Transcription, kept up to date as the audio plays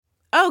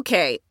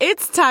Okay,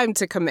 it's time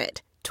to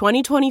commit.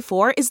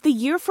 2024 is the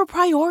year for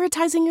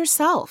prioritizing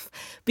yourself.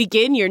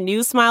 Begin your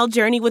new smile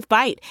journey with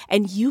Byte,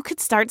 and you could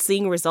start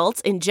seeing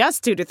results in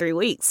just 2 to 3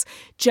 weeks.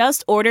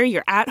 Just order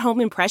your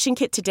at-home impression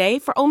kit today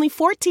for only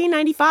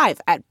 $14.95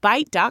 at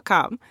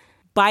Byte.com.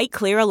 Byte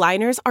Clear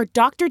aligners are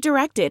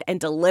doctor-directed and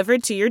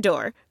delivered to your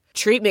door.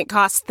 Treatment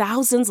costs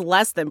thousands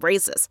less than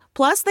braces.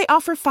 Plus, they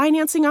offer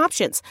financing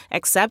options,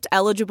 accept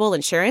eligible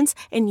insurance,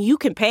 and you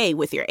can pay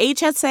with your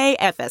HSA,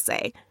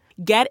 FSA.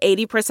 Get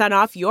 80%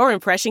 off your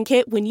impression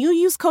kit when you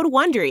use code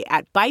WONDERY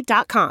at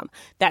Byte.com.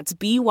 That's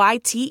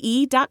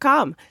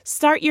BYTE.com.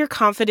 Start your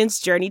confidence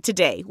journey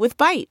today with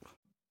Byte.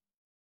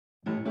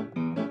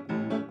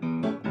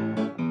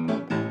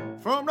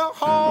 From the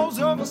halls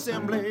of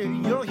assembly,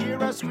 you'll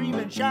hear us scream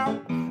and shout.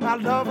 Our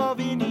love of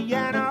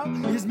Indiana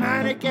is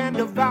manic and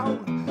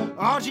devout.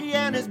 Archie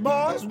and his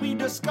boys, we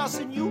discuss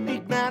in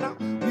unique manner.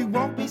 We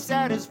won't be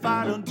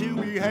satisfied until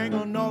we hang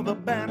another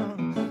banner.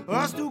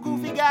 Us two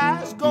goofy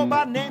guys go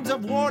by names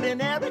of Ward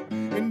and Eric.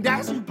 And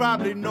as you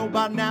probably know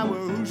by now, we're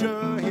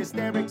Hoosier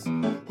Hysterics.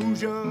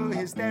 Hoosier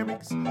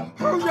Hysterics.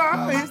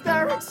 Hoosier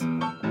Hysterics.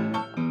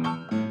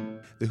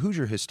 The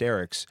Hoosier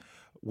Hysterics,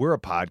 we're a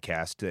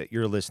podcast that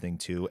you're listening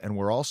to, and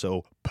we're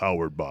also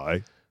powered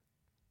by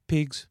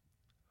Pigs.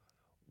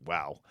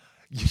 Wow.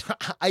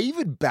 I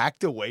even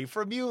backed away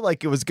from you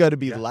like it was going to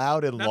be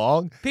loud and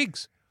long.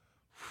 Pigs.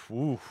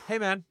 Ooh. Hey,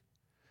 man.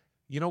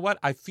 You know what?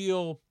 I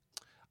feel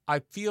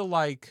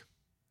like,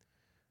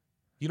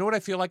 you know what I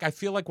feel like? I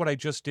feel like what I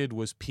just did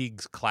was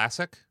Pigs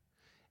Classic,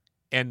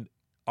 and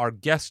our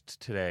guest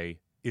today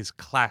is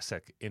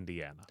Classic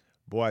Indiana.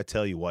 Boy, I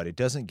tell you what, it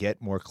doesn't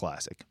get more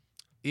classic.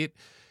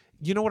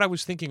 You know what I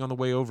was thinking on the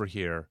way over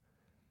here?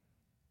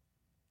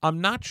 I'm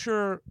not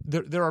sure.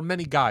 There are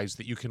many guys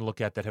that you can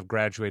look at that have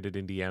graduated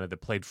Indiana, that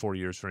played 4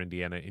 years for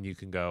Indiana, and you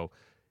can go,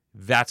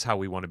 that's how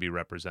we want to be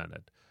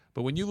represented.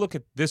 But when you look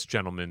at this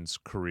gentleman's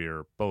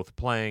career, both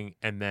playing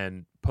and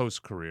then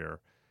post-career,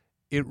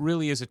 it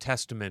really is a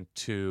testament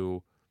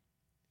to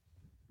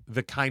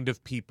the kind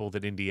of people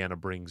that Indiana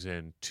brings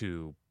in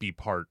to be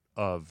part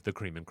of the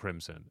Cream and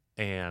Crimson.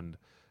 And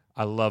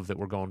I love that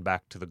we're going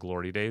back to the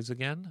glory days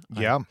again.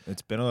 Yeah,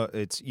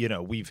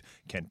 we've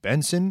Kent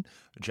Benson,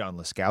 John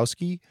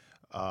Laskowski,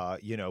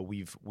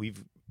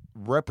 we've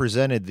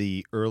represented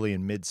the early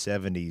and mid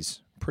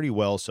 70s pretty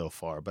well so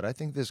far, but I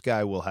think this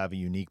guy will have a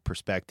unique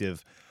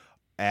perspective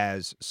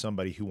as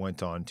somebody who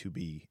went on to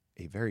be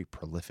a very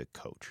prolific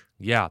coach.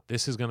 Yeah,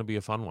 this is going to be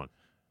a fun one.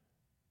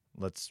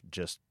 Let's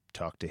just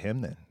talk to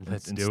him then.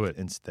 Let's do it.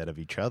 Instead of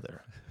each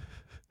other.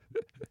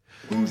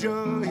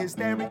 Hoosier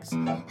Hysterics.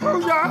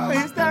 Hoosier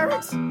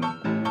Hysterics.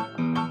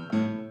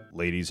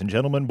 Ladies and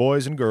gentlemen,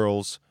 boys and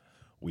girls,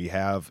 we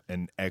have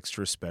an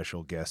extra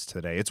special guest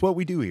today. It's what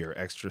we do here,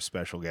 extra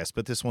special guest,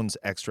 but this one's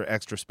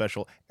extra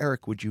special.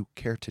 Eric, would you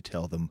care to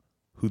tell them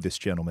who this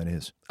gentleman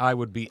is? I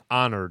would be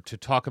honored to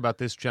talk about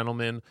this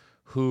gentleman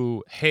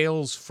who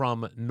hails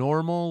from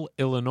Normal,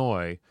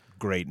 Illinois.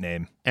 Great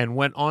name. And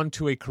went on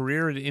to a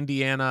career at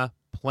Indiana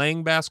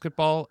playing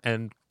basketball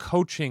and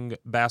coaching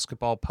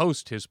basketball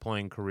post his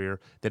playing career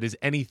that is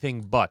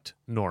anything but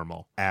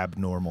normal.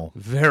 Abnormal.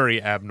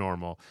 Very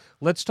abnormal.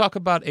 Let's talk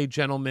about a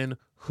gentleman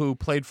who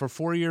played for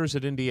 4 years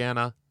at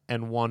Indiana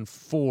and won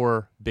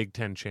 4 Big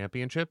Ten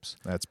championships.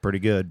 That's pretty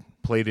good.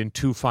 Played in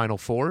 2 Final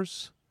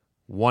Fours,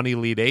 1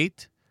 Elite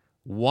Eight,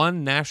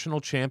 1 national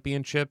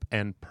championship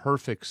and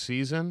perfect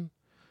season.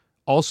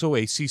 Also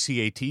a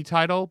CCAT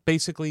title.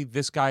 Basically,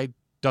 this guy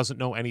doesn't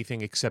know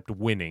anything except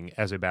winning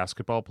as a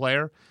basketball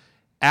player.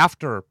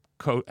 After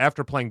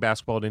playing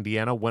basketball at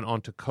Indiana, went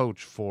on to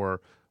coach for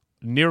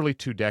nearly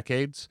 2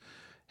 decades,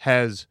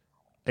 has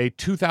a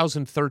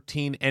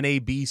 2013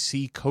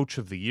 NABC Coach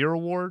of the Year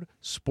Award,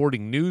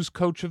 Sporting News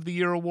Coach of the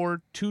Year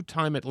Award,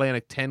 2-time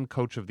Atlantic 10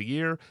 Coach of the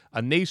Year,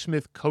 a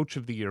Naismith Coach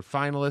of the Year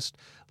finalist.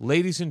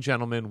 Ladies and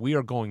gentlemen, we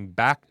are going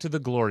back to the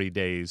glory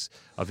days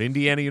of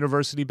Indiana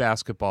University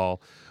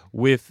basketball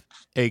with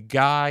a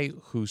guy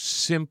who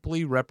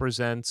simply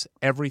represents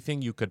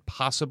everything you could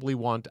possibly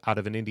want out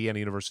of an Indiana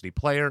University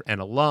player and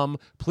alum.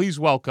 Please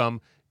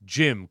welcome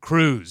Jim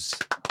Cruz.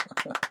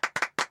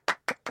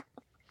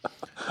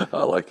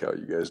 I like how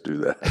you guys do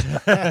that.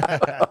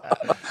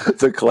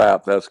 It's a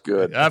clap. That's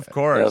good. Of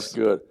course. That's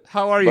good.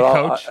 How are you,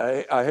 Coach?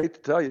 I hate to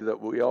tell you that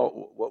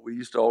what we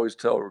used to always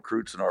tell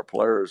recruits and our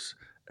players,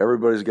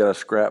 everybody's got a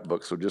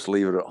scrapbook, so just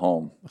leave it at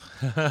home.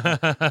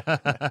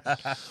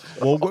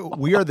 Well,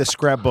 we are the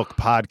scrapbook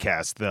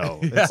podcast, though.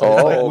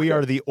 We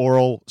are the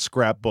oral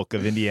scrapbook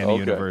of Indiana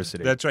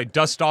University. That's right.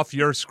 Dust off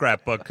your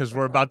scrapbook because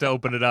we're about to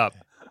open it up.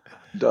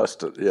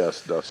 Dust it.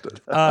 Yes, dust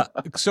it.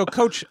 So,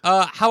 Coach,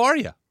 how are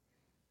you?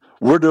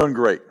 We're doing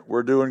great.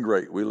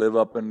 We live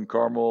up in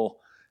Carmel,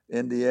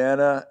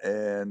 Indiana,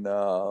 and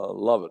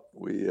love it.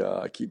 We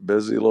keep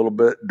busy a little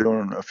bit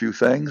doing a few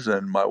things,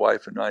 and my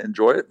wife and I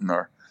enjoy it, and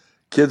our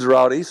kids are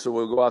out east, so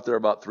we'll go out there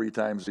about 3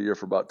 times a year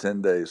for about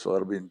 10 days. So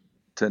that'll be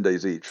 10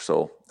 days each.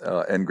 So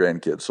and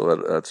grandkids. So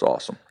that's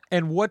awesome.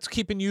 And what's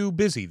keeping you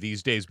busy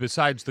these days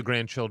besides the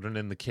grandchildren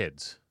and the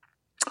kids?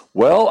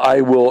 Well,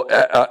 I will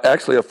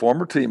actually a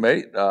former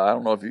teammate. I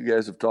don't know if you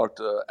guys have talked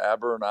to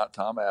Aber or not.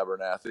 Tom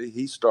Abernathy.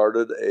 He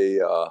started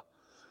a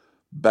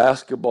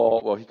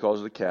basketball. Well, he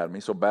calls it academy.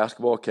 So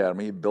basketball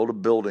academy. He built a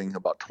building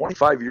about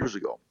 25 years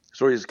ago.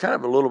 So he's kind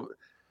of a little.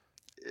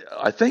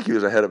 I think he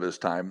was ahead of his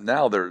time.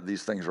 Now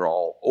these things are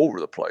all over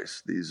the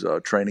place. These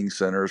training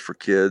centers for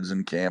kids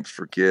and camps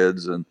for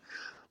kids and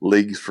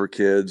leagues for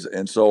kids.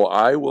 And so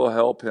I will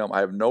help him. I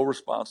have no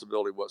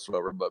responsibility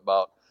whatsoever, but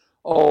about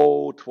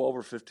 12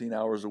 or 15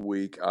 hours a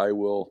week, I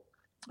will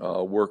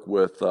work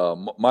with.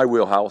 My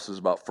wheelhouse is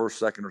about first,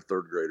 second, or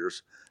third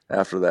graders.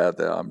 After that,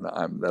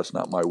 that's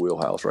not my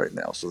wheelhouse right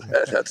now. So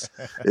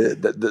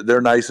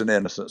they're nice and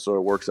innocent, so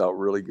it works out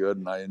really good,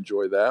 and I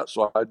enjoy that.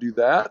 So I do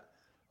that.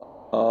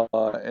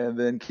 And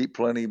then keep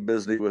plenty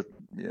busy with,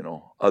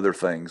 other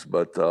things,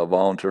 but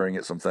volunteering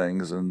at some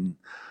things and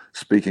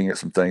speaking at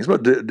some things,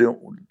 but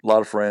do a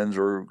lot of friends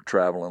or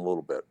traveling a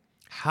little bit.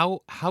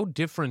 How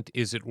different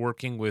is it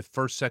working with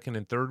first, second,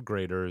 and third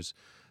graders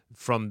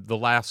from the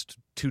last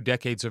 2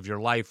 decades of your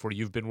life where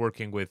you've been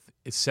working with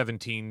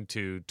 17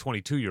 to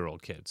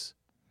 22-year-old kids?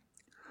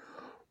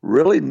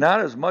 Really not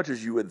as much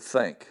as you would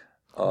think,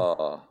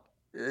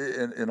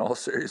 in all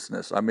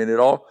seriousness. I mean, it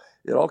all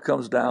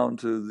comes down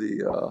to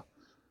the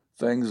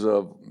things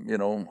of,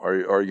 are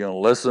you going to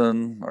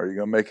listen? Are you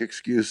going to make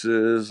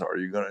excuses? Are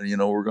you going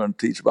to, we're going to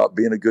teach about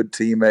being a good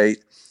teammate.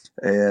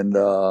 And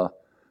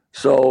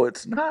so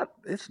it's not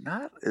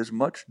as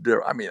much.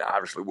 I mean,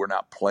 obviously we're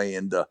not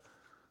playing to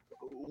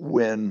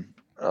win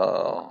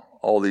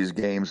all these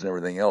games and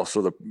everything else.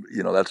 So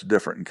that's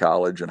different in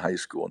college and high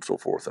school and so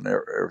forth and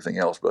everything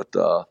else. But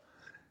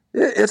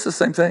it's the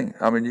same thing.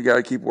 I mean, you got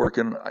to keep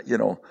working.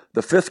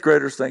 The fifth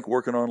graders think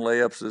working on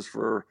layups is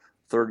for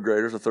third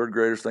graders. The third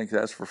graders think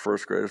that's for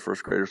first graders.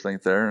 First graders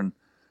think there. And,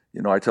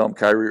 I tell them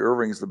Kyrie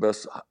Irving's the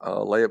best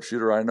layup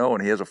shooter I know,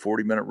 and he has a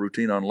 40-minute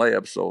routine on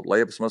layups. So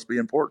layups must be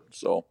important.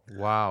 So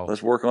wow,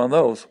 let's work on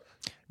those.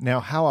 Now,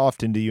 how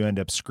often do you end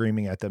up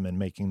screaming at them and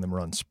making them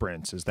run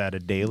sprints? Is that a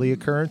daily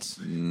occurrence?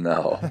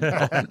 No.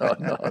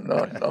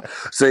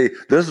 See,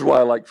 this is why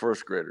I like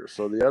first graders.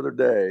 So the other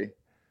day,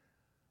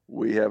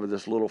 we have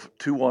this little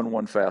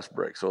 2-on-1 fast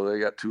break. So they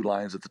got 2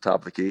 lines at the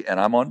top of the key, and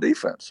I'm on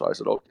defense. So I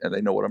said, oh, and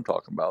they know what I'm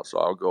talking about. So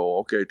I'll go,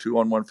 okay,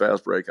 2-on-1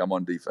 fast break, I'm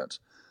on defense.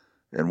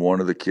 And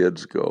one of the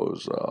kids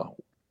goes,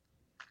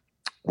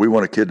 we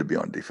want a kid to be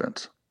on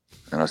defense.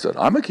 And I said,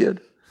 I'm a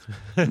kid.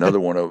 Another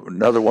one of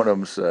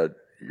them said,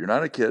 you're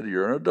not a kid,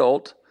 you're an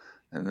adult.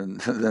 And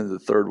then the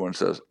third one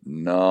says,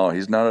 no,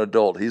 he's not an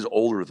adult. He's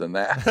older than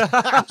that.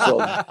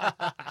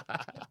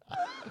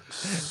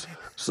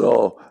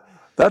 So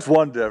that's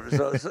one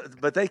difference.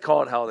 But they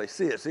call it how they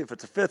see it. See, if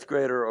it's a fifth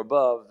grader or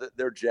above,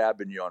 they're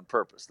jabbing you on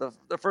purpose.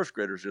 The first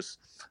graders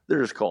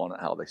they're just calling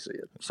it how they see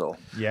it. So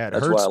yeah,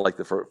 that's why I like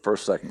the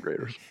first, second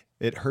graders.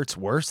 It hurts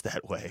worse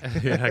that way.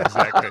 Yeah,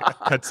 exactly.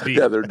 Cuts deep.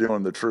 Yeah, they're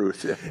doing the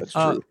truth. Yeah, that's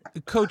true.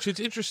 Coach, it's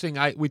interesting.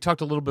 We talked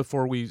a little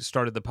before we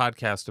started the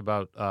podcast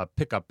about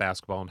pickup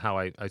basketball and how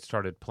I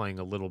started playing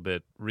a little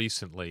bit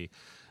recently.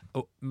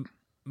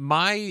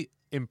 My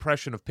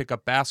impression of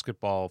pickup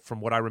basketball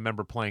from what I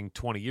remember playing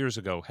 20 years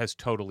ago has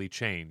totally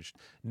changed.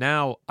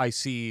 Now I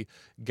see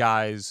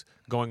guys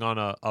going on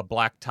a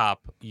blacktop,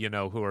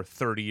 who are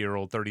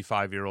 30-year-old,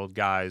 35-year-old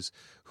guys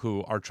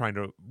who are trying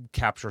to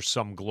capture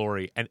some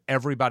glory, and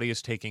everybody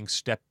is taking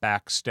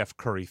step-back Steph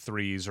Curry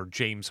threes or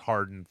James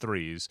Harden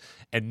threes,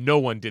 and no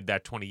one did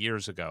that 20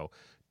 years ago.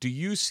 Do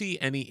you see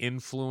any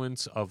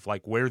influence of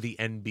like where the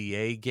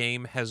NBA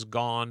game has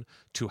gone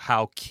to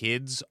how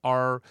kids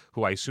are,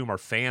 who I assume are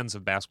fans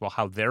of basketball,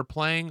 how they're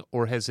playing?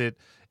 Or has it,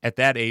 at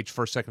that age,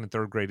 first, second, and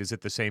third grade, is it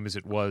the same as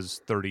it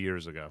was 30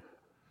 years ago?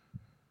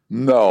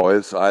 No,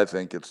 I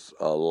think it's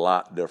a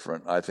lot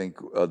different. I think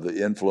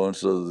the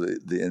influence of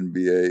the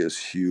NBA is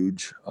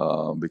huge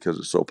because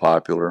it's so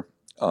popular.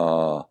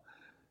 I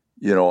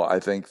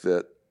think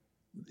that,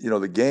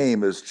 the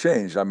game has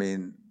changed. I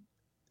mean,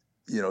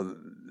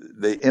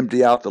 they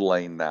empty out the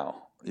lane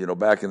now.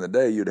 Back in the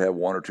day, you'd have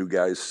 1 or 2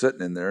 guys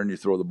sitting in there and you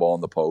throw the ball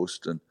in the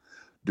post and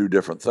do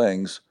different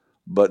things.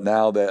 But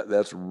now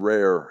that's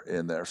rare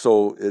in there.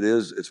 So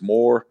it's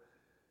more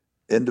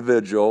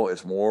individual,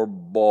 it's more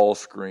ball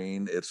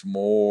screen, it's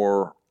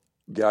more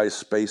guys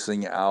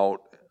spacing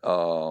out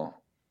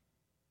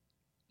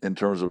in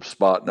terms of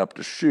spotting up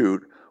to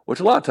shoot,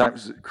 which a lot of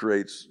times it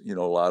creates, a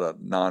lot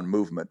of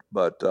non-movement.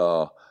 But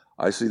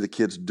I see the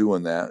kids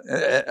doing that.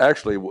 And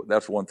actually,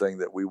 that's one thing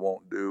that we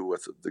won't do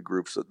with the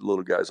groups, that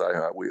little guys I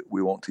have.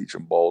 We won't teach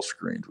them ball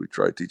screens. We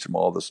try to teach them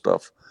all the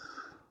stuff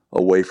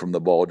away from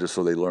the ball just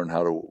so they learn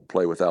how to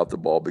play without the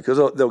ball, because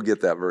they'll get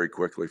that very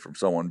quickly from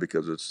someone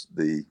because it's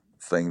the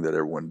thing that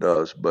everyone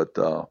does. But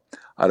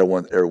I don't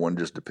want everyone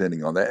just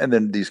depending on that. And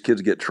then these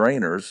kids get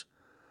trainers,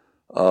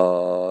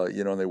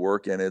 and they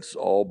work, and it's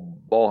all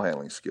ball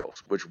handling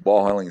skills, which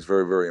ball handling is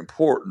very, very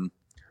important.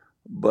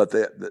 But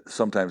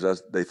sometimes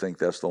they think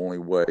that's the only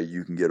way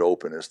you can get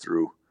open is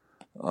through,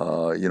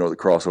 the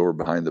crossover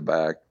behind the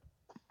back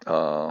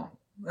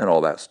and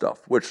all that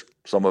stuff, which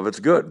some of it's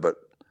good, but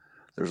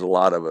there's a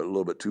lot of it, a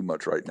little bit too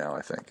much right now,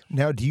 I think.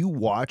 Now, do you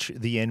watch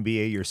the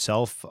NBA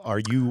yourself?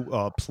 Are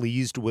you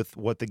pleased with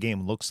what the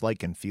game looks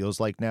like and feels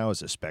like now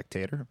as a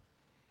spectator?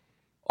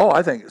 Oh,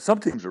 I think some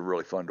teams are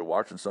really fun to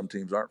watch, and some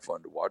teams aren't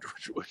fun to watch,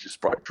 which is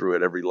probably true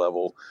at every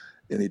level,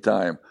 any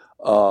time,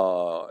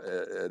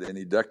 at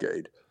any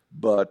decade.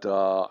 But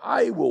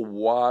I will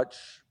watch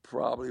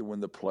probably when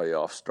the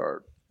playoffs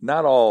start.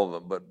 Not all of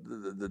them, but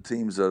the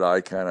teams that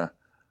I kind of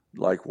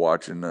like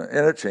watching,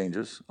 and it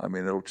changes. I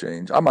mean, it'll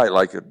change. I might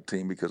like a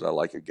team because I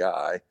like a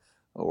guy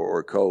or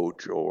a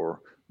coach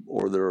or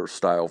their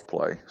style of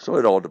play. So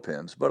it all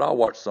depends. But I'll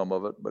watch some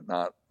of it, but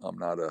not.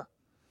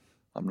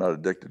 I'm not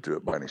addicted to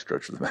it by any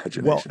stretch of the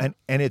imagination. Well,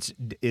 and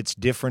it's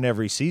different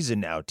every season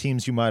now.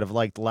 Teams you might have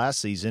liked last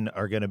season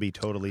are going to be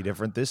totally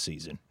different this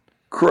season.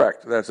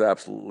 Correct. That's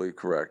absolutely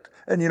correct.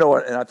 And you know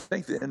what? And I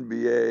think the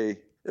NBA,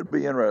 it'll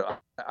be interesting.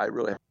 I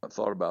really haven't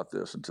thought about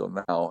this until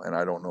now, and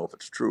I don't know if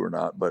it's true or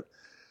not. But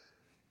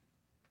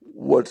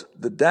what's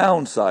the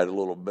downside a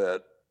little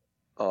bit?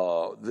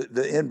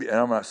 The NBA, and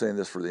I'm not saying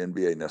this for the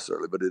NBA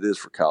necessarily, but it is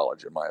for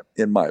college,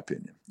 in my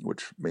opinion,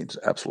 which means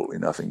absolutely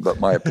nothing. But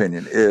my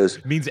opinion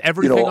is means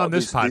everything on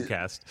this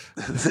podcast.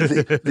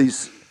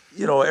 These,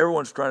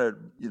 everyone's trying to,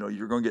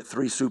 you're going to get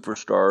 3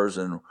 superstars,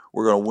 and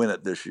we're going to win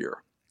it this year.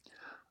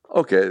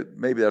 Okay,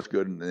 maybe that's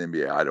good in the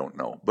NBA. I don't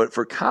know, but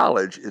for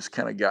college, it's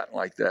kind of gotten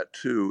like that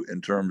too,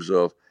 in terms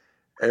of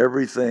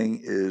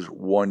everything is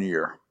 1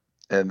 year,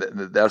 and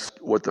that's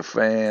what the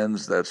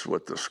fans, that's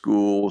what the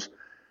schools.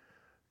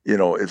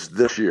 It's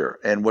this year.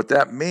 And what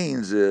that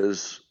means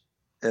is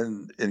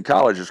in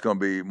college, it's going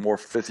to be more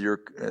 5th year,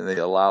 and they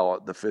allow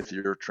the 5th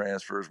year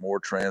transfers,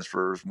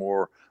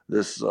 more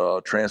this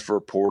transfer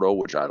portal,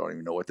 which I don't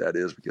even know what that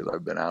is because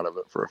I've been out of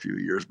it for a few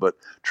years, but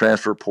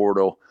transfer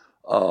portal,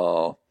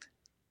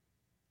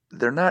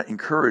 they're not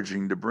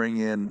encouraging to bring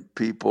in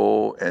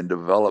people and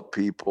develop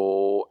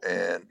people.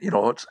 And,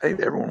 hey,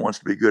 everyone wants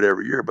to be good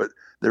every year, but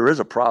there is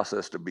a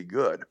process to be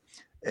good.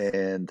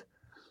 And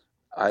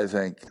I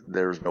think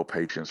there's no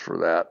patience for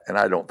that. And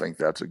I don't think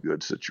that's a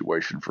good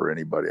situation for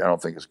anybody. I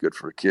don't think it's good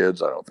for the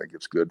kids. I don't think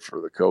it's good for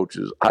the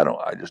coaches. I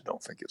just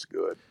don't think it's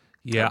good.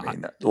 Yeah. I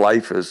mean,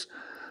 life is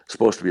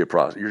supposed to be a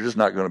process. You're just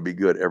not going to be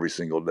good every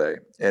single day.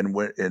 And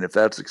if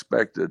that's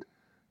expected,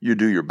 you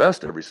do your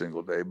best every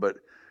single day. But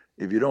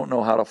if you don't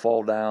know how to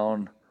fall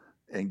down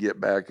and get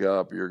back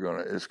up,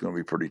 it's going to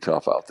be pretty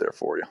tough out there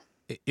for you.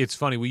 It's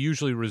funny. We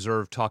usually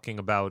reserve talking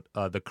about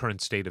the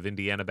current state of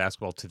Indiana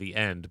basketball to the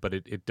end, but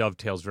it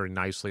dovetails very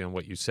nicely on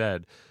what you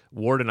said.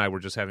 Ward and I were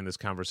just having this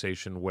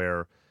conversation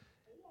where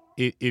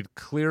it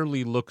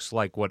clearly looks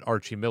like what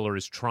Archie Miller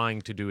is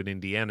trying to do in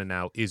Indiana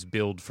now is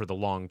build for the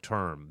long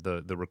term.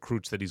 The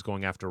recruits that he's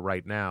going after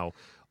right now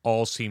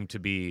all seem to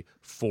be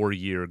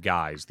 4-year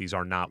guys. These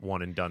are not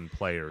one-and-done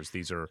players.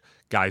 These are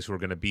guys who are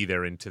going to be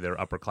there into their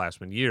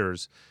upperclassmen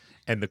years.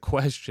 And the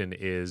question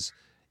is,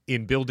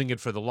 in building it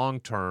for the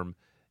long term,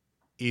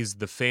 is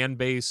the fan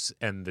base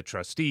and the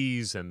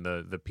trustees and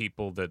the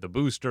people, the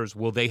boosters,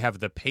 will they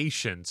have the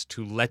patience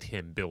to let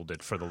him build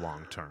it for the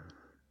long term?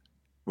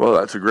 Well,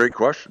 that's a great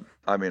question.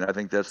 I mean, I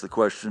think that's the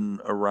question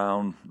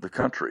around the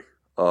country,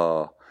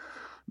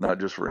 not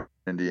just for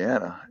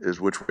Indiana, is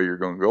which way you're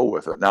going to go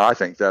with it. Now, I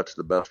think that's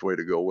the best way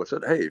to go with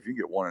it. Hey, if you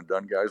get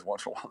one-and-done guys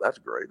once in a while, that's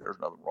great. There's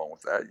nothing wrong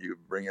with that. You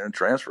bring in a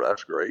transfer,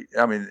 that's great.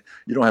 I mean,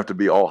 you don't have to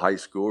be all high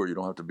school, or you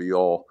don't have to be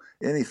all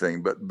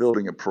anything, but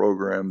building a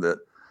program that,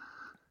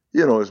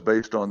 is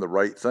based on the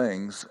right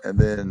things, and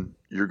then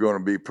you're going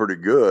to be pretty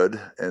good,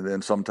 and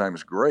then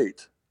sometimes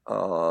great.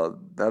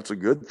 That's a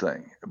good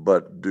thing.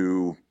 But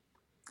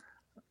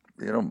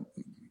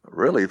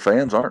really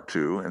fans aren't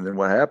too. And then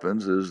what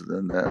happens is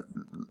then that,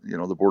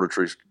 the board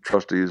of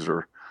trustees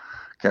are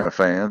kind of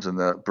fans, and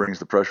that brings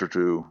the pressure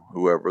to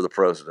whoever, the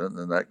president, and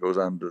then that goes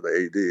on to the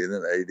AD, and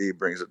then the AD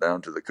brings it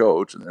down to the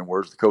coach, and then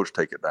where's the coach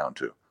take it down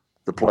to?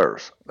 The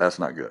players. That's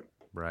not good.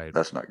 Right.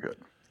 That's not good.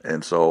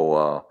 And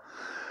so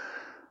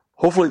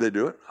hopefully they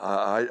do it.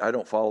 I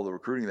don't follow the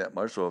recruiting that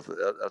much, so if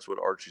that's what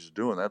Archie's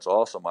doing, that's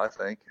awesome, I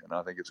think. And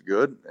I think it's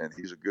good, and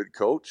he's a good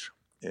coach.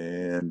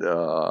 And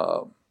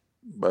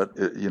but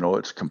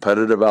it's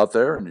competitive out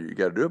there, and you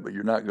got to do it. But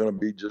you're not going to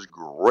be just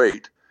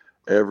great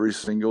every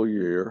single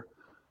year,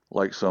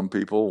 like some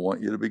people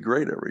want you to be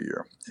great every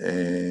year.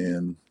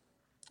 And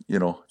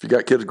if you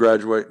got kids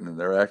graduating and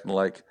they're acting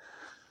like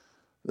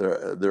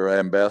they're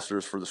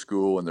ambassadors for the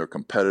school, and they're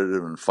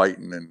competitive and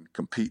fighting and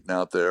competing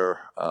out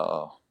there,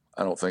 I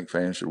don't think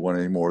fans should want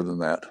any more than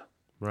that.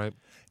 Right.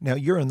 Now,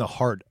 you're in the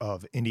heart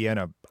of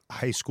Indiana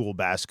high school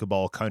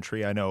basketball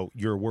country. I know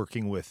you're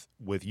working with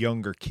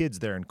younger kids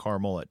there in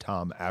Carmel at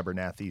Tom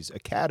Abernathy's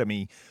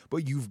Academy,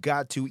 but you've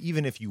got to,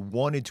 even if you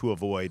wanted to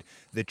avoid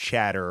the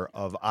chatter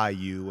of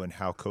IU and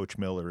how Coach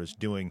Miller is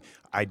doing,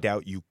 I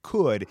doubt you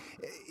could.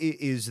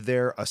 Is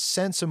there a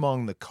sense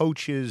among the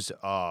coaches,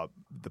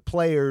 the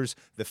players,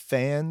 the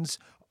fans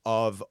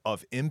of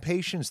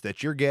impatience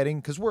that you're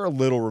getting? Because we're a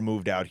little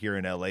removed out here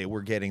in LA.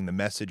 We're getting the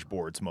message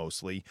boards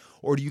mostly.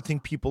 Or do you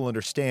think people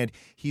understand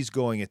he's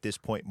going at this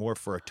point more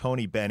for a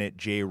Tony Bennett,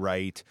 Jay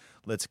Wright,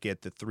 let's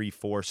get the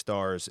 3-4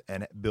 stars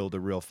and build a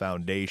real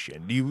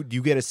foundation. Do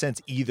you get a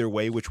sense either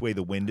way which way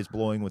the wind is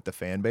blowing with the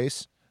fan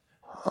base?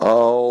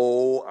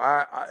 Oh,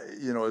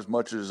 as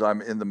much as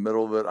I'm in the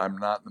middle of it, I'm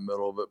not in the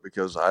middle of it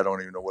because I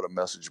don't even know what a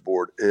message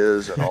board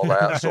is and all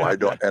that. So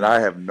I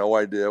have no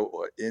idea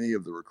what any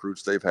of the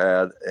recruits they've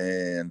had.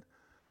 And,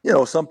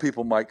 some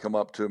people might come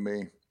up to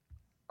me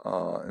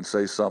and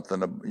say something,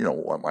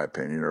 want my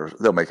opinion, or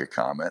they'll make a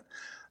comment.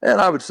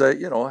 And I would say,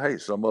 hey,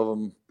 some of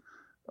them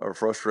are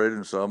frustrated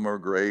and some are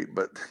great,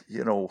 but,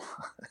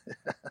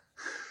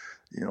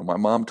 my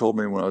mom told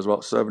me when I was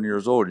about 7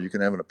 years old, you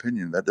can have an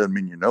opinion. That doesn't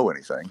mean you know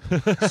anything.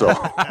 So,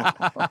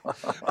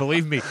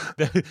 believe me,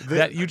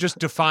 that you just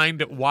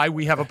defined why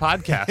we have a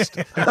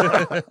podcast.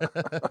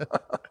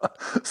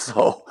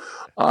 So,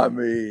 I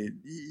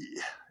mean,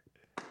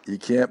 you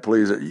can't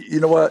please it. You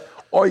know what?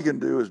 All you can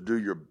do is do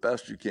your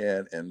best you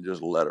can and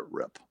just let it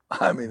rip.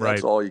 I mean,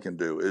 that's all you can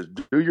do is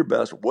do your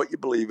best, what you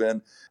believe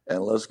in,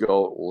 and let's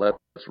go, let's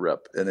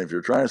rip. And if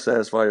you're trying to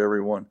satisfy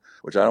everyone,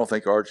 which I don't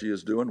think Archie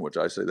is doing, which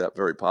I say that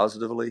very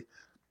positively,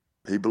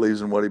 he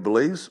believes in what he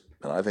believes,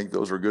 and I think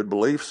those are good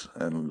beliefs,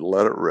 and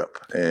let it rip.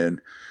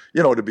 And,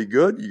 to be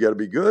good, you got to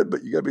be good,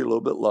 but you got to be a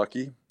little bit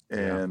lucky.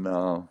 And,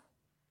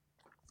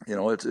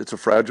 it's a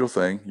fragile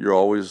thing. You're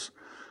always,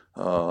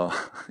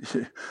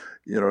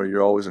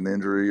 you're always an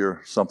injury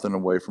or something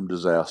away from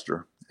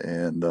disaster.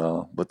 And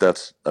but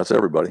that's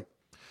everybody.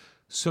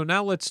 So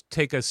now let's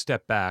take a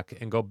step back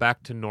and go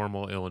back to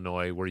Normal,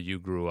 Illinois, where you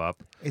grew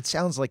up. It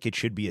sounds like it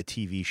should be a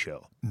TV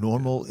show.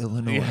 Normal,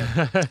 Illinois.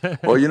 Yeah.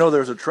 Well,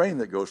 there's a train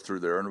that goes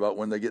through there, and about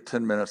when they get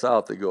 10 minutes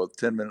out, they go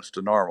 10 minutes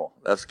to Normal.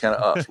 That's kind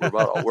of us.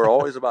 We're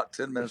always about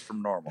 10 minutes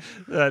from Normal.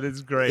 That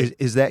is great.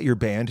 Is that your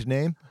band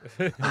name?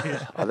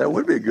 That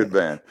would be a good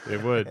band.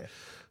 It would.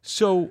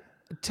 So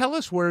tell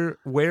us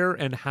where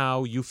and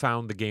how you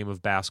found the game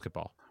of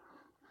basketball.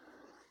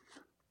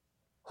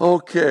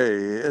 Okay,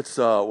 it's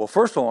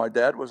first of all, my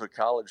dad was a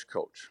college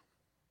coach.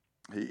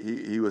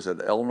 He was at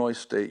Illinois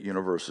State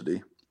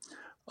University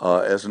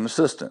as an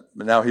assistant.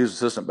 Now he's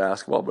assistant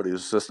basketball, but he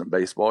was assistant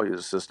baseball. He was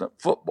assistant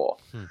football.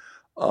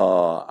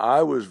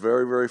 I was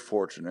very, very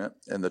fortunate,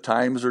 and the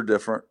times are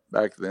different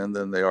back then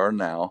than they are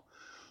now.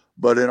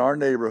 But in our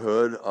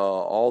neighborhood,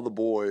 all the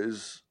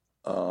boys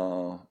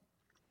were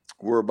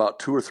about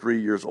 2 or 3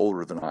 years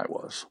older than I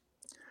was.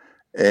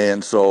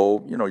 And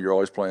so, you're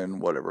always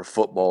playing whatever,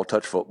 football,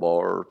 touch football,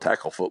 or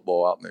tackle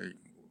football out in the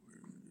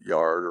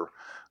yard,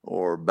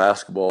 or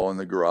basketball in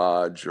the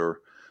garage, or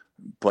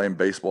playing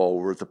baseball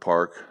over at the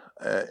park.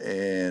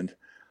 And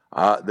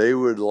they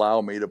would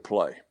allow me to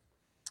play.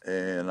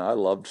 And I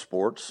loved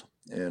sports.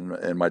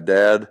 And my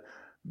dad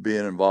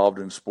being involved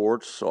in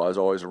sports, so I was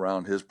always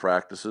around his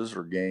practices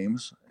or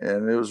games.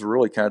 And it was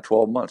really kind of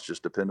 12 months,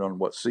 just depending on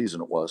what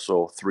season it was.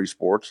 So 3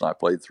 sports, and I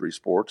played 3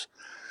 sports.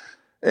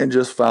 And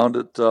just found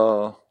it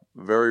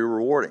very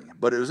rewarding.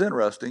 But it was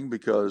interesting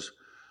because,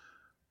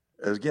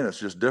 again, it's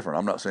just different.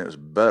 I'm not saying it's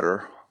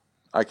better.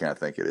 I can't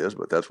think it is,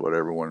 but that's what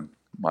everyone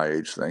my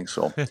age thinks.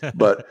 So,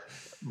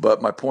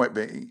 but my point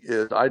being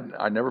is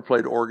I never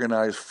played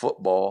organized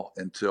football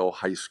until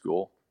high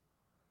school.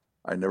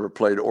 I never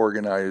played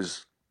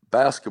organized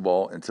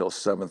basketball until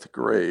 7th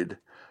grade.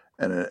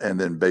 And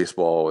then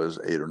baseball is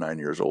 8 or 9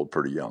 years old,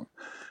 pretty young.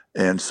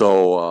 And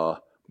so...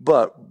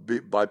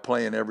 by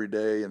playing every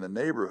day in the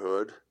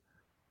neighborhood,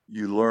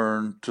 you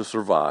learn to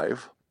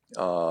survive.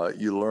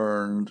 You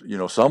learned,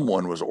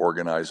 someone was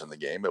organizing the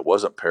game. It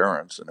wasn't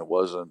parents and it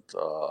wasn't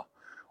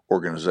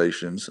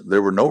organizations.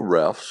 There were no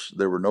refs.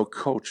 There were no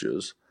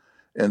coaches.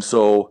 And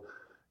so,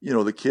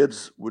 the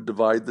kids would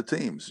divide the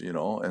teams,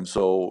 and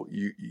so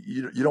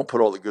you don't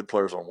put all the good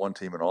players on one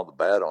team and all the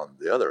bad on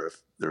the other.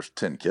 If there's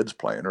 10 kids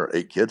playing or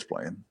 8 kids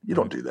playing, you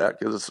don't do that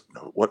because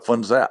what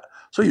fun's that?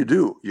 So you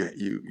do,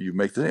 you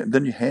make the name.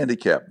 Then you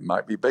handicap. It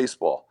might be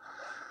baseball.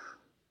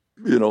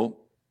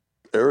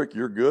 Eric,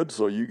 you're good,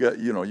 so you got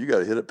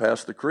to hit it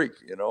past the creek.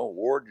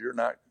 Ward, you're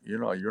not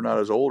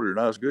as old, you're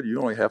not as good.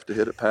 You only have to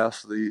hit it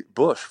past the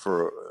bush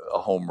for a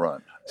home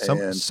run.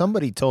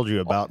 Somebody told you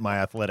about my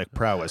athletic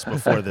prowess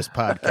before this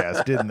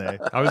podcast, didn't they?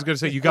 I was going to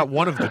say you got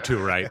one of the 2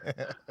 right.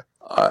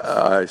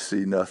 I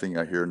see nothing,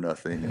 I hear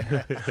nothing.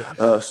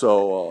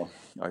 So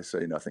I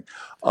say nothing.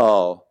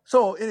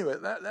 So anyway,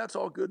 that's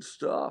all good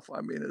stuff.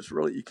 I mean, it's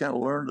really, you kind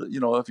of learn that,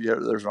 if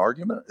there's an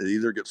argument, it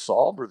either gets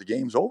solved or the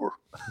game's over.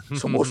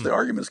 So most of the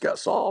arguments got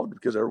solved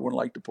because everyone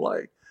liked to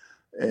play.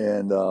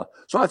 And so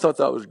I thought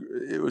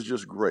it was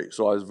just great.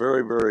 So I was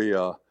very, very,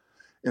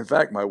 in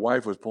fact, my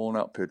wife was pulling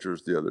out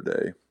pictures the other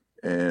day.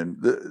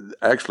 And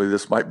actually,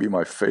 this might be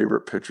my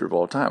favorite picture of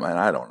all time. And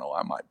I don't know,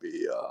 I might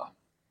be...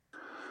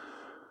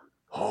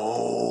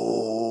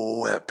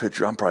 that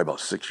picture, I'm probably about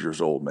 6 years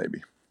old,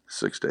 maybe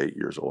 6 to 8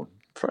 years old,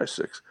 probably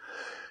 6.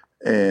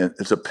 And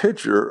it's a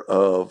picture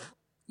of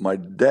my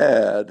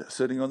dad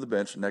sitting on the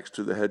bench next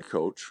to the head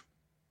coach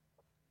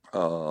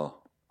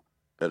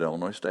at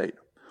Illinois State.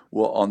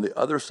 Well, on the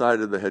other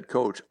side of the head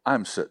coach,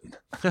 I'm sitting.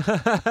 That's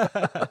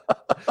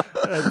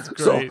great.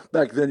 So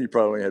back then you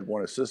probably had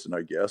one assistant,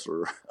 I guess,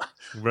 or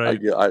Right.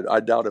 I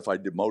doubt if I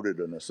demoted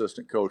an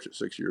assistant coach at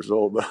 6 years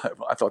old, but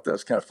I thought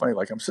that's kind of funny.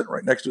 Like I'm sitting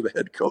right next to the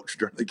head coach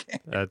during the game.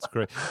 That's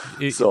great.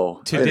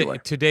 So anyway.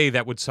 Today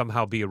that would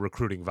somehow be a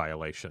recruiting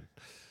violation.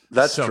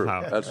 That's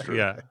somehow. true. That's true.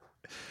 Yeah.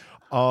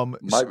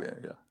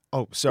 Yeah.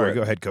 Oh, sorry.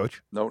 Go ahead,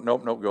 Coach. No,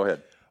 go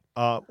ahead.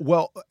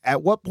 Well,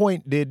 at what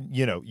point did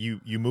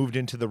you moved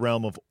into the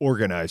realm of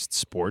organized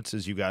sports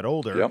as you got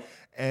older? Yep.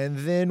 And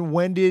then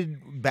when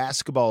did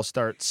basketball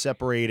start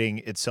separating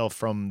itself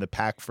from the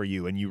pack for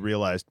you, and you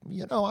realized,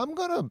 I'm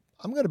gonna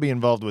be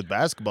involved with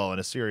basketball in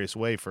a serious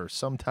way for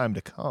some time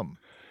to come?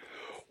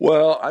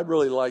 Well, I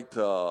really liked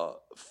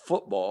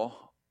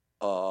football,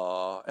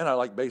 and I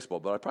liked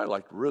baseball, but I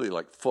probably really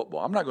liked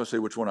football. I'm not going to say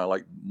which one I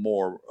liked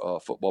more,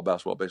 football,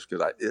 basketball,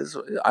 baseball, because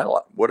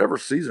whatever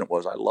season it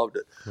was, I loved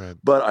it. Right.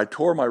 But I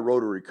tore my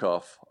rotary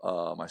cuff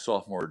my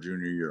sophomore or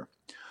junior year,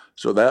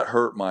 so that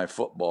hurt my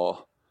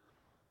football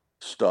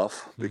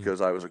stuff because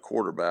I was a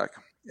quarterback,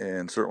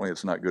 and certainly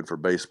it's not good for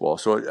baseball.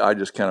 So I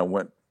just kind of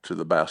went to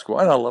the basketball,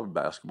 and I loved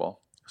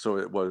basketball, so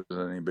it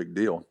wasn't any big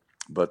deal.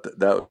 But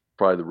that was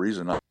probably the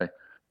reason I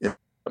ended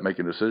up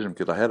making a decision,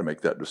 because I had to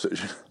make that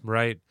decision.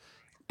 Right.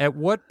 At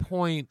what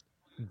point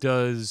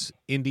does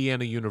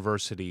Indiana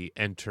University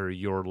enter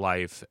your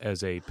life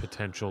as a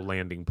potential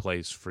landing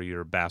place for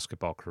your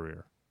basketball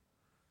career?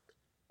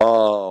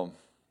 Well,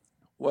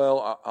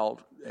 I'll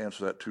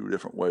answer that two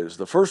different ways.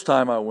 The first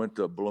time I went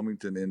to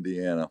Bloomington,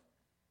 Indiana,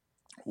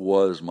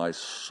 was my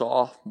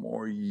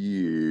sophomore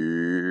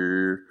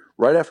year,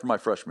 right after my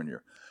freshman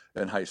year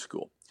in high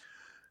school.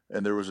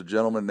 And there was a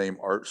gentleman named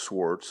Art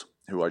Swartz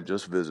who I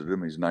just visited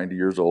him. He's 90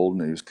 years old,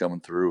 and he was coming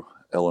through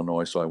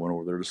Illinois, so I went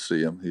over there to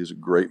see him. He's a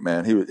great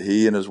man.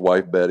 He and his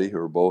wife, Betty, who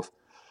are both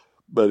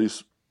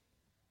Betty's,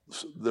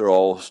 they're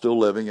all still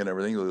living and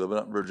everything. They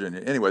live in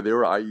Virginia. Anyway, they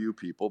were IU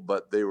people,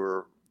 but they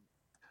were,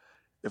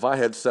 if I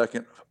had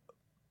second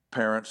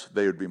parents,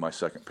 they would be my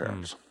second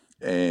parents.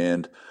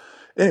 And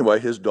anyway,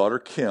 his daughter,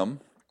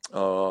 Kim,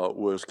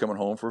 was coming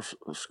home for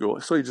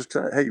school. So he just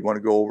said, hey, you want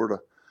to go over to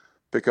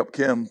pick up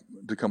Kim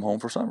to come home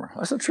for summer?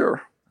 I said,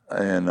 sure.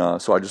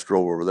 And so I just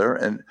drove over there,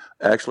 and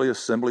actually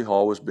Assembly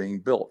Hall was being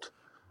built.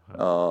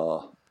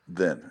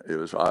 Then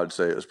I'd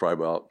say it was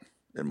probably about,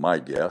 in my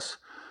guess,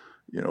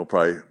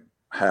 probably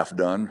half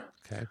done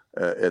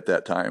at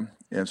that time.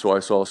 And so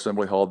I saw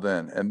Assembly Hall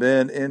then. And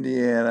then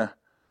Indiana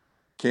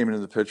came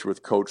into the picture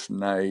with Coach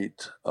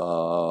Knight.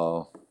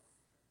 I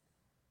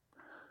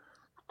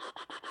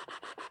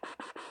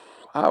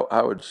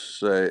would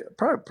say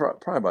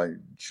probably by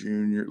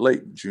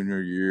late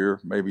junior year,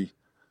 maybe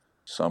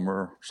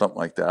summer, something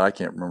like that. I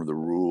can't remember the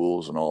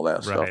rules and all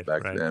that stuff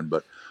back then,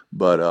 but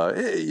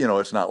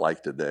it's not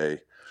like today,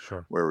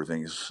 sure, where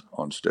everything's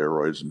on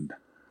steroids and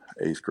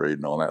 8th grade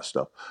and all that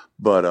stuff.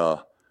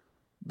 But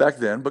back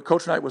then, but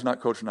Coach Knight was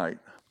not Coach Knight.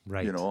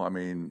 Right.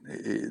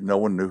 No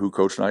one knew who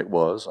Coach Knight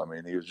was. I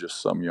mean, he was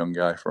just some young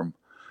guy from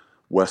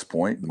West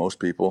Point. Most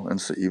people, and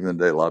so even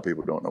today, a lot of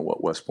people don't know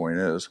what West Point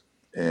is.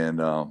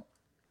 And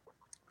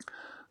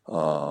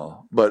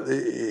but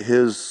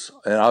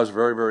I was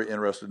very, very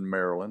interested in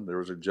Maryland. There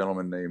was a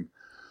gentleman named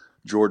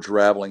George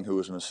Raveling who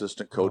was an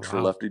assistant coach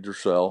for Lefty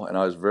Dressel, and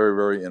I was very,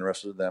 very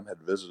interested in them, had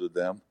visited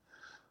them.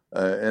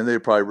 And they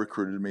probably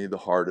recruited me the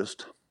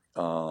hardest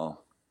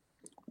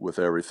with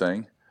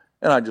everything.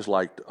 And I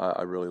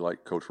really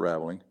liked Coach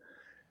Raveling.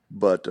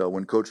 But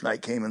when Coach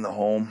Knight came in the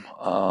home,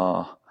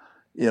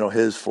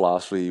 his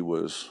philosophy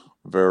was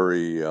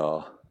very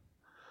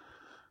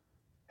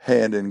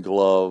hand in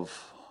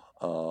glove,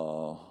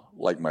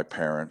 like my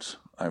parents.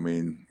 I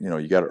mean,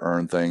 you got to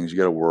earn things, you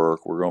got to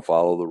work. We're going to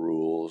follow the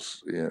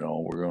rules. We're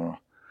going to,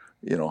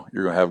 you're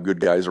going to have good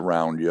guys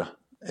around you.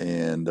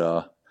 And,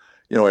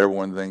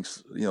 everyone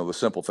thinks, the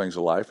simple things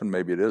of life, and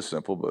maybe it is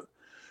simple, but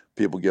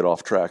people get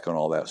off track on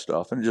all that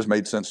stuff. And it just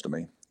made sense to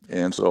me.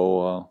 And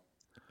so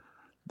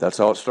that's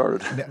how it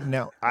started.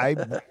 Now,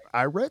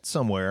 I read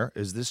somewhere,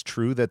 is this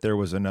true, that there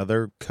was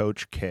another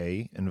Coach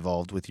K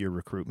involved with your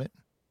recruitment?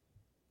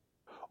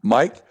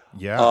 Mike?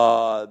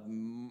 Yeah.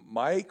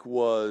 Mike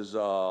was,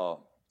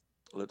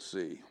 let's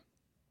see.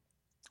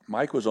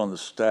 Mike was on the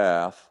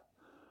staff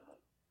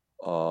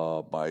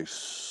by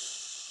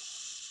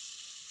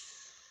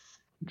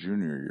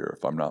junior year,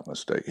 if I'm not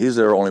mistaken. He's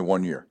there only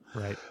 1 year.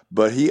 Right.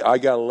 But I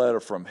got a letter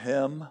from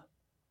him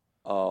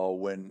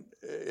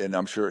and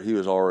I'm sure he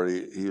was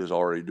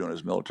already doing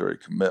his military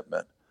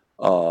commitment.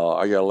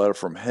 I got a letter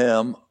from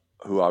him,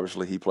 who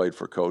obviously he played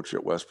for Coach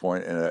at West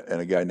Point,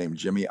 and a guy named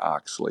Jimmy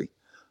Oxley.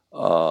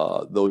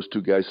 Those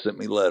two guys sent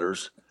me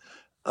letters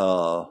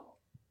for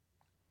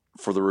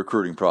the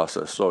recruiting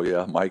process. So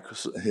yeah, Mike,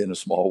 in a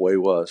small way,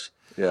 was.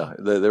 Yeah,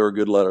 they were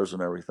good letters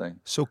and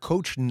everything. So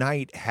Coach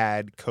Knight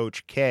had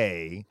Coach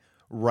K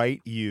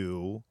write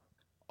you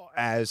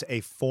as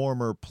a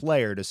former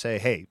player to say,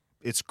 hey,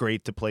 it's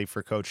great to play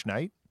for Coach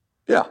Knight?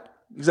 Yeah,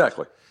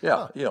 exactly.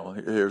 Yeah,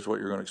 here's what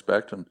you're going to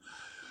expect. And,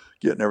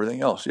 getting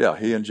everything else. Yeah,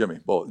 he and Jimmy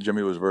both.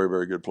 Jimmy was a very,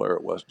 very good player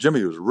at West.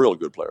 Jimmy was a real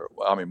good player.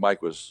 I mean, Mike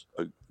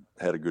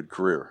had a good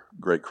career,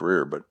 great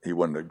career, but he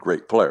wasn't a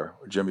great player.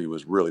 Jimmy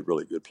was really,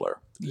 really good player,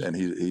 and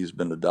he's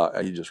been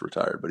he just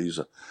retired, but he's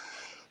a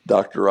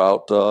doctor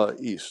out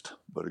east,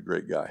 but a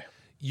great guy.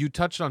 You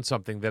touched on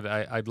something that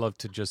I'd love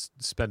to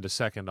just spend a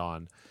second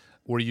on,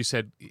 where you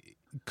said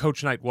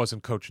Coach Knight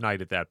wasn't Coach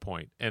Knight at that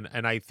point, and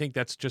I think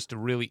that's just a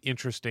really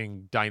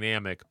interesting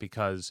dynamic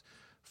because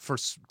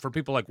for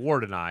people like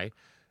Ward and I,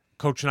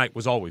 Coach Knight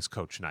was always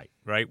Coach Knight,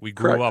 right? We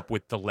grew Correct. up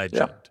with the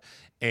legend.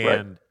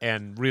 Yeah.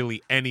 And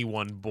really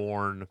anyone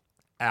born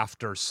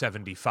after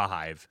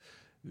 75,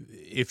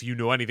 if you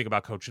know anything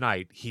about Coach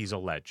Knight, he's a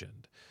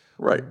legend.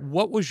 Right.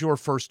 What was your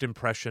first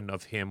impression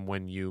of him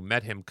when you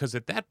met him? Because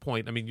at that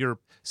point, I mean, you're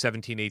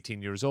 17,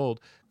 18 years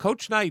old.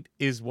 Coach Knight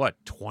is what,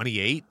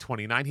 28,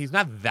 29? He's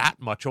not that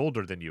much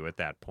older than you at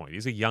that point.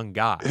 He's a young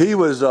guy. He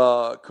was,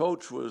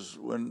 Coach was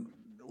when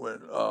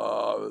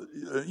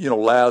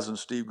Laz and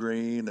Steve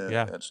Green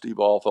and Steve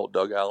Allfelt,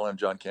 Doug Allen, and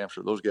John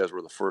Campster, those guys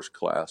were the first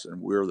class, and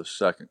we were the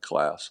second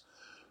class.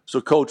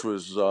 So Coach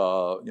was,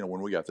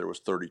 when we got there was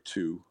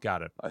 32.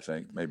 Got it. I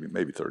think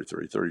maybe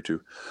 33,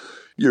 32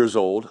 years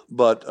old.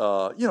 But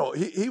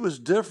he was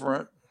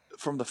different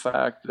from the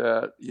fact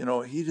that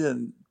he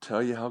didn't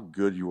tell you how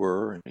good you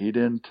were. He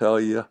didn't tell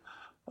you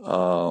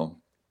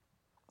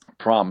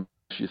promise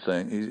you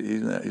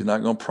things. He's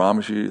not going to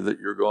promise you that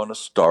you're going to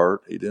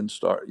start. He didn't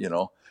start.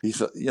 He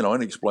said,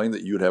 and he explained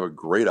that you would have a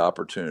great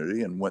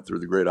opportunity and went through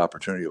the great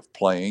opportunity of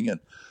playing,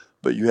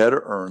 but you had to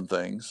earn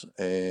things.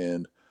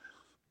 And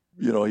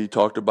he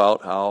talked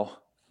about how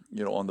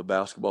on the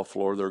basketball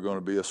floor they're going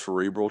to be a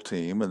cerebral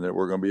team and that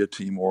we're going to be a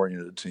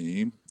team-oriented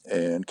team,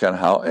 and kind of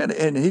how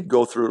and he'd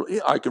go through.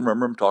 I can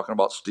remember him talking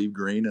about Steve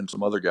Green and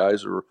some other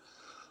guys who are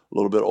a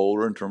little bit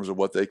older in terms of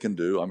what they can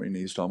do. I mean,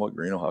 he's talking about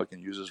Greeno, how he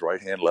can use his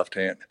right hand, left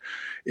hand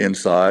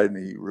inside,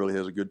 and he really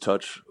has a good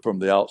touch from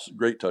the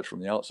great touch from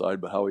the outside,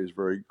 but how he's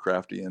very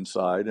crafty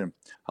inside and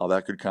how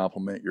that could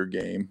complement your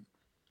game.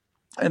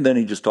 And then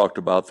he just talked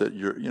about that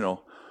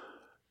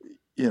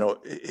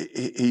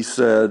he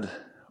said,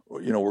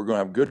 we're going to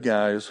have good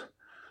guys,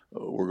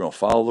 we're going to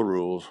follow the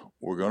rules,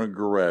 we're going to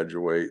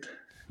graduate,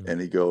 and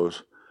he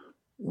goes,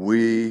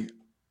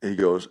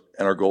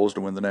 and our goal is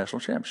to win the national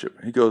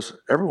championship. He goes,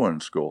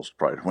 everyone's goal is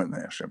probably to win the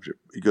national championship.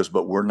 He goes,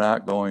 but we're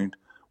going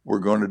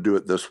to do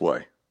it this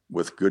way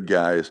with good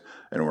guys,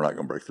 and we're not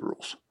going to break the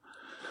rules.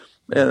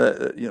 And,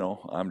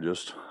 I'm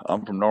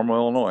from Normal,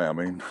 Illinois. I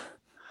mean,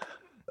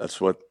 that's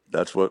what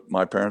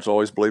my parents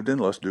always believed in.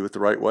 Let's do it the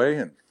right way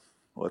and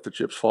let the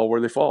chips fall where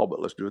they fall,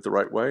 but let's do it the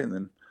right way, and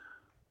then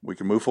we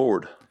can move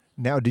forward.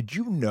 Now, did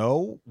you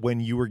know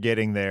when you were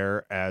getting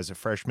there as a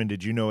freshman,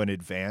 did you know in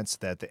advance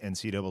that the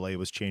NCAA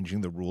was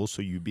changing the rules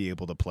so you'd be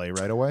able to play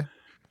right away?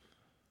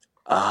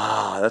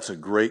 That's a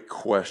great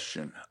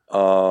question.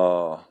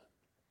 I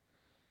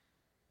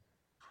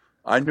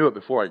knew it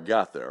before I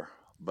got there,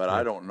 but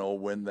I don't know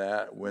when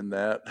that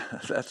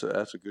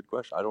that's a good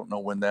question. I don't know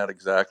when that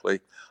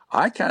exactly.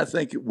 I kind of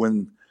think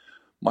when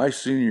my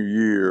senior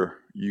year,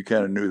 you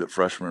kind of knew that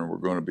freshmen were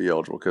going to be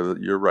eligible, because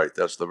you're right.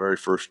 That's the very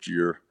first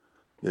year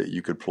that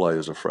you could play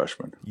as a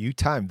freshman. You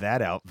timed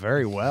that out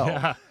very well.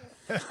 Yeah.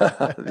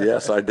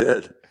 Yes, I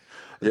did.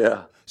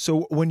 Yeah.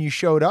 So when you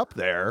showed up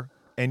there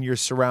and you're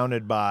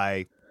surrounded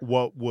by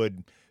what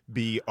would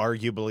be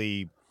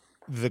arguably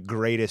the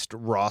greatest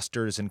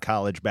rosters in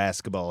college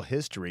basketball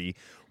history,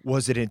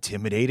 was it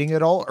intimidating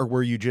at all, or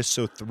were you just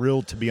so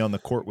thrilled to be on the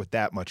court with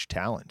that much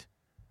talent?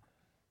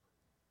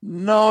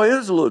 No, it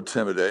is a little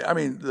intimidating. I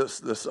mean,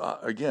 this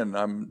again,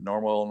 I'm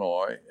Normal,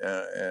 Illinois,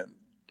 and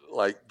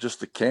like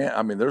just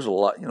I mean, there's a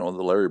lot, the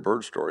Larry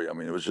Bird story. I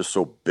mean, it was just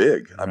so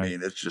big. Right. I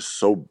mean, it's just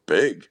so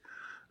big.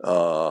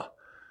 In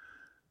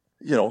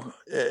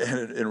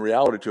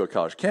reality, to a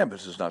college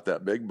campus, it's not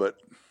that big, but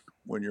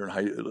when you're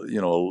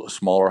in a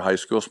smaller high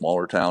school,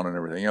 smaller town, and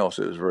everything else,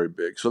 it was very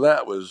big. So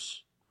that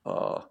was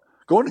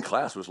going to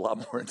class was a lot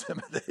more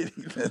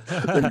intimidating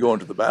than going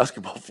to the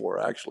basketball floor.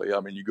 Actually, I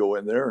mean, you go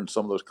in there, and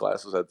some of those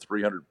classes had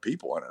 300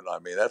 people in it. I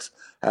mean, that's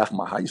half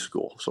my high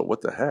school. So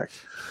what the heck?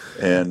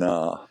 And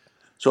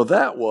so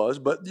that was,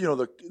 but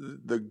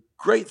the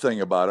great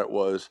thing about it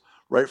was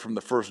right from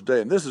the first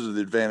day, and this is the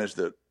advantage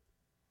that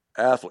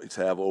athletes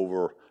have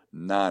over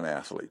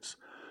non-athletes,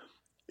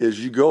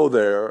 is you go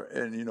there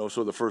and,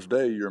 so the first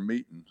day you're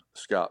meeting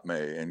Scott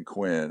May and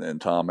Quinn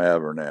and Tom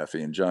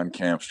Abernathy and John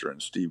Campster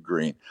and Steve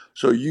Green.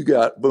 So you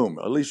got,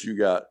 at least you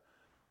got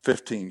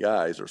 15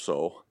 guys or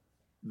so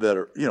that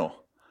are,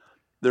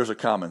 there's a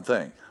common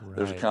thing. Right.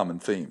 There's a common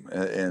theme.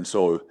 And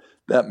so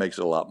that makes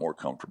it a lot more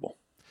comfortable.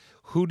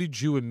 Who did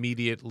you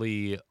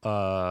immediately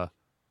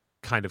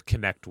kind of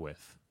connect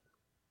with?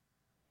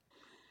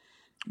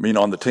 I mean,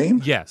 on the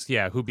team? Yes,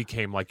 yeah. Who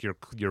became like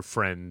your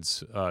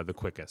friends the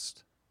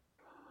quickest?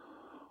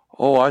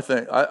 Oh, I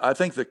think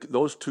that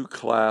those two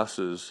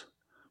classes.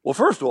 Well,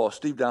 first of all,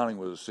 Steve Downing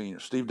was a senior.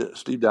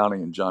 Steve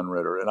Downing and John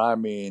Ritter, and I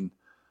mean,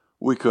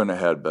 we couldn't have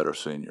had better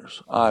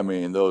seniors. I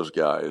mean, those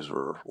guys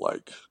were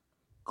like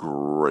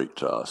great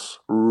to us.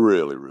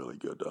 Really, really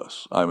good to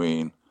us. I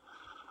mean,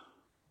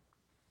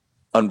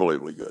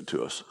 unbelievably good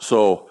to us.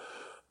 So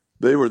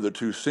they were the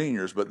two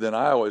seniors, but then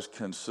I always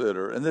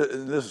consider, and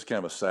this is kind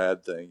of a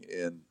sad thing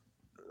in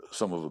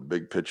some of a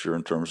big picture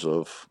in terms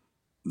of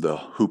the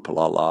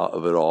hoopla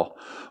of it all.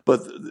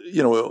 But,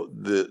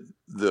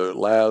 the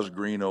Laz,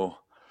 Greeno,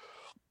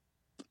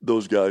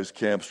 those guys,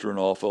 Campster and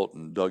Alfelt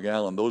and Doug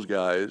Allen, those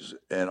guys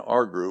and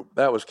our group,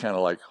 that was kind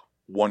of like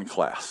one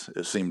class,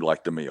 it seemed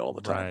like to me all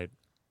the time. Right.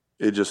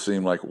 It just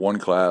seemed like one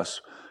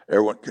class,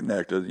 everyone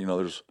connected.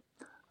 There's,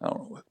 I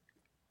don't know,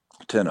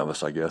 10 of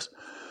us, I guess.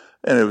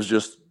 And it was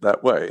just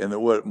that way. And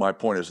what my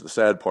point is, the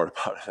sad part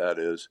about that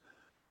is,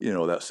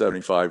 that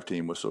 75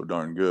 team was so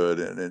darn good,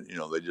 and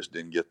they just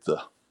didn't get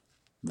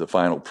the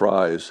final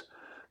prize.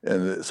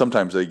 And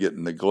sometimes they get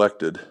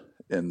neglected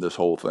in this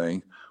whole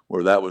thing,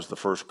 where that was the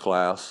first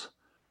class,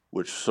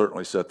 which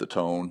certainly set the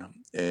tone.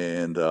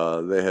 And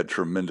they had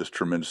tremendous,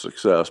 tremendous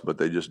success, but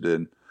they just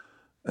didn't.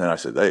 And I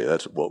said, hey,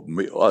 that's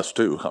us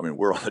too. I mean,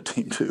 we're on the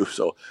team too,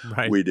 so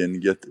Right. we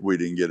didn't get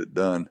it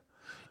done.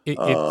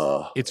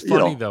 It's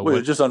funny though.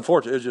 It's just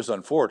unfortunate. It's just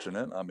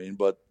unfortunate. I mean,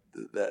 but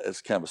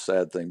it's kind of a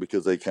sad thing,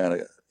 because they kind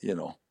of,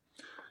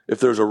 if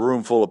there's a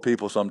room full of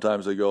people,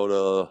 sometimes they go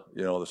to,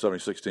 the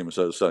 76 team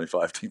instead of the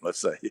 75 team, let's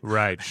say.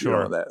 Right,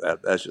 sure.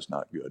 That's just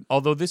not good.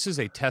 Although this is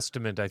a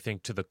testament, I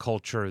think, to the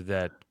culture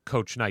that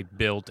Coach Knight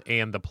built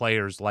and the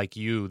players like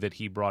you that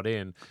he brought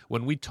in.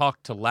 When we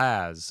talked to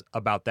Laz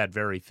about that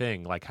very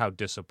thing, like how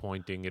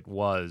disappointing it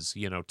was,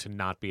 to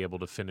not be able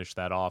to finish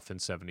that off in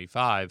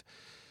 75,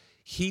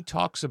 he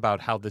talks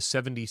about how the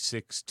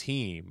 76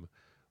 team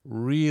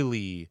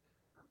really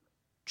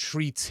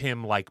treats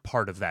him like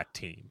part of that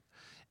team.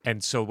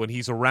 And so when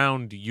he's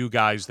around you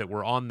guys that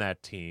were on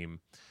that team,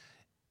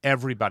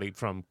 everybody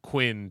from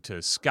Quinn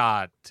to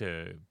Scott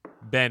to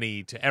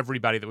Benny to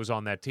everybody that was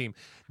on that team,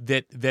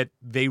 that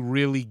they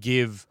really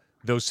give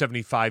those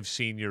 75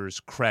 seniors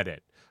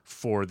credit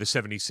for the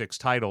 76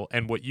 title.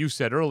 And what you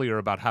said earlier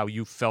about how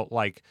you felt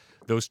like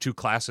those two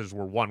classes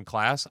were one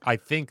class, I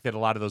think that a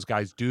lot of those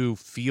guys do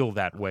feel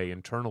that way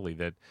internally,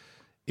 that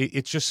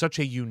it's just such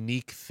a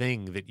unique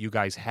thing that you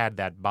guys had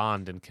that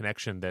bond and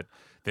connection that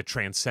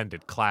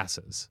transcended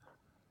classes.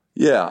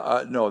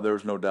 Yeah, no,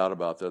 there's no doubt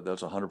about that.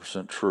 That's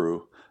 100%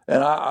 true.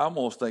 And I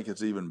almost think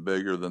it's even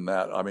bigger than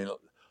that. I mean,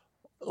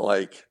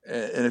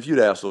 and if you'd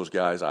ask those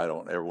guys,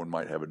 everyone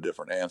might have a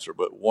different answer,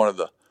 but one of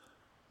the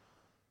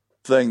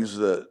things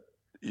that,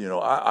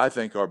 I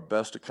think our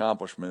best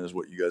accomplishment is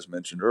what you guys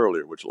mentioned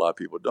earlier, which a lot of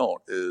people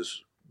don't,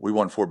 is we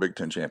won 4 Big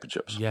Ten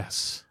championships.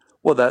 Yes.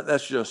 Well,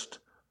 that's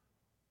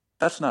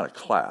not a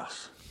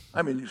class.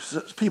 I mean,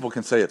 people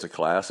can say it's a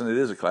class, and it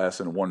is a class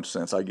in one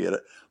sense. I get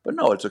it. But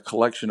no, it's a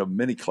collection of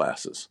mini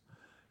classes.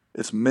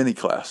 It's mini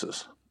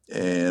classes.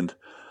 And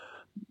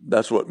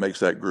that's what makes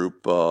that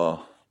group,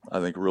 I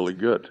think, really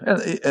good.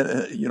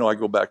 And I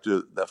go back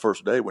to that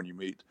first day when you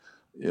meet,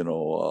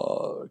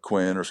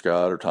 Quinn or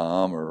Scott or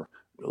Tom or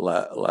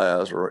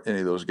Laz or any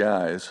of those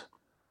guys.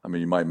 I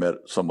mean, you might have met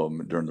some of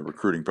them during the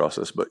recruiting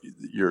process, but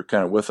you're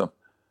kind of with them.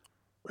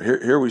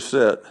 Here we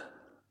sit.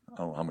 I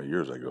don't know how many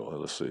years ago.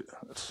 Let's see.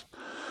 It's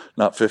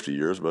not 50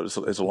 years, but it's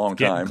a long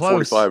time.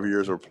 Close. 45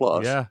 years or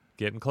plus. Yeah,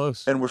 getting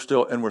close. And we're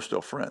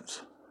still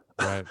friends.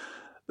 Right.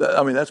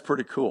 I mean, that's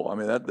pretty cool. I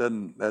mean, that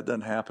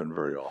doesn't happen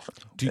very often.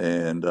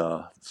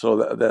 So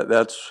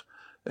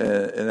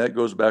that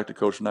goes back to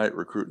Coach Knight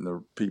recruiting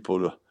the people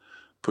to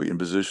put you in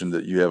position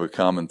that you have a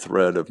common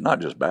thread of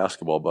not just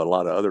basketball, but a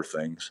lot of other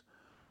things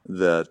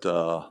that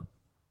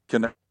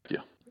connect you.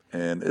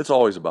 And it's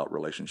always about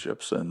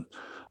relationships, and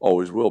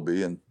always will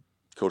be. And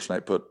Coach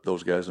Knight put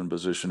those guys in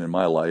position in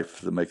my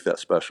life to make that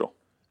special.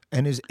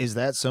 And is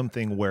that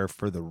something where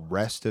for the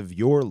rest of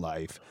your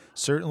life,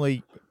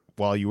 certainly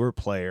while you were a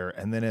player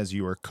and then as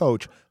you were a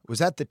coach, was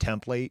that the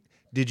template?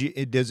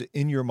 Does it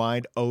in your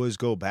mind always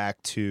go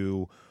back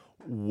to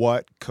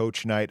what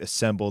Coach Knight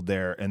assembled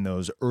there in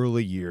those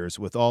early years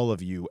with all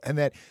of you, and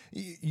that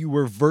you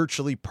were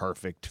virtually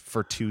perfect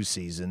for 2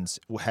 seasons?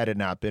 Had it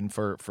not been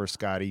for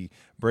Scotty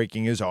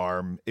breaking his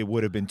arm, it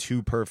would have been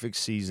 2 perfect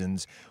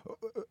seasons.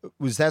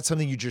 Was that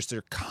something you just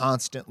are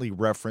constantly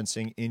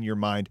referencing in your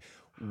mind?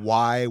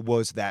 Why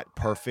was that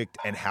perfect,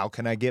 and how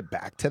can I get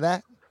back to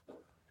that?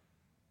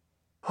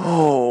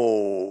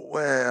 Oh,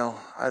 well,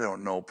 I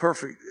don't know.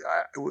 Perfect.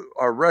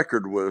 Our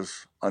record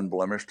was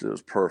unblemished. It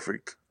was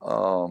perfect.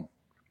 I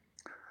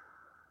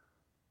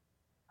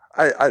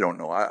don't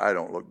know. I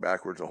don't look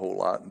backwards a whole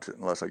lot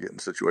unless I get in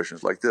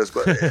situations like this.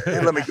 But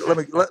let me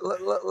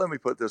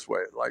put it this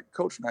way: like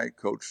Coach Knight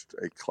coached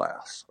a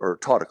class or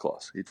taught a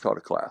class. He taught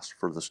a class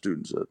for the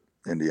students at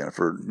Indiana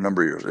for a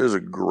number of years. It was a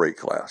great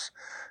class,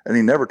 and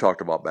he never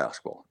talked about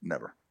basketball,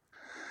 never.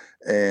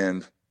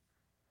 And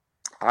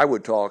I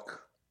would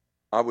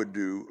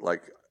do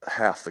like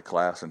half the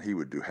class, and he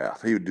would do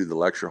half. He would do the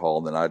lecture hall,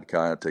 and then I'd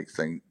kind of take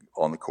things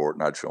on the court,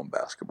 and I'd show him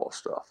basketball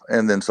stuff.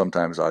 And then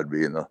sometimes I'd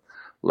be in the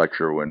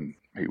lecture when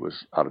he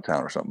was out of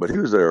town or something. But he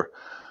was there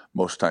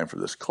most of the time for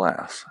this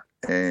class.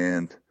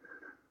 And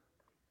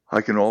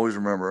I can always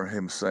remember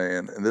him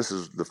saying, and this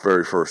is the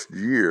very first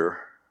year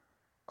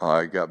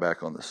I got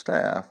back on the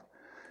staff,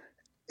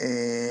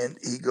 and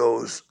he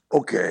goes,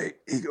 okay,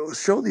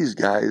 show these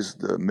guys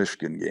the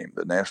Michigan game,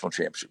 the national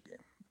championship game,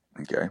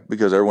 okay?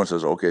 Because everyone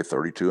says, okay,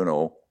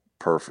 32-0,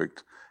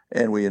 perfect.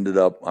 And we ended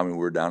up, we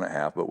were down at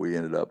half, but we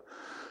ended up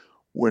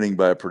winning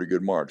by a pretty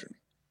good margin.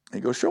 And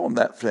he goes, show them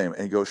that film.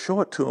 And he goes,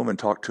 show it to them and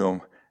talk to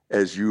them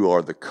as you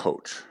are the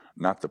coach,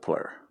 not the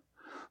player.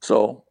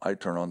 So I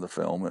turn on the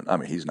film,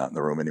 and he's not in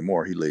the room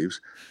anymore. He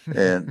leaves,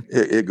 and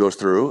it goes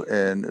through,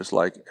 and it's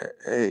like,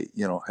 hey,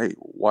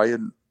 why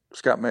isn't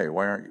Scott May?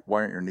 Why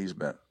aren't your knees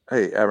bent?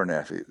 Hey,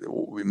 Abernathy,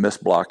 we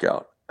missed block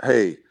out.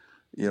 Hey,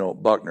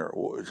 Buckner,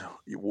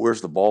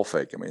 where's the ball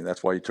fake?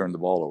 That's why you turned the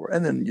ball over.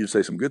 And then you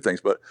say some good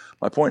things, but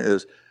my point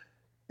is,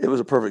 it was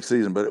a perfect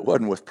season, but it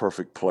wasn't with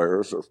perfect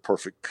players or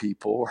perfect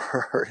people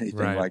or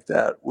anything like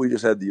that. We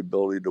just had the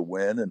ability to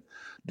win and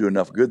do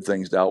enough good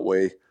things to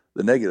outweigh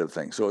the negative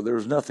things. So there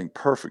was nothing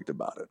perfect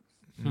about it.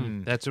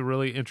 That's a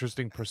really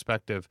interesting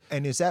perspective.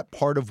 And is that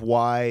part of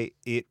why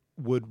it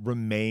would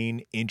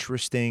remain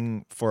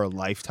interesting for a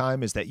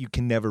lifetime, is that you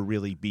can never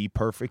really be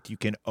perfect? You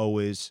can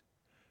always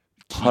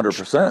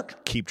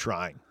 100% keep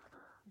trying.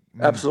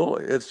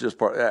 Absolutely. It's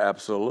just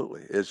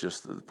absolutely. It's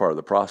just part of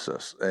the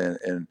process.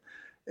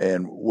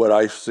 And what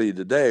I see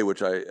today,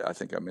 which I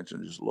think I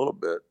mentioned just a little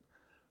bit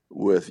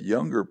with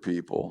younger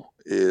people,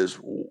 is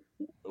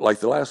like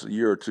the last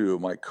year or two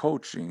of my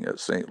coaching at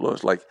St.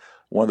 Louis, like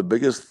one of the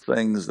biggest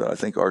things that I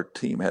think our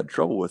team had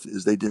trouble with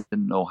is they didn't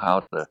know how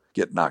to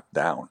get knocked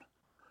down.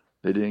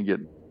 They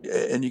didn't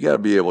and you got to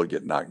be able to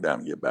get knocked down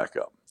and get back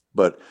up.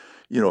 But,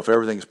 if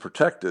everything's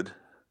protected,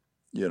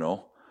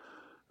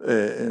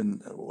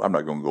 and I'm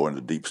not going to go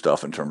into deep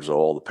stuff in terms of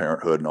all the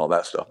parenthood and all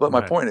that stuff. But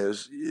my point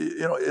is,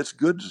 it's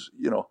good.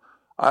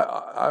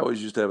 I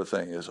always used to have a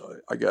thing is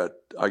I got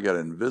an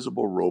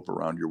invisible rope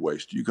around your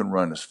waist. You can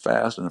run as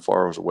fast and as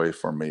far away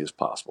from me as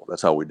possible.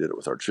 That's how we did it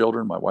with our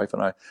children, my wife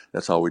and I.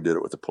 That's how we did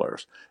it with the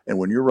players. And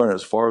when you're running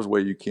as far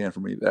away you can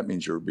from me, that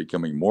means you're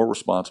becoming more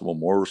responsible.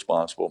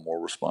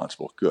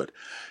 Good.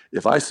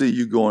 If I see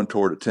you going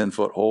toward a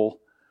 10-foot hole,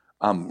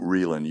 I'm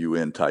reeling you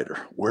in tighter.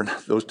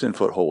 Those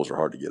 10-foot holes are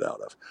hard to get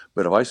out of.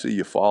 But if I see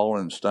you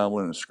falling and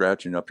stumbling and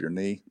scratching up your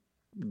knee,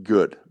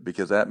 good,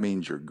 because that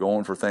means you're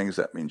going for things.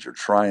 That means you're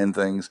trying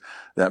things.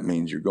 That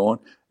means you're going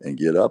and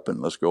get up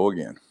and let's go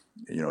again.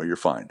 You're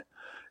fine.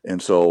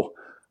 And so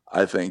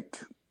I think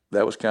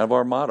that was kind of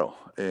our motto.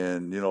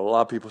 And, a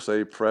lot of people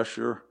say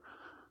pressure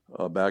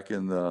back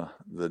in the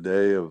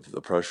day of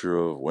the pressure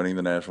of winning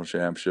the national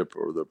championship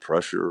or the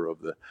pressure of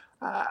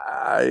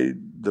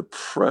the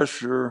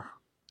pressure,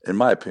 in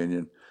my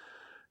opinion,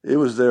 it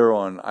was there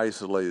on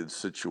isolated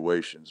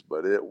situations,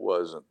 but it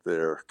wasn't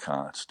there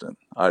constant.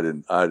 I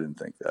didn't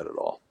think that at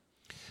all.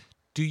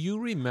 Do you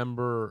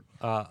remember,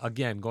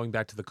 again, going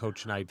back to the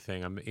Coach Knight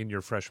thing, I'm in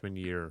your freshman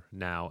year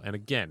now, and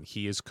again,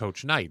 he is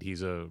Coach Knight.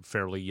 He's a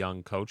fairly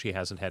young coach. He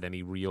hasn't had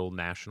any real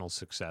national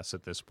success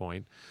at this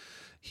point.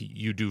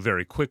 You do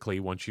very quickly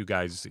once you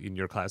guys in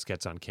your class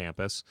gets on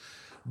campus.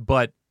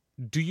 But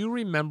do you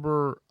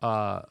remember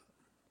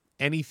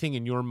anything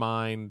in your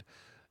mind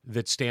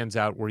that stands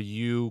out where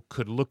you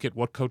could look at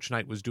what Coach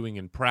Knight was doing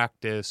in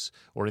practice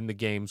or in the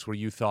games where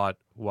you thought,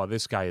 wow,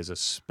 this guy is a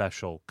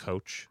special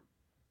coach?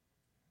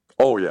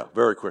 Oh, yeah,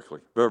 very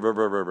quickly. Very, very,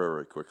 very, very,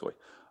 very quickly.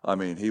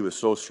 He was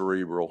so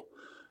cerebral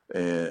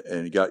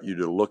and he got you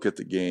to look at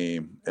the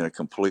game in a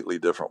completely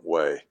different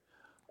way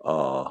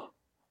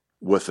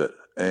with it.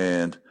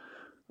 And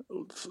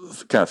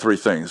kind of three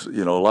things. A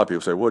lot of people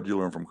say, what did you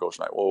learn from Coach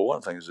Knight? Well, one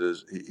of the things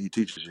is he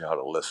teaches you how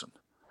to listen.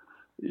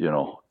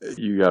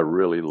 You got to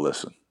really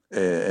listen.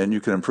 And you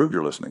can improve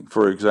your listening.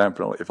 For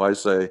example, if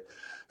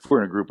we're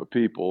in a group of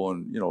people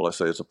and, let's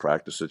say it's a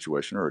practice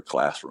situation or a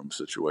classroom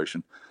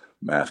situation,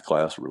 math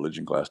class,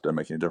 religion class, doesn't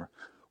make any difference,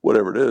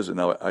 whatever it is.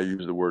 And I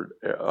use the word,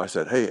 I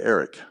said, hey,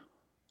 Eric,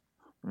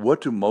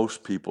 what do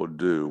most people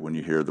do when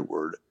you hear the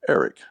word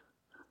Eric?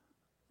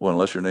 Well,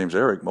 unless your name's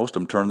Eric, most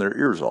of them turn their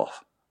ears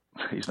off.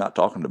 He's not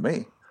talking to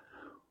me.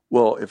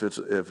 Well, if it's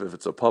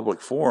a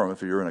public forum,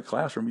 if you're in a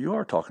classroom, you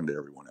are talking to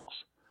everyone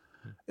else.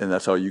 And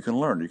that's how you can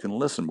learn. You can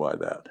listen by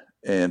that.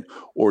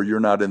 Or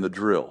you're not in the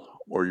drill,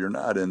 or you're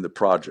not in the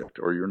project,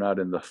 or you're not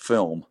in the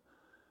film.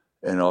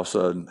 And all of a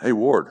sudden, hey,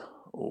 Ward,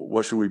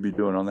 what should we be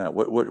doing on that?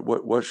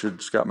 What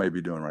should Scott May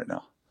be doing right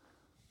now?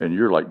 And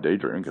you're like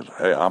daydreaming because,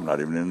 hey, I'm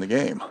not even in the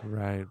game.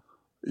 Right.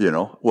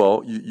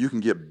 Well, you can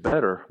get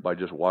better by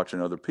just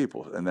watching other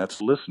people, and that's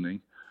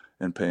listening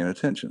and paying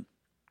attention.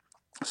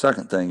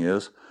 Second thing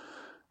is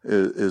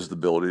the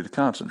ability to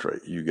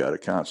concentrate. You got to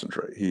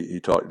concentrate. He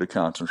taught you to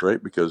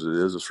concentrate because it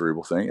is a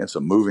cerebral thing. It's a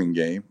moving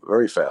game,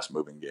 very fast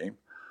moving game.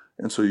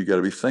 And so you got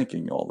to be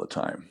thinking all the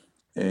time.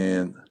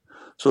 And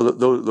so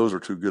those are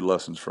two good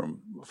lessons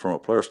from a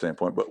player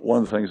standpoint. But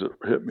one of the things that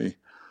hit me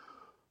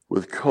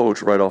with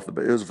Coach right off the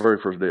bat, it was the very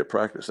first day of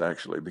practice,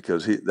 actually,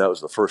 because that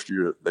was the first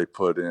year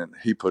that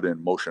he put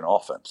in motion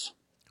offense.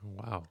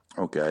 Wow.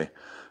 Okay.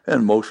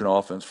 And motion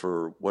offense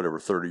for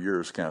 30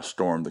 years kind of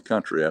stormed the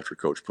country after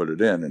Coach put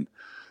it in. And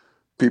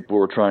people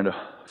were trying to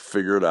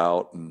figure it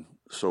out and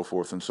so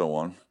forth and so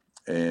on.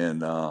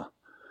 And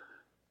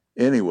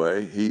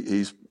anyway,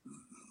 he's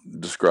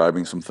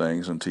describing some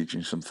things and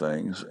teaching some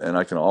things. And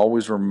I can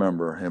always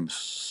remember him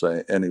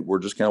saying, and we're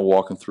just kind of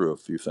walking through a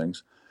few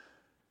things.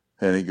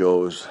 And he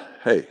goes,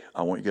 "Hey,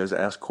 I want you guys to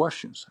ask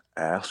questions.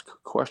 Ask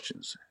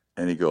questions."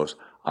 And he goes,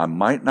 "I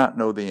might not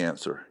know the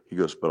answer." He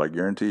goes, "But I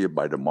guarantee you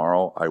by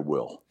tomorrow I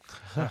will."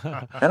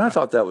 And I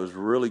thought that was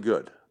really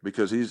good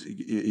because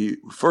he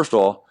first of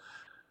all,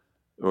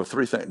 there were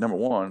three things. Number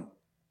one,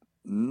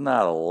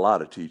 not a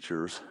lot of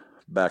teachers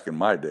back in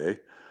my day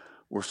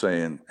were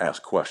saying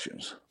ask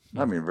questions.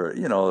 I mean,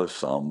 there's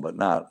some, but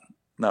not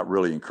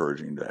really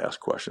encouraging to ask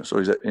questions. So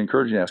he's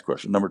encouraging to ask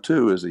questions. Number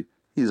two is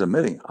he's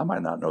admitting I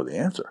might not know the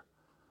answer.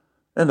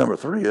 And number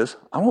three is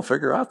I'm going to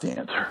figure out the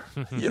answer.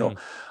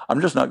 I'm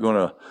just not going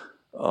to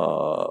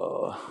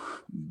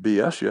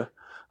BS you.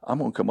 I'm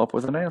going to come up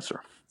with an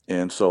answer.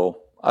 And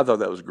so I thought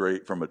that was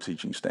great from a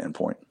teaching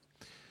standpoint.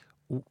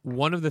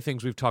 One of the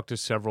things we've talked to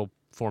several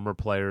former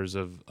players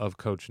of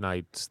Coach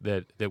Knight's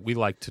that we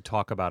like to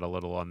talk about a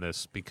little on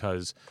this,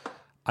 because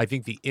I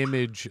think the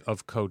image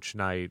of Coach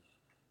Knight,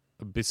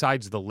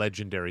 besides the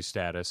legendary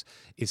status,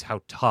 is how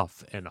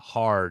tough and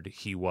hard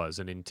he was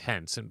and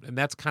intense. And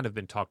that's kind of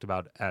been talked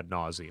about ad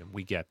nauseum.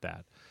 We get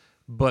that.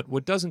 But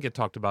what doesn't get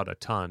talked about a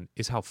ton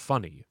is how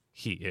funny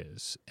he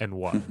is and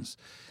was.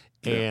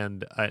 Yeah.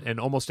 And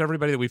almost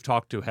everybody that we've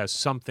talked to has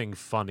something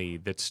funny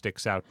that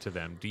sticks out to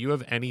them. Do you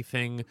have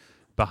anything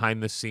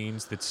behind the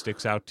scenes that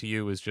sticks out to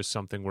you as just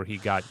something where he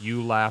got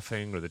you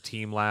laughing or the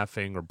team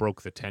laughing or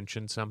broke the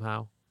tension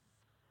somehow?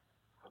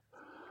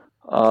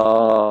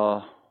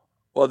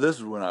 Well, this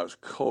is when I was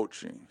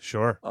coaching.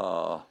 Sure.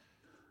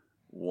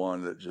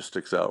 One that just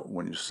sticks out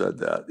when you said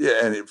that.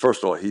 Yeah, and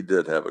first of all, he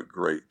did have a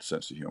great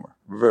sense of humor.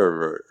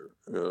 Very,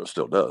 very,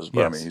 still does. But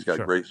yes, I mean, he's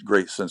got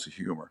great sense of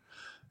humor.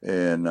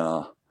 And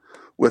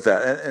with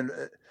that, and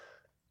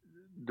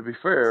to be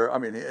fair, I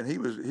mean, and he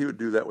would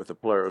do that with the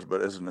players,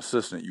 but as an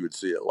assistant, you would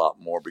see it a lot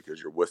more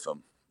because you're with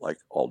them like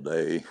all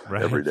day,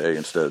 every day,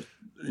 instead of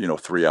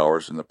 3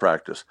 hours in the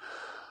practice.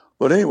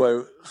 But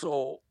anyway,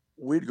 so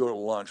we'd go to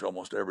lunch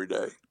almost every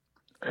day.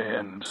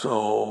 And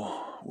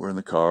so we're in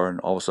the car,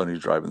 and all of a sudden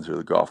he's driving through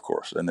the golf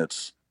course, and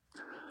it's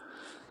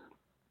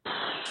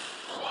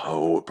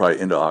probably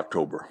into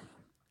October,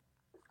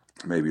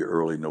 maybe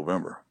early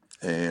November.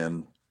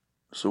 And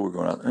so we're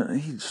going out, and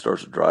he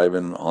starts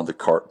driving on the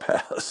cart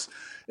paths,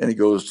 and he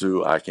goes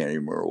to, I can't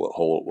even remember what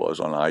hole it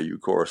was on an IU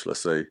course, let's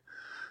say,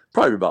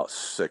 probably about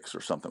 6 or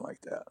something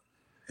like that.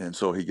 And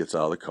so he gets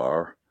out of the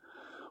car,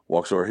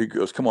 walks over. He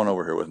goes, "Come on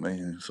over here with me."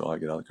 And so I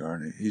get out of the car,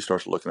 and he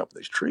starts looking up at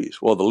these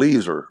trees. Well, the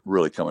leaves are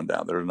really coming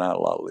down. There's not a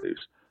lot of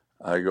leaves.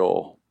 I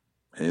go,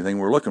 "Anything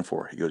we're looking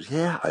for?" He goes,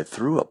 "Yeah, I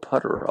threw a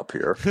putter up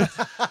here,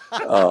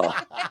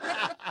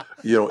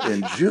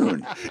 in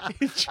June.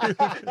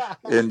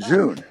 In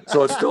June.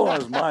 So it's still on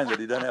his mind that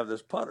he doesn't have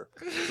this putter.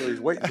 So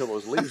he's waiting until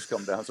those leaves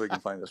come down so he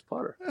can find this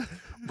putter."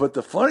 But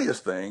the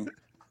funniest thing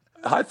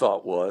I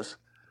thought was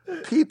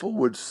people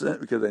would send,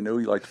 because they knew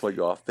he liked to play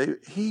golf,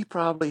 he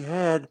probably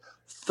had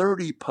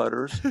 30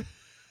 putters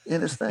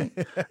in his thing.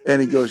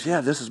 And he goes, "Yeah,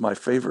 this is my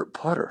favorite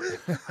putter."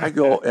 I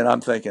go, and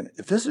I'm thinking,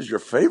 if this is your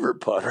favorite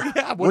putter,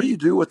 what do you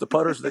do with the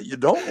putters that you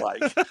don't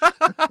like?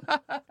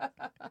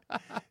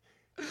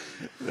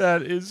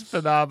 That is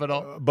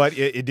phenomenal. But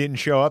it didn't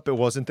show up? It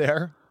wasn't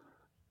there?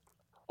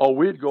 Oh,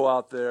 we'd go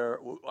out there.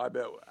 I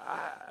bet.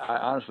 I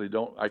honestly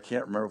don't. I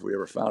can't remember if we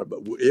ever found it, but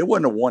it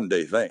wasn't a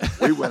one-day thing.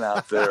 We went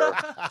out there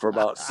for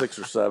about 6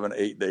 or 7,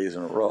 8 days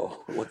in a row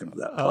looking at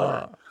that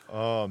putter.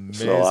 Oh,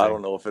 amazing. So I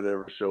don't know if it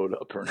ever showed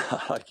up or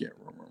not. I can't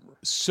remember.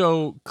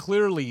 So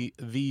clearly,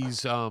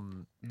 these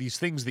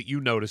things that you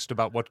noticed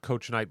about what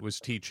Coach Knight was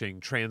teaching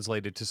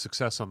translated to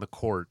success on the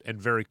court, and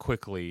very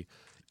quickly,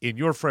 in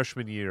your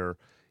freshman year,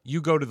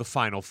 you go to the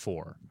Final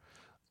Four.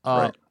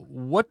 Right.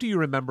 What do you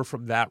remember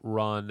from that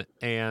run?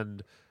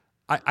 And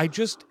I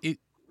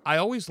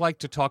always like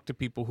to talk to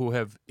people who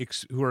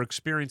are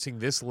experiencing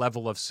this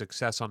level of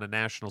success on a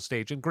national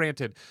stage. And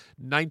granted,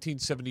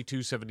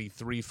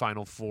 1972-73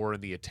 Final Four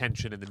and the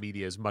attention in the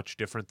media is much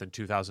different than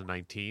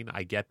 2019.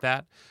 I get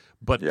that.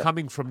 But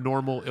coming from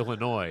Normal,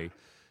 Illinois,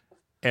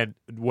 and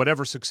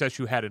whatever success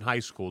you had in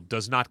high school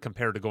does not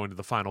compare to going to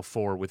the Final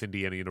Four with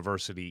Indiana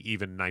University,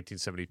 even in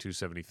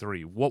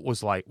 1972-73. What was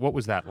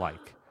that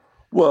like?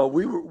 Well,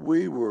 we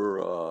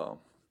were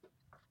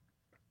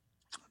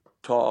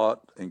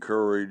taught,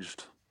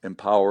 encouraged,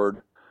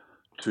 empowered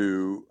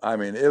to. I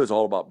mean, it was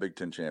all about Big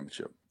Ten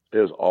championship. It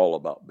was all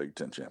about Big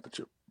Ten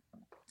championship.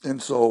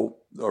 And so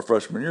our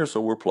freshman year,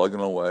 so we're plugging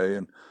away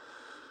and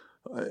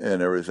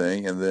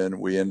everything, and then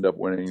we end up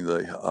winning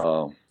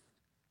the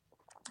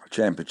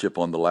championship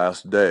on the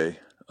last day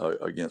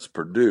against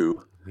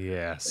Purdue.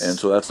 Yes. And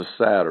so that's a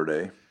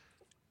Saturday,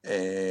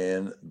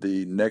 and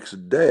the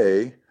next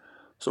day.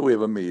 So we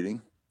have a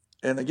meeting,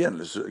 and again,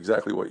 this is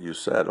exactly what you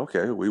said.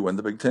 Okay, we win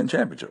the Big Ten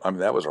championship. I mean,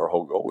 that was our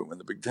whole goal. We win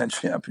the Big Ten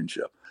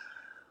championship.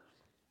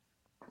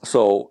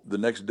 So the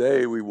next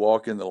day, we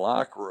walk in the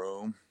locker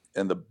room,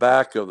 and the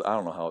back of, I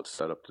don't know how it's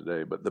set up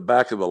today, but the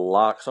back of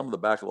the some of the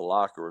back of the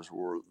lockers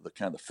were the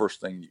kind of the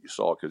first thing you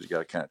saw, because you got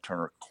to kind of turn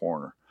a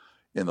corner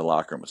in the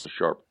locker room. It's a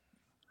sharp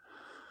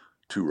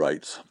two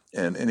rights.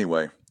 And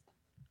anyway,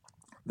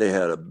 they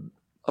had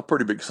a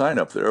pretty big sign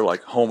up there,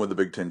 like home of the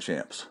Big Ten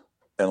champs.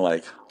 And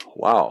like,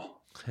 wow,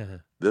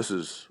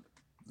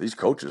 these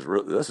coaches,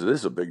 this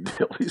is a big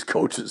deal. These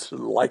coaches are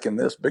liking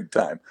this big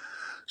time.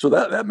 So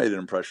that made an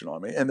impression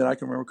on me. And then I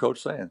can remember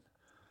Coach saying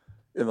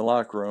in the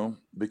locker room,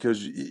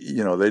 because,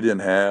 they didn't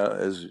have,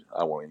 as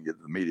I won't even get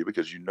to the media,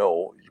 because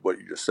what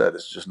you just said,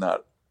 it's just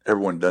not,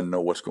 everyone doesn't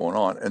know what's going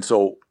on. And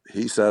so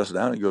he sat us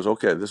down and he goes,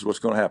 okay, this is what's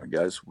going to happen,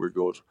 guys. We're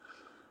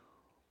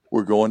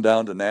going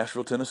down to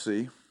Nashville,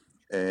 Tennessee,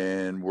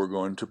 and we're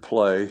going to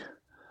play,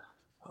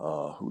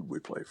 who did we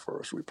play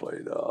first? We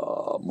played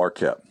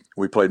Marquette.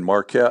 We played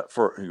Marquette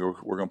we're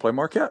going to play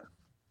Marquette.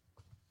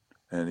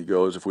 And he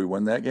goes, if we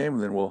win that game,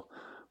 then we'll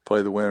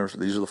play the winners.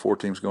 These are the 4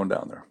 teams going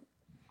down there.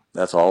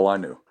 That's all I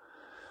knew.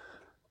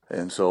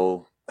 And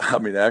so,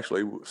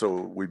 actually,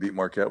 we beat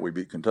Marquette, we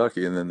beat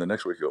Kentucky, and then the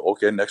next week,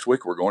 next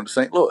week we're going to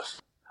St. Louis.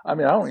 I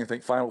don't even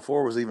think Final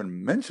Four was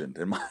even mentioned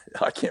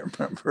I can't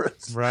remember.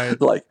 It's right.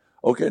 Like,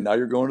 okay, now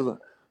you're going to the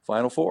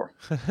Final Four.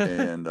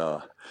 And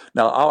now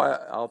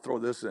I'll throw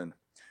this in,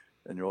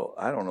 and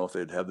I don't know if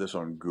they'd have this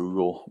on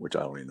Google, which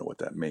I don't even know what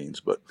that means,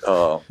 but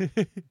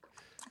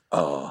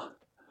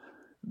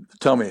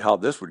tell me how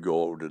this would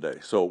go over today.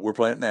 So we're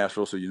playing at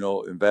Nashville, so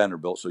in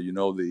Vanderbilt, so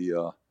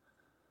the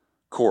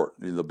court,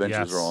 the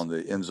benches are on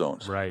the end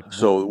zones. Right.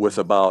 So with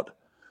about,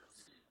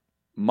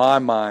 my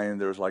mind,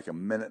 there's like a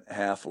minute and a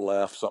half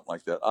left, something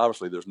like that.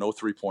 Obviously, there's no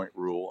 3-point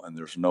rule and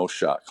there's no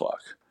shot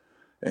clock.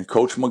 And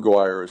Coach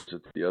McGuire is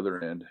at the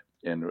other end,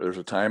 and there's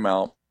a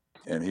timeout,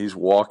 and he's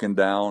walking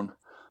down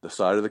the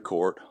side of the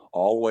court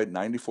all the way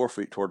 94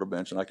 feet toward the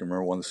bench. And I can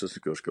remember one of the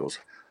assistant coach goes,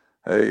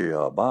 hey,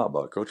 Bob,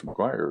 Coach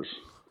McGuire's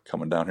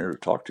coming down here to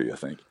talk to you, I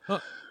think. Huh.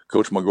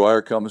 Coach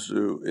McGuire comes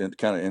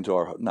into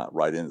our, not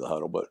right into the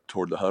huddle, but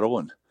toward the huddle,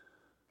 and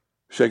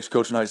shakes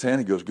Coach Knight's hand.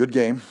 He goes, good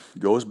game.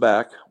 Goes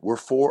back. We're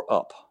 4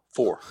 up.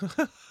 4.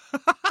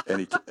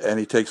 and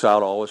he takes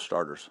out all his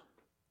starters.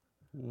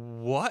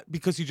 What?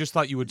 Because he just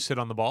thought you would sit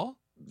on the ball?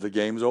 The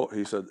game's over.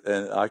 He said,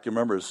 and I can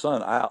remember his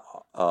son,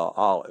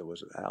 Ollie,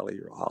 was it Allie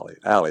or Ollie?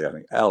 Allie, I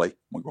think. Allie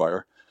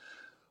McGuire,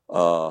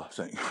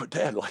 saying,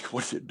 Dad,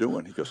 what are you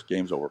doing? He goes,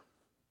 game's over.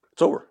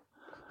 It's over.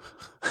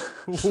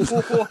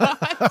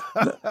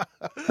 What?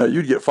 No,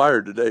 you'd get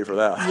fired today for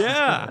that.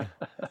 Yeah.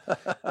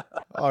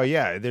 Oh,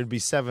 yeah. There'd be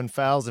 7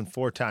 fouls and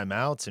 4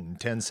 timeouts in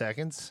 10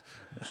 seconds.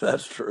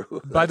 That's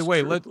true. By the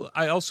way,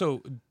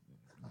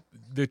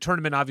 the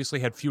tournament obviously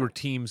had fewer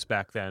teams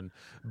back then,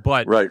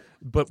 but right.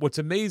 But what's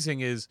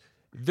amazing is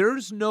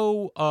there's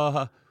no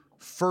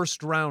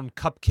first round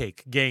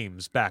cupcake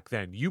games back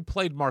then. You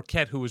played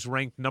Marquette, who was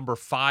ranked number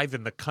 5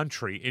 in the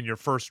country, in your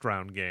first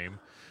round game.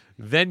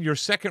 Then your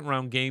second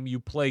round game, you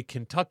play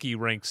Kentucky,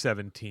 ranked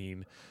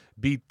 17,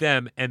 beat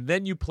them, and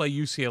then you play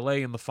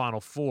UCLA in the Final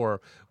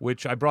Four,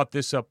 which I brought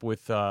this up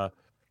with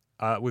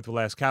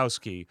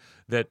Laskowski,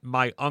 that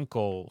my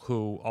uncle,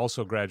 who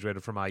also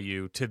graduated from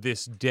IU, to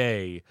this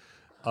day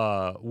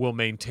will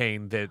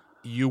maintain that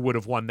you would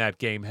have won that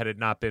game had it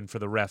not been for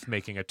the ref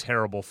making a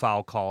terrible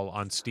foul call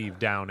on Steve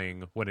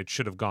Downing when it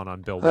should have gone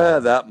on Bill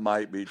Walton. That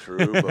might be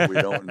true, but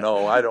we don't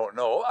know. I don't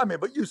know.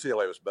 But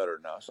UCLA was better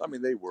than us.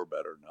 They were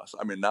better than us.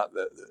 Not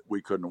that we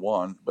couldn't have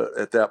won, but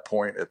at that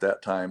point, at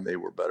that time, they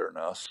were better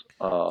than us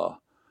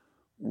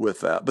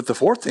with that. But the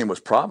 4th team was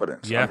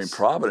Providence. Yes.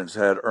 Providence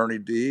had Ernie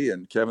D.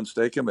 and Kevin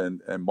Stakem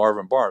and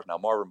Marvin Barnes. Now,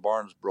 Marvin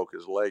Barnes broke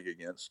his leg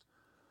against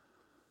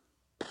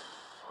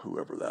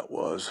whoever that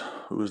was.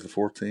 Who was the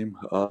 4th team?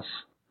 Us,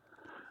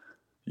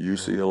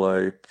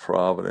 UCLA,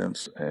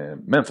 Providence,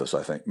 and Memphis,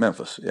 I think.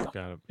 Memphis, yeah.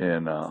 Got it.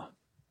 And I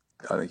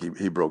think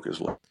he broke his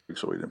leg,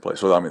 so he didn't play.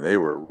 So, they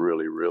were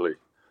really, really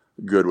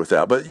good with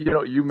that. But,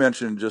 you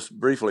mentioned just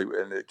briefly,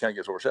 and it kind of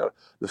gets overshadowed,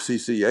 the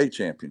CCA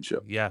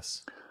championship.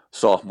 Yes.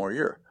 Sophomore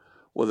year.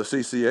 Well, the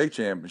CCA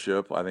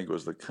championship, I think,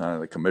 was the kind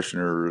of the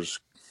commissioners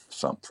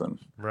something.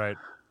 Right.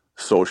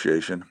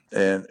 Association,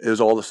 and it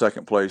was all the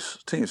second place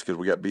teams because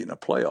we got beaten in a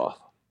playoff.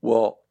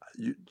 Well,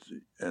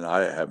 and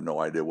I have no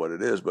idea what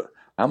it is, but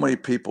how many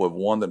people have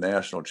won the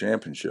national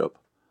championship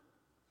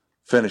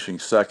finishing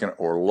second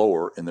or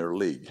lower in their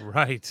league?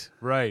 Right.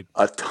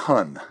 A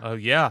ton. Oh,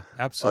 yeah,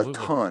 absolutely. A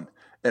ton.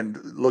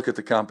 And look at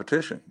the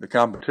competition. The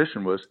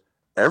competition was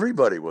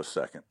everybody was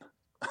second.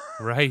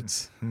 Right.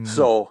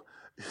 So,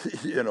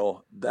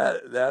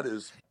 that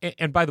is.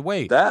 And by the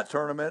way, that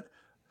tournament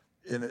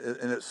in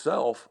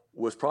itself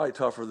was probably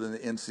tougher than the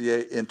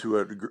NCAA into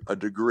a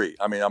degree.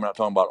 I'm not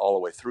talking about all the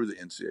way through the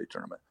NCAA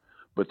tournament,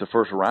 but the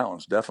first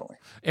rounds definitely.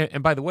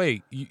 And by the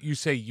way, you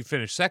say you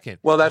finished second.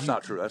 Well, that's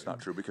not true. That's not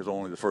true because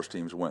only the first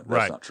teams went. That's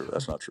right. not true.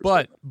 That's not true.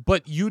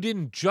 But you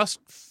didn't just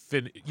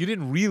you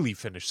didn't really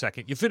finish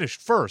second. You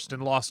finished first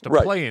and lost a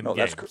right. play-in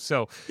game.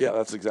 So yeah,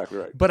 that's exactly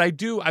right. But I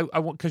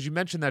want, because you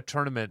mentioned that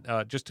tournament,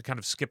 just to kind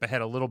of skip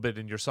ahead a little bit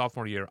in your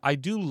sophomore year. I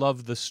do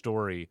love the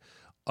story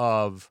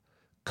of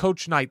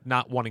Coach Knight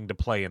not wanting to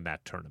play in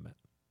that tournament.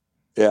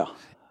 Yeah.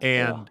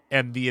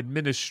 And the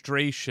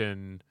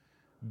administration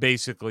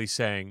basically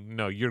saying,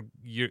 no, you're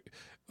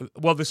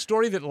well, the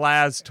story that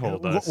Laz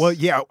told us. Well,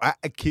 yeah.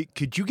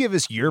 Could you give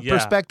us your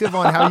perspective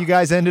on how you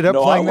guys ended up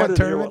playing that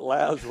tournament? No,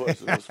 I wanted to hear what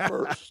Laz was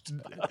first.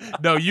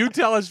 No, you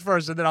tell us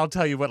first, and then I'll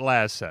tell you what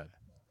Laz said.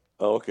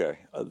 Okay.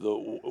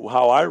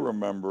 How I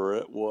remember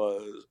it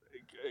was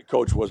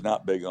Coach was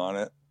not big on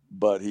it,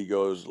 but he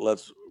goes,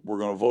 we're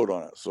going to vote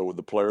on it. So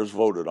the players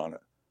voted on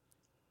it.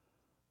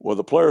 Well,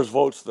 the players'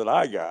 votes that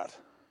I got,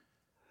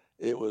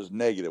 it was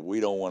negative. We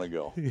don't want to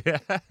go. Yeah.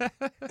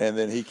 And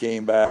then he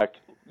came back,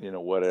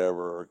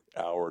 whatever,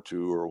 hour or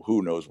two or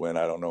who knows when,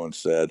 I don't know, and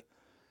said,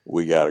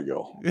 we got to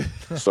go.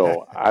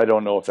 So I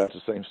don't know if that's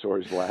the same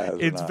story as Laz.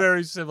 It's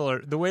very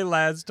similar. The way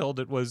Laz told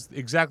it was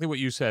exactly what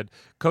you said.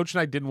 Coach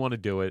Knight didn't want to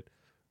do it,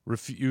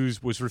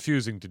 was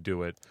refusing to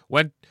do it.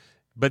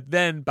 But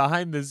then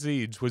behind the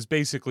scenes was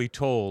basically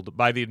told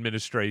by the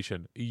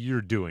administration,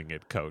 you're doing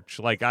it, Coach.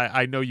 Like,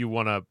 I know you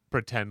want to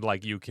pretend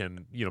like you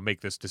can,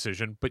 make this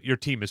decision, but your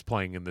team is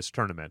playing in this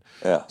tournament.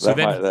 Yeah. So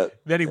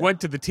then he went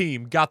to the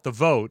team, got the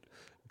vote,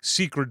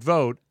 secret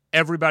vote.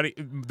 Everybody,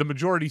 the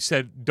majority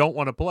said don't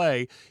want to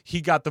play.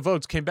 He got the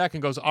votes, came back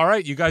and goes, all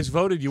right, you guys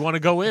voted. You want to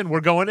go in? We're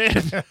going in.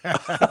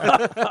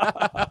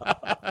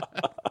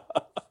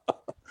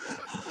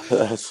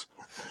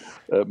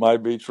 It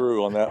might be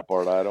true on that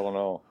part. I don't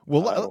know.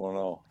 Well, I don't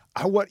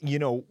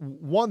know.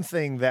 One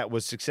thing that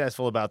was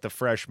successful about the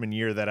freshman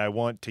year that I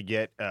want to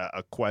get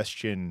a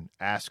question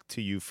asked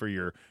to you for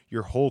your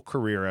whole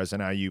career as an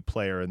IU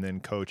player and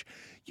then coach,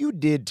 you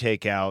did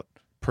take out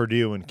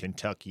Purdue and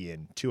Kentucky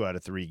in 2 out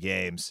of 3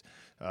 games.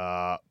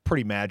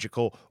 Pretty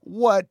magical.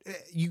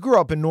 You grew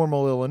up in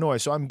Normal, Illinois,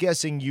 so I'm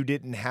guessing you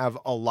didn't have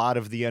a lot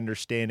of the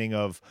understanding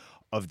of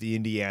the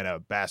Indiana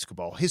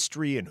basketball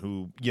history and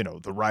who,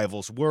 the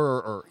rivals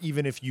were, or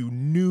even if you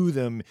knew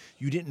them,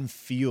 you didn't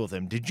feel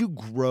them. Did you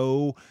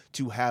grow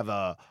to have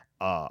a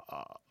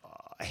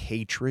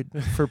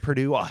hatred for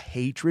Purdue, a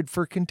hatred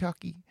for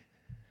Kentucky?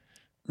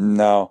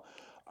 No.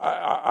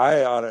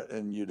 I on it,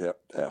 and you'd have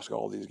to ask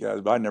all these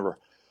guys, but I never.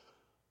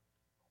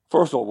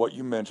 First of all, what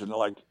you mentioned,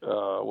 like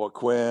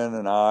Quinn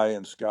and I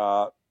and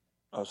Scott,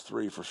 us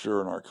 3 for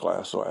sure in our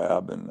class, so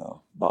Ab and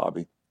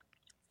Bobby.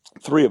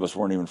 3 of us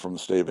weren't even from the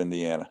state of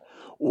Indiana.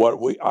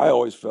 I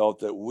always felt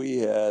that we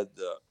had,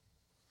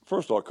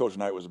 first of all, Coach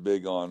Knight was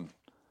big on,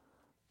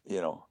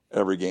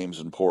 every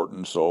game's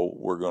important, so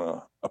we're going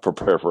to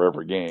prepare for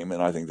every game,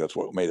 and I think that's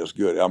what made us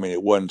good. I mean,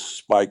 it wasn't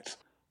spiked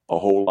a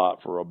whole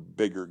lot for a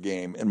bigger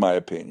game, in my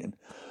opinion.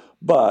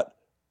 But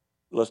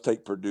let's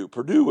take Purdue.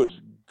 Purdue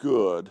was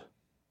good,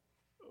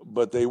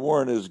 but they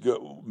weren't as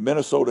good.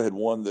 Minnesota had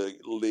won the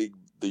league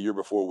the year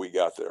before we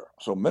got there.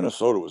 So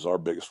Minnesota was our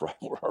biggest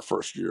rival our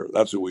first year.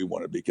 That's who we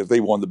wanted because they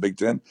won the Big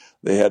Ten.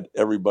 They had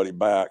everybody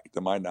back,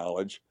 to my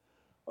knowledge.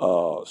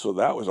 So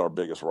that was our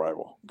biggest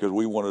rival because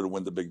we wanted to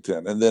win the Big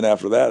Ten. And then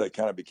after that, it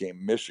kind of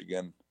became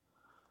Michigan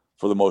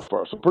for the most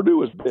part. So Purdue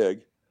was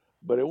big,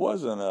 but it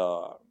wasn't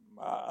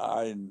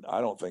I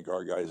don't think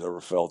our guys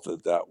ever felt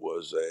that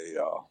was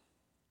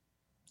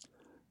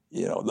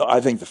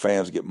I think the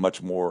fans get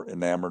much more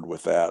enamored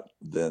with that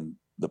than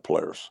the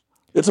players.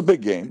 It's a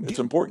big game. It's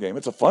an important game.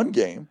 It's a fun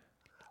game,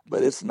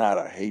 but it's not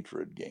a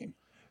hatred game.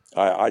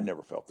 I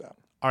never felt that.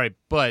 All right,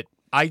 but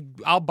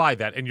I'll buy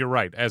that, and you're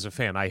right. As a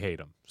fan, I hate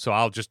them. So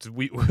I'll just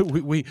we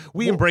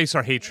embrace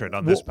our hatred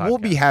on this podcast. We'll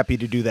be happy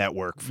to do that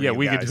work for you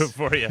we guys. can do it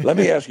for you. Let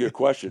me ask you a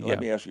question. Yeah.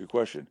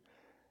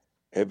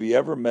 Have you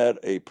ever met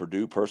a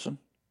Purdue person?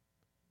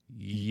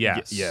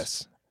 Yes.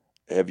 Yes.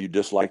 Have you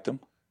disliked them?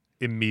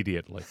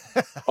 Immediately.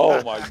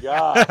 Oh, my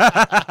God.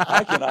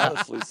 I can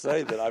honestly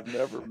say that I've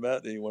never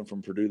met anyone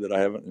from Purdue that I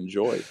haven't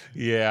enjoyed.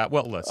 Yeah.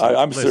 Well, listen.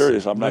 I'm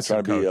serious. I'm not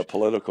trying to be Coach. a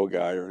political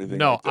guy or anything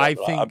No, like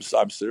that. I think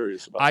I'm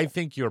serious about I that.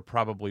 think you're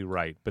probably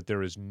right, but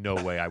there is no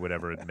way I would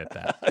ever admit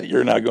that.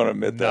 You're not going to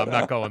admit No, that. I'm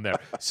not going there.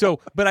 So,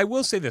 but I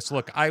will say this.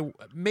 Look,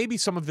 maybe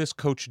some of this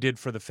Coach did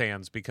for the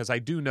fans because I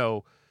do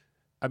know.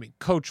 I mean,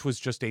 Coach was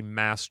just a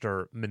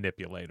master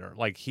manipulator.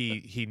 Like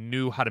he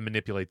knew how to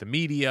manipulate the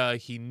media.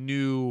 He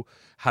knew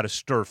how to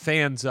stir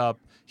fans up.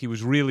 He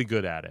was really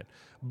good at it.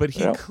 But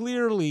he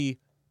clearly,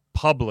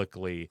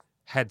 publicly,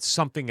 had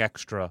something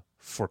extra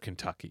for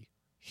Kentucky.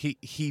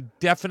 He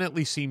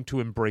definitely seemed to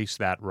embrace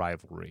that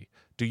rivalry.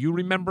 Do you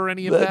remember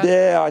any of that?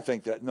 Yeah, I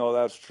think that. No,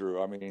 that's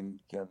true. I mean,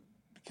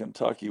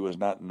 Kentucky was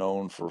not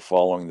known for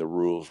following the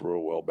rules real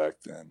well back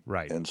then.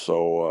 Right. And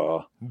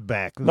so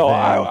Back then. no,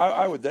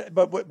 I would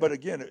but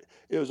again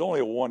it was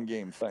only a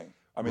 1-game thing.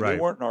 I mean, Right. they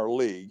weren't in our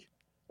league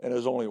and it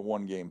was only a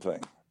 1-game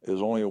thing. It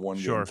was only a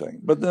 1-game Sure. thing.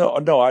 But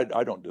no, I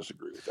don't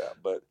disagree with that,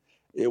 but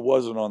it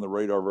wasn't on the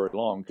radar very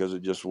long because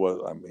it just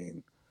was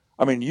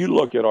I mean you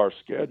look at our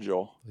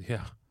schedule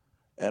Yeah.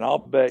 and I'll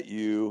bet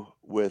you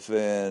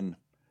within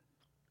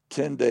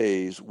 10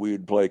 days,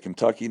 we'd play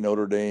Kentucky,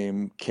 Notre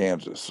Dame,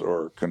 Kansas,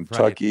 or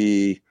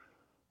Kentucky,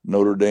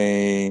 Notre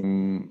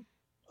Dame,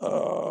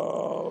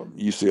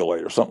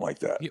 UCLA, or something like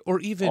that. Or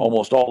even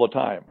Almost all the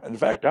time. In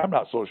fact, I'm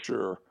not so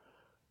sure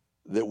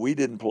that we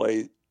didn't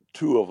play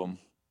two of them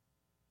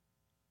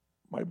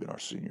might have been our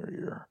senior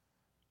year.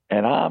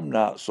 And I'm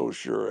not so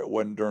sure it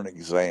wasn't during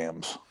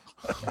exams.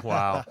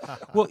 Wow.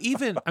 Well,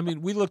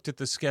 we looked at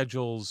the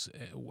schedules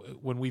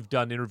when we've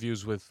done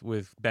interviews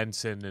with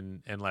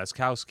Benson and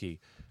Laskowski.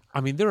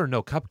 I mean, there are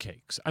no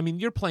cupcakes. I mean,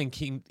 you're playing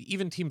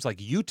even teams like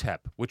UTEP,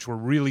 which were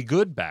really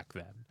good back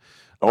then.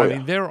 I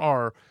mean, there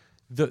are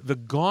the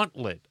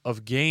gauntlet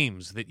of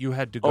games that you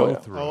had to go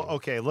through. Oh,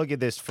 okay. Look at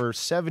this. For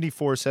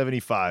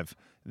 74-75,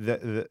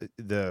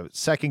 the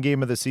second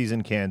game of the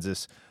season,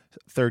 Kansas.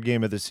 Third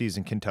game of the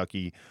season,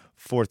 Kentucky.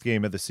 Fourth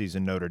game of the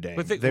season, Notre Dame.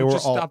 But they were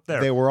all stop there.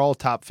 They were all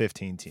top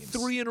 15 teams.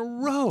 3 in a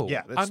row.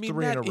 Yeah, that's 3 in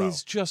a row. That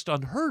is just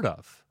unheard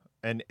of.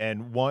 And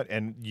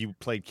you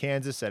played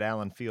Kansas at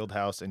Allen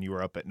Fieldhouse, and you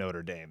were up at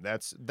Notre Dame.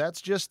 That's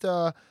just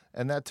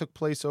and that took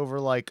place over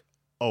like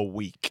a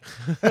week.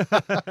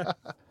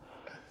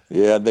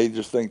 Yeah, they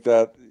just think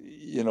that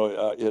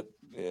it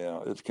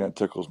kind of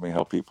tickles me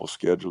how people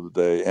schedule the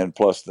day, and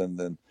plus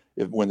then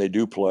when they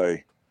do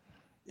play.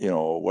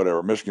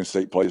 Whatever, Michigan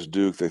State plays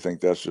Duke, they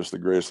think that's just the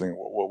greatest thing.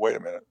 Well, wait a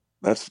minute.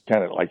 That's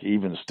kind of like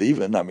even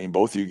Steven. I mean,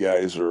 both you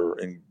guys are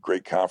in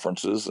great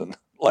conferences and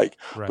right.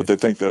 But they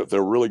think that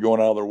they're really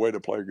going out of their way to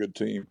play a good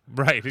team.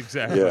 Right,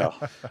 exactly. Yeah.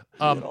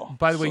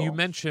 By the way, you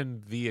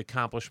mentioned the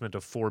accomplishment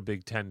of 4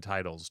 Big Ten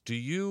titles. Do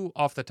you,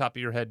 off the top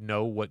of your head,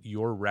 know what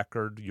your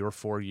record, your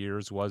 4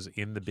 years was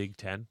in the Big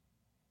Ten?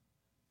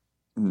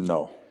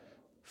 No.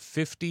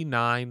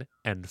 59-5.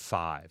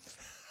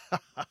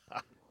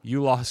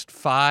 You lost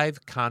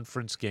 5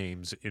 conference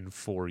games in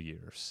 4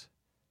 years.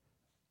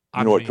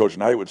 You know what Coach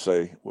Knight would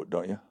say,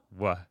 don't you?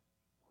 What?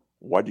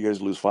 Why'd you guys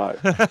lose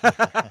 5?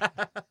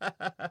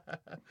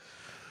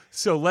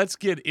 So let's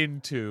get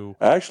into...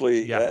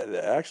 Actually,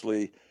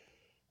 and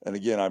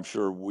again, I'm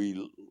sure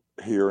we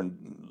hear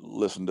and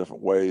listen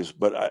different ways,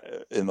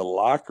 but in the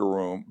locker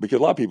room, because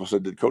a lot of people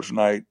said, did Coach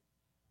Knight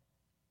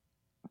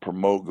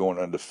promote going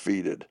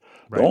undefeated?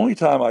 Right. The only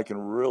time I can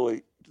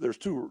really... There's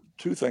two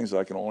things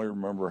I can only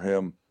remember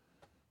him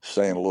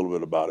saying a little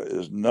bit about it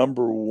is,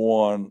 number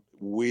one,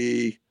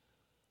 it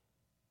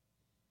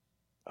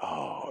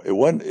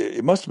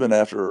must have been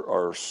after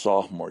our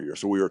sophomore year.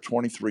 So we were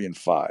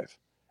 23-5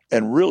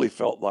 and really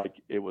felt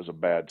like it was a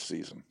bad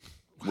season,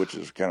 which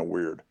is kind of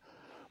weird,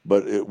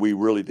 but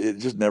it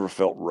just never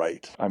felt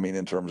right. I mean,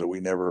 in terms of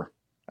it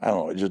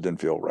just didn't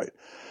feel right.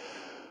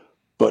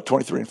 But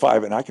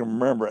 23-5, and I can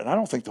remember, and I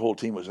don't think the whole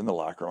team was in the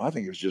locker room. I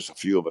think it was just a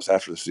few of us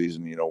after the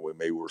season,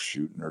 maybe we're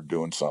shooting or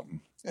doing something.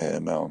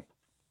 And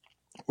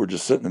we're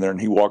just sitting there, and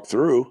he walked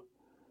through,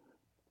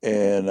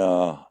 and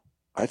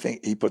I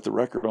think he put the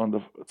record on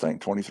the thing,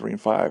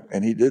 23-5.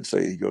 And he did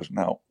say, he goes,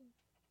 now,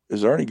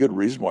 is there any good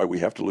reason why we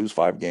have to lose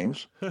 5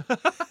 games?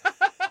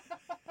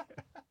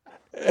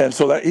 And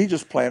so that he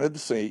just planted the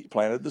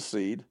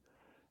seed,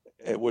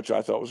 which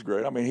I thought was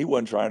great. I mean, he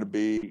wasn't trying to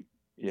be,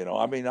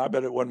 I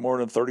bet it wasn't more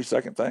than a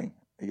 30-second thing.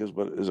 He goes,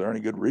 but is there any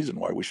good reason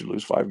why we should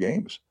lose 5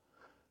 games?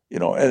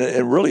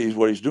 And really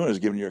what he's doing is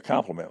giving you a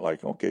compliment,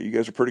 like, okay, you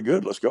guys are pretty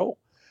good, let's go.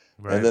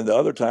 Right. And then the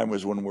other time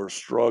was when we're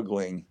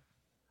struggling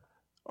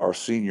our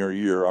senior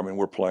year. I mean,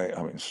 we're playing,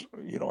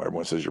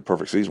 everyone says your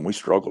perfect season. We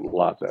struggled a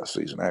lot that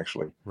season,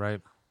 actually. Right.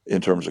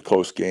 In terms of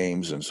close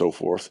games and so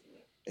forth.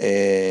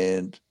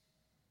 And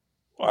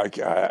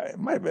it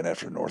might have been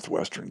after a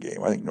Northwestern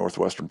game. I think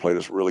Northwestern played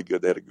us really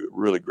good. They had a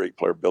really great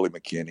player, Billy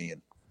McKinney.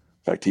 And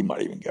in fact, he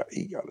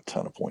got a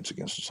ton of points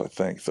against us, I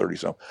think,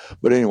 30-something.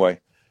 But anyway,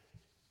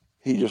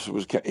 he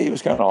was kind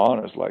of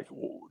honest, like,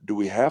 do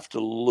we have to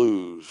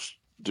lose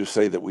to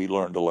say that we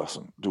learned a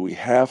lesson? Do we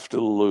have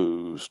to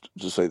lose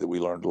to say that we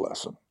learned a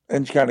lesson?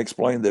 And he kind of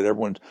explained that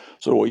everyone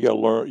said, well, you got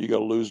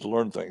to lose to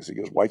learn things. He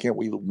goes, why can't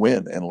we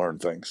win and learn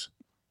things?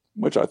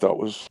 Which I thought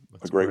was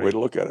a great way to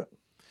look at it.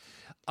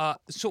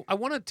 So I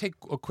want to take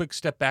a quick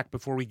step back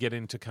before we get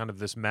into kind of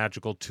this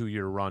magical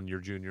 2-year run,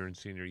 your junior and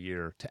senior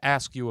year, to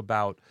ask you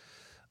about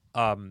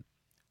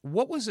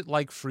what was it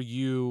like for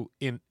you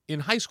in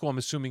high school? I'm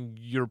assuming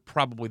you're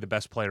probably the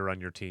best player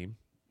on your team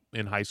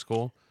in high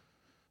school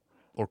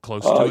or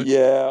close to it.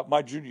 Yeah,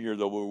 my junior year,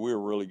 though, we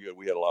were really good.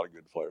 We had a lot of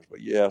good players,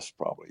 but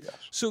probably yes.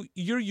 So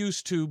you're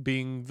used to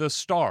being the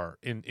star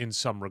in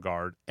some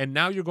regard, and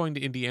now you're going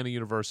to Indiana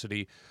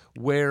University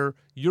where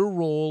your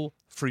role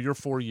for your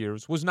 4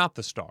 years was not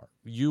the star.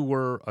 You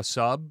were a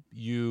sub.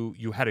 You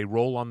had a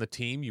role on the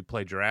team. You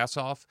played your ass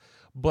off.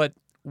 But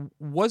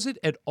was it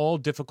at all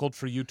difficult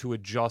for you to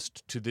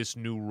adjust to this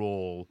new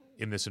role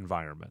in this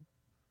environment?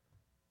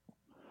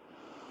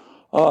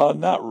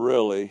 Not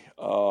really.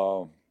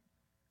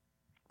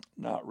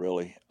 Not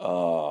really.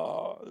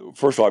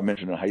 First of all, I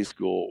mentioned in high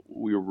school,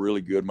 we were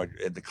really good.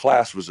 And the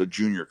class was a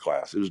junior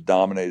class. It was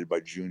dominated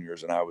by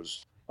juniors,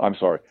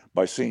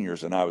 by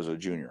seniors, and I was a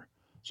junior.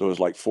 So it was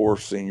like 4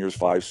 seniors,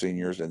 5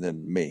 seniors, and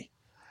then me.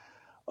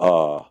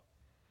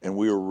 And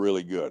we were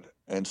really good.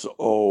 And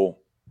so,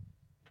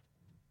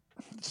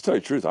 to tell you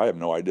the truth, I have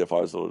no idea if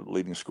I was the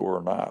leading scorer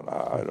or not.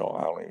 I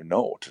don't even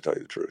know, to tell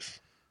you the truth.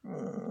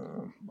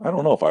 I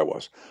don't know if I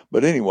was.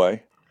 But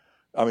anyway,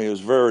 I mean, it was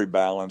very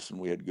balanced, and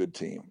we had a good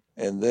team.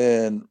 And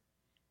then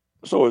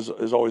So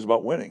it's always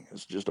about winning.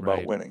 It's just about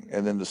Right. winning.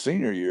 And then the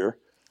senior year,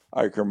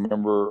 I can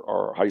remember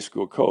our high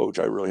school coach.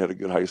 I really had a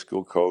good high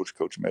school coach,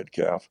 Coach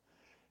Metcalf.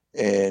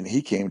 And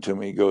he came to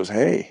me and goes,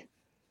 "Hey,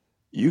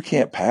 you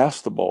can't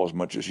pass the ball as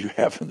much as you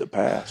have in the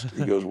past."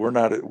 He goes,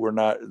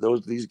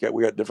 these guys,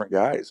 we got different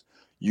guys.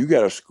 You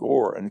got to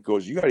score. And he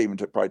goes, you got to even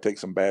probably take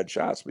some bad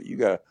shots, but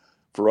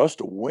for us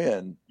to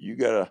win, you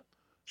got to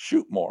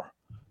shoot more.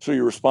 So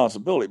your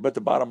responsibility. But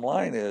the bottom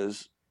line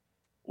is,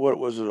 what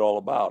was it all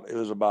about? It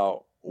was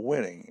about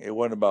winning. It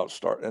wasn't about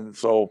start. And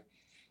so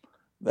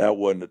that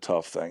wasn't a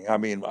tough thing. I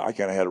mean, I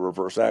kind of had a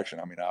reverse action.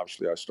 I mean,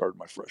 obviously I started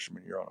my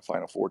freshman year on a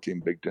Final Four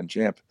team, Big Ten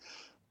champ.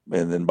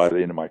 And then by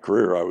the end of my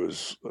career, I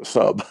was a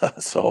sub.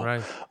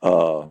 Right.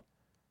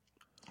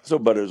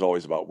 But it was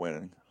always about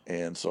winning.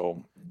 And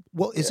so,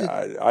 Well,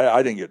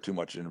 I didn't get too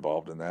much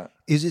involved in that.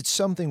 Is it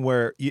something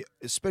where,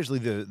 especially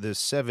the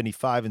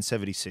 75 and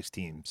 76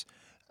 teams,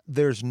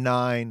 there's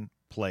 9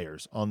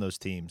 players on those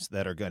teams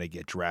that are going to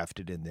get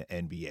drafted in the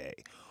NBA.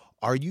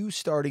 Are you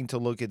starting to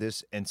look at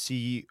this and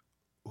see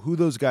who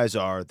those guys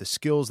are, the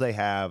skills they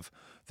have,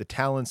 the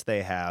talents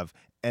they have,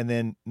 and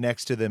then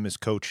next to them is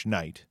Coach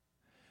Knight,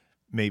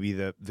 maybe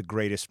the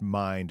greatest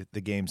mind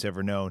the game's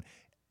ever known.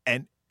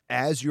 And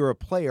as you're a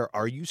player,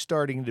 are you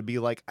starting to be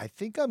like, I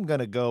think I'm going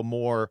to go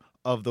more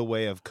of the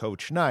way of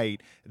Coach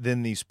Knight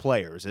than these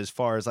players, as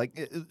far as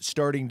like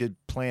starting to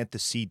plant the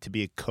seed to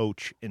be a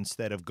coach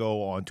instead of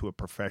go on to a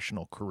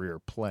professional career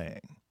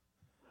playing?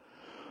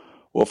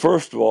 Well,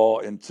 first of all,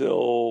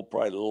 until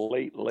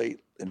probably late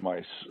in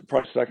my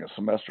second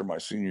semester of my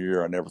senior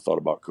year, I never thought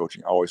about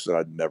coaching. I always said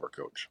I'd never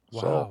coach.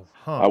 Wow. So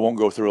Huh. I won't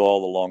go through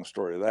all the long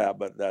story of that,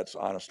 but that's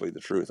honestly the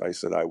truth. I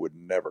said I would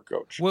never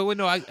coach. Well,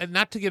 no, and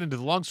not to get into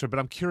the long story, but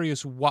I'm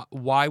curious,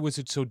 why was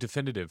it so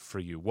definitive for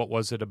you? What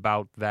was it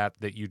about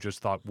that you just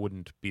thought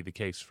wouldn't be the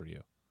case for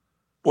you?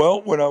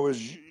 Well, when I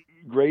was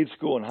grade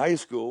school and high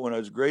school,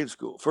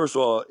 first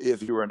of all,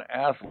 if you were an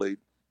athlete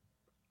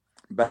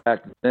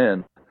back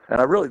then, and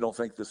I really don't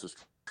think this is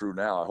true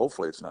now.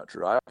 Hopefully it's not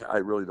true. I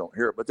really don't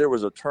hear it. But there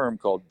was a term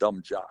called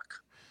dumb jock.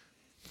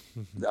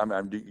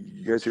 Do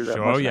you guys hear that?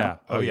 Sure, much yeah. now?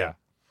 Oh, yeah.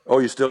 Oh,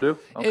 you still do?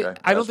 Okay.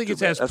 I don't think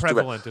it's as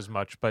prevalent as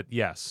much, but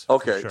yes.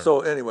 Okay. Sure. So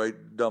anyway,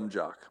 dumb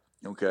jock.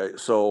 Okay.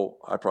 So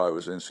I probably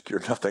was insecure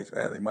enough to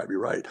think, they might be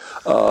right.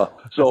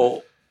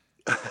 So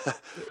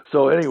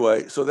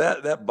anyway, so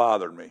that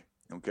bothered me.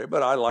 Okay.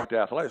 But I liked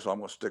athletics, so I'm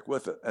going to stick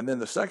with it. And then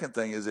the second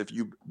thing is, if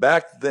you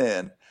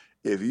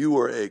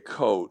were a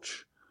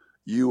coach,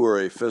 you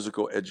were a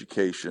physical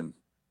education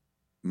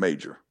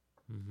major.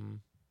 Mm-hmm.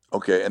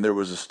 Okay, and there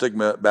was a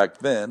stigma back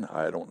then.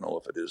 I don't know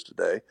if it is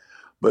today,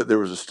 but there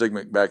was a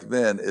stigma back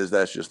then, is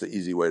that's just the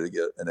easy way to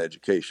get an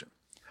education.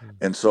 Mm-hmm.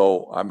 And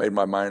so I made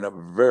my mind up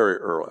very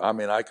early. I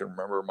mean, I can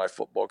remember my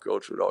football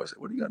coach would always say,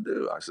 "What are you going to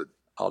do?" I said,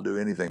 "I'll do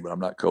anything, but I'm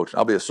not coaching.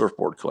 I'll be a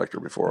surfboard collector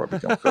before I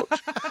become a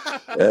coach."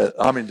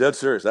 I mean, dead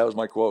serious. That was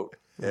my quote.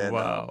 And,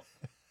 wow.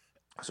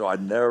 So I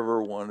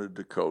never wanted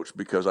to coach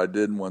because I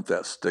didn't want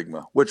that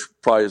stigma, which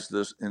probably is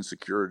this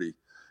insecurity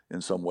in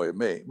some way of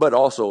me. But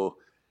also,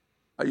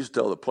 I used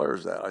to tell the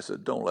players that. I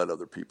said, don't let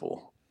other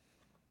people,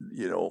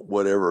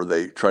 whatever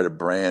they try to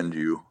brand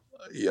you,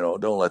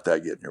 don't let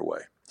that get in your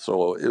way.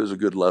 So it was a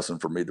good lesson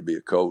for me to be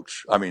a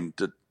coach. I mean,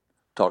 to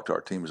talk to our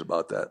teams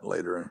about that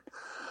later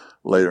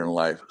in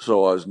life.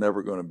 So I was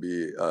never going to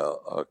be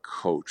a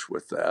coach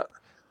with that.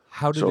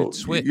 How did it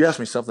switch? You asked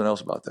me something else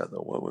about that,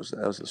 though. What was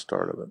that? That was the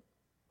start of it.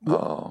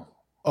 I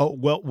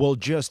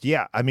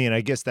mean,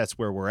 I guess that's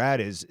where we're at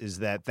is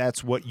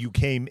that's what you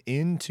came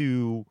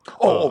into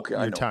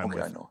your time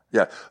with. I know.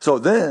 Yeah. So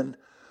then,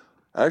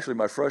 actually,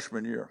 my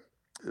freshman year,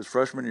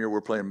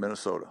 we're playing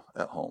Minnesota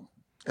at home,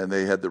 and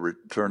they had the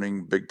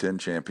returning Big Ten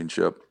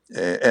championship,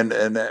 and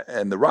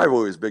the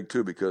rivalry was big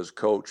too because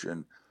Coach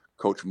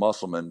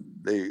Musselman,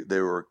 they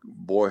were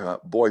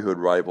boyhood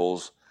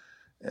rivals,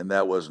 and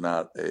that was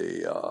not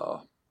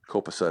a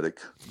copacetic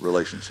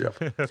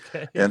relationship.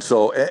 Okay. And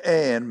so,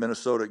 and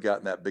Minnesota got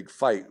in that big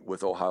fight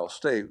with Ohio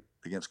State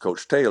against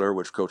Coach Taylor,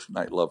 which Coach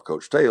Knight loved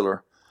Coach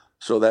Taylor.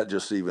 So that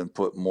just even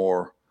put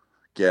more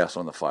gas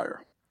on the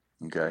fire.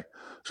 Okay.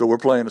 So we're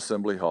playing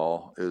Assembly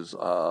Hall is,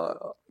 I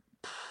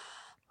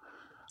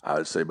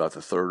would say about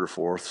the third or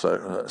fourth,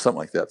 something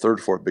like that, third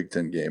or fourth Big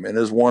Ten game. And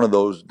it's one of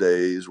those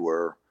days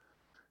where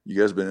you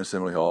guys have been in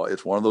Assembly Hall.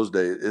 It's one of those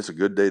days. It's a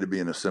good day to be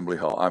in Assembly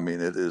Hall. I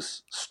mean, it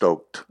is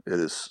stoked.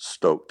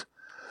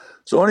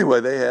 So anyway,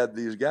 they had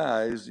these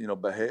guys, I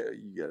don't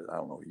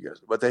know you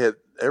guys, but they had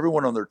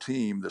everyone on their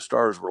team. The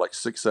stars were like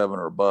 6'7"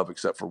 or above,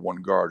 except for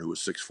one guard who was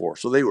 6'4".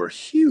 So they were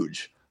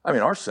huge. I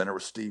mean, our center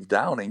was Steve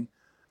Downing,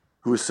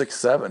 who was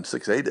 6'7",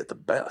 6'8" at the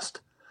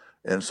best.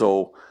 And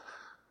so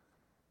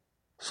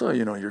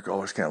you're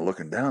always kind of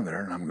looking down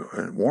there, and I'm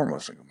going, Warren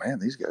was like, man,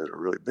 these guys are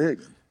really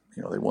big.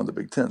 And, they won the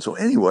Big Ten. So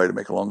anyway, to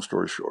make a long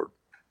story short,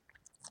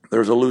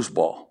 there's a loose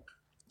ball.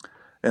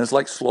 And it's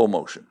like slow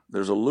motion.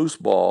 There's a loose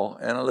ball,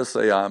 and let's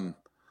say I'm,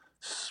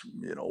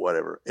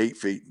 8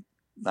 feet,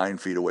 9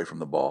 feet away from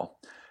the ball.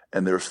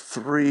 And there's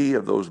 3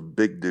 of those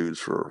big dudes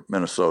for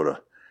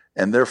Minnesota,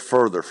 and they're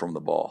further from the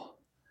ball.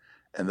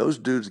 And those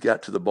dudes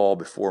got to the ball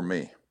before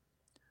me.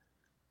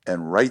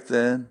 And right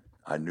then,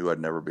 I knew I'd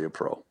never be a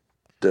pro.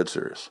 Dead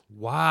serious.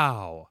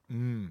 Wow.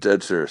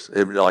 Dead serious.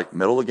 It was like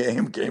middle of the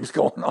game, game's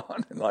going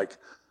on, and like,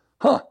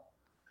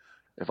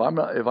 if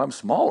I'm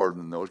smaller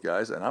than those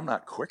guys and I'm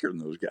not quicker than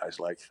those guys,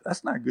 like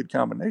that's not a good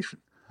combination.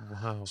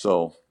 Wow.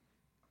 So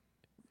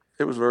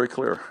it was very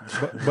clear.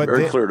 But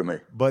very clear to me.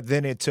 But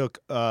then it took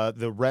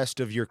the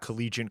rest of your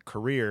collegiate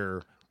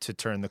career to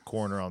turn the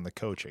corner on the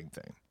coaching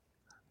thing.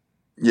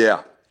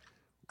 Yeah.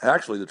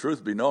 Actually, the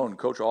truth be known,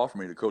 Coach offered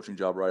me the coaching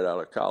job right out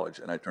of college,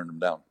 and I turned him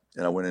down.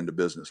 And I went into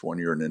business 1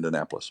 year in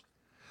Indianapolis.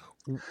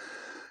 And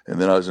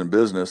then I was in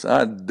business.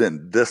 I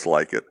didn't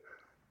dislike it,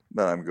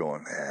 but I'm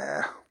going,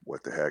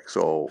 what the heck?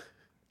 So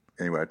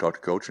anyway, I talked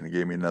to Coach, and he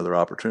gave me another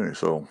opportunity.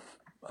 So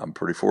I'm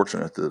pretty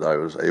fortunate that I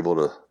was able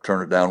to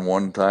turn it down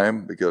one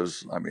time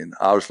because, I mean,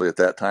 obviously at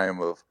that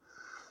time of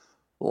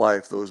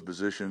life, those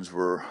positions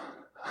were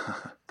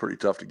pretty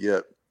tough to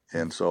get.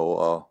 And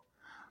so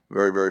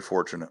very, very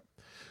fortunate.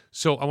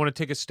 So I want to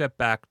take a step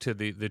back to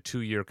the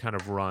 2-year kind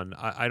of run.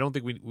 I don't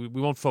think we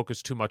won't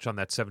focus too much on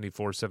that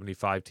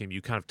 74-75 team. You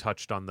kind of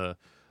touched on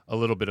a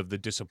little bit of the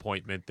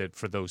disappointment that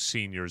for those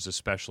seniors,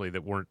 especially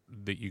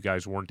that you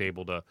guys weren't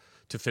able to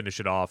finish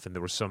it off, and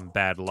there was some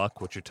bad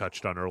luck, which you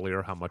touched on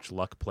earlier, how much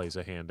luck plays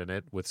a hand in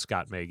it with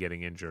Scott May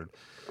getting injured.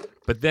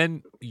 But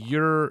then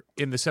you're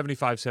in the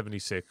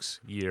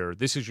 75-76 year.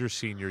 This is your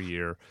senior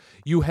year.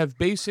 You have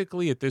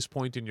basically, at this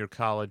point in your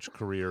college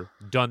career,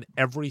 done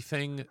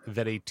everything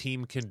that a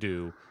team can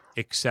do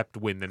except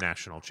win the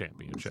national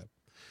championship.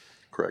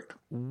 Correct.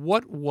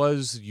 What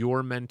was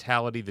your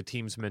mentality, the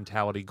team's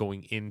mentality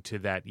going into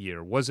that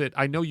year? Was it,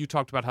 I know you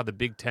talked about how the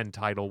Big Ten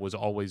title was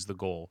always the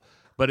goal,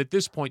 but at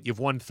this point you've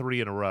won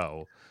 3 in a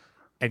row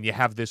and you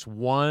have this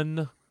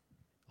one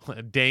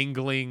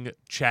dangling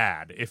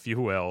Chad, if you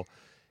will.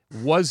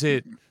 Was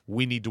it,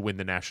 we need to win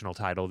the national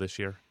title this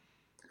year?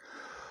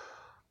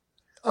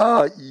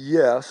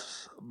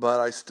 Yes, but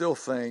I still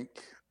think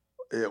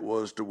it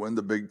was to win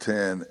the Big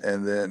Ten.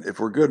 And then if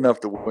we're good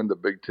enough to win the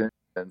Big Ten,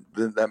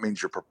 then that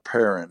means you're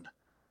preparing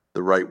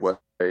the right way.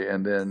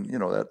 And then,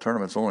 that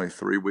tournament's only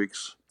 3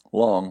 weeks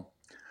long.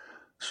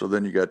 So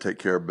then you got to take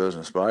care of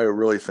business. But I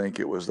really think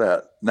it was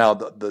that. Now,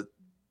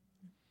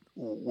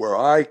 where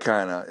I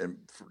kind of,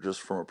 just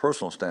from a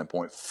personal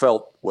standpoint,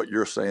 felt what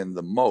you're saying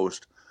the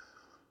most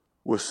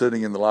was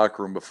sitting in the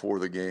locker room before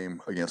the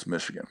game against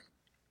Michigan.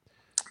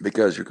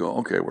 Because you go,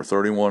 okay, we're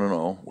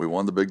 31-0. We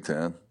won the Big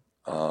Ten.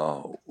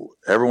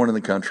 Everyone in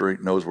the country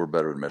knows we're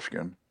better than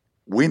Michigan.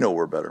 We know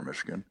we're better than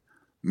Michigan.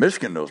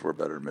 Michigan knows we're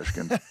better than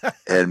Michigan.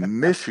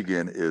 And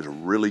Michigan is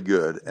really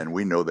good, and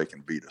we know they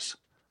can beat us.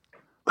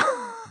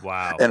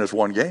 Wow. And it's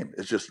one game.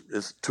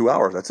 It's 2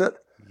 hours. That's it.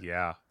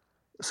 Yeah.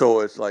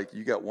 So it's like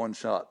you got one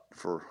shot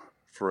for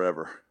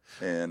forever.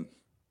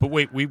 But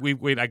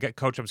wait, I got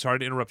Coach, I'm sorry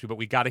to interrupt you, but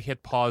we got to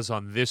hit pause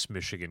on this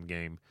Michigan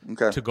game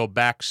to go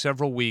back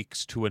several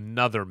weeks to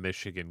another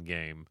Michigan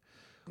game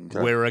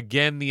where,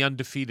 again, the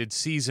undefeated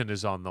season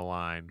is on the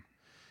line.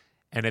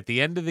 And at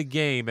the end of the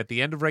game, at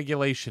the end of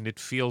regulation, it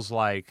feels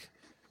like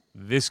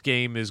this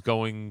game is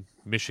going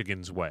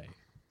Michigan's way.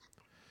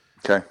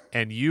 Okay.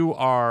 And you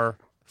are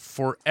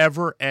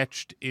forever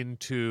etched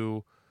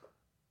into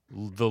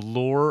the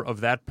lore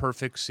of that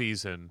perfect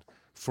season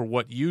for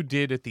what you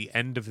did at the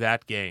end of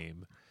that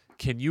game.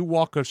 Can you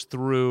walk us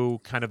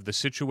through kind of the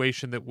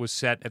situation that was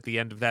set at the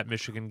end of that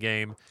Michigan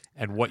game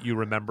and what you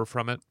remember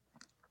from it?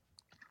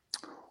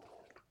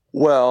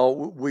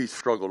 Well, we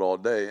struggled all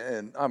day,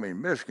 and I mean,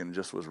 Michigan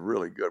just was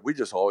really good. We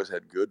just always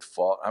had good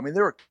fought. I mean,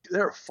 they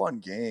were fun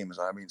games.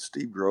 I mean,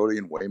 Steve Grody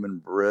and Wayman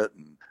Britt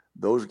and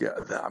those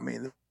guys. I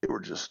mean, they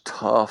were just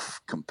tough,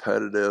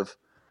 competitive,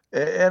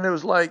 and it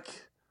was like,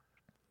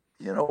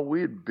 we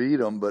had beat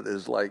them, but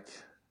it's like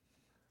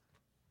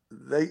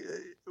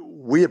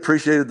we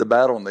appreciated the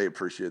battle and they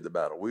appreciated the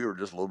battle. We were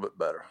just a little bit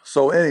better.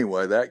 So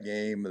anyway, that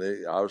game,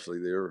 they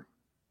were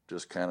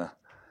just kind of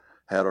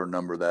had our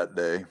number that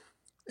day.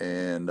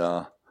 And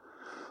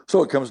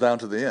so it comes down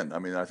to the end. I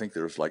mean, I think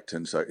there's like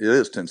 10 seconds. It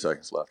is 10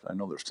 seconds left. I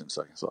know there's 10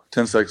 seconds left.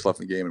 10 seconds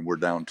left in the game, and we're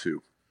down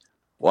 2.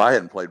 Well, I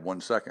hadn't played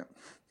 1 second,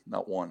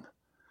 not one.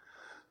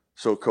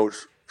 So Coach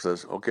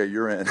says, okay,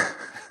 you're in.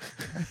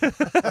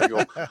 I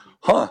go,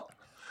 huh?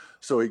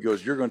 So he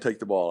goes, you're going to take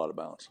the ball out of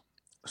bounds.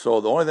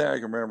 So the only thing I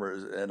can remember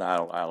is, and I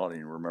don't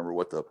even remember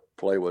what the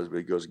play was, but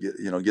he goes, get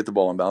the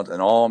ball in bounds.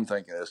 And all I'm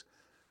thinking is,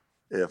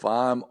 if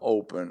I'm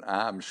open,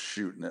 I'm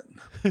shooting it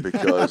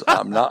because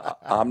I'm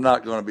not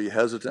going to be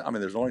hesitant. I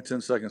mean, there's only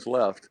 10 seconds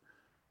left.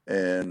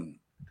 And,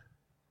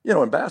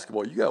 in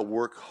basketball, you got to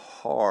work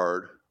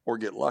hard or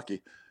get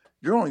lucky.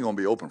 You're only going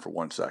to be open for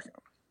 1 second.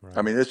 Right.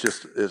 I mean,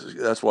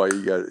 that's why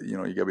you got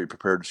to be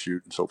prepared to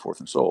shoot and so forth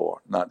and so on.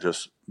 Not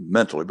just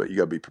mentally, but you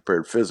got to be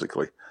prepared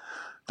physically.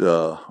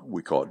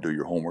 We call it do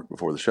your homework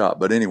before the shot.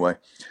 But anyway,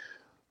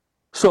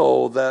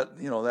 so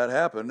that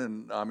happened.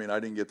 And I mean,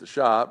 I didn't get the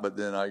shot, but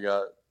then I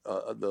got,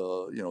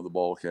 the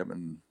ball came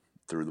and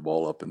threw the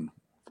ball up and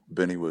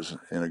Benny was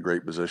in a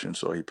great position,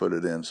 so he put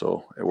it in.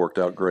 So it worked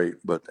out great.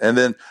 But and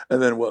then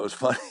what was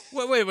funny?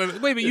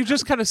 Wait! You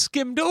just kind of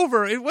skimmed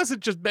over. It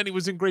wasn't just Benny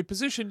was in great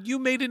position. You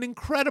made an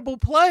incredible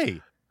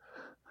play.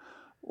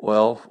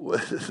 Well,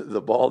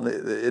 the ball,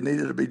 it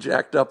needed to be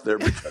jacked up there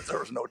because there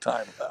was no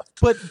time left.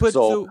 But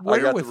so the I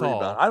got the wherewithal.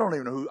 rebound. I don't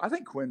even know who. I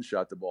think Quinn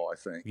shot the ball. I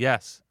think.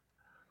 Yes.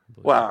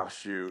 Wow,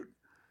 shoot.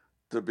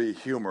 To be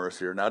humorous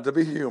here. Now, to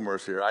be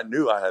humorous here, I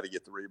knew I had to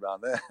get the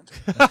rebound then.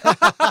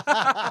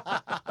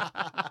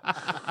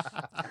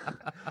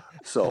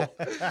 So,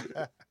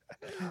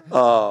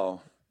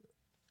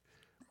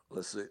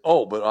 let's see.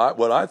 Oh, but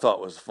what I thought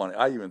was funny,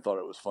 I even thought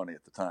it was funny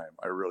at the time.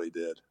 I really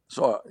did.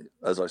 So,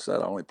 as I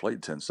said, I only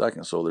played 10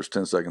 seconds. So there's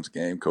 10 seconds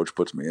game. Coach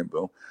puts me in,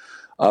 boom.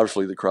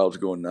 Obviously, the crowd's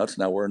going nuts.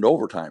 Now we're in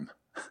overtime.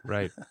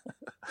 Right.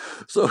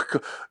 So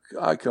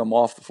I come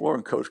off the floor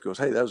and Coach goes,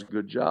 "Hey, that was a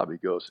good job." He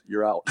goes,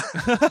 "You're out."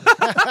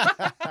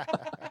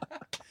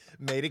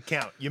 Made it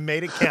count. You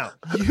made it count.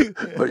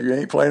 But you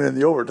ain't playing in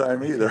the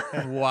overtime either.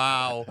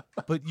 Wow.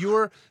 But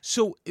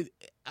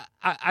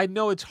I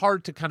know it's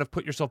hard to kind of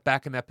put yourself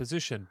back in that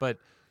position, but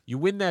you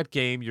win that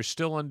game. You're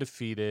still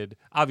undefeated.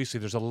 Obviously,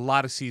 there's a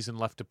lot of season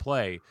left to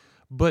play.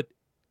 But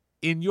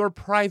in your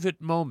private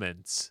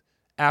moments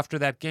after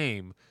that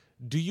game,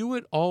 do you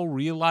at all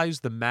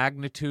realize the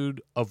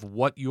magnitude of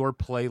what your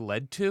play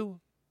led to?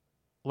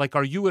 Like,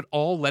 are you at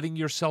all letting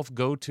yourself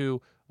go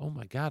to, oh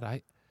my God,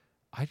 I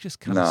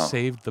just kind of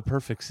saved the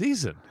perfect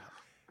season?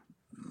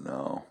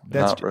 No,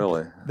 that's not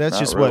really. That's not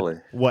just really.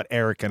 what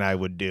Eric and I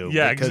would do.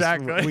 Yeah, because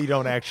exactly. We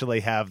don't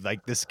actually have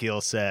like the skill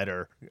set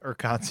or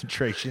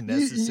concentration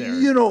necessary.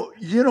 You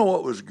know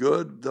what was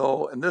good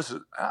though, and this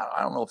is, I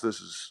don't know if this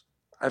is,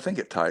 I think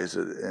it ties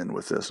it in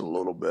with this a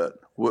little bit,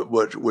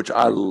 which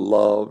I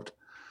loved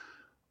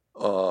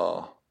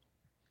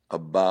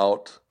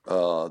about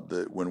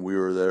when we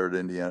were there at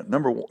Indiana.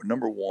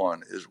 Number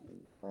one is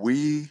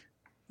we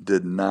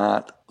did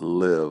not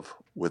live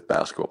with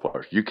basketball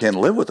players. You can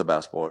live with a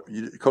basketball.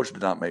 Coach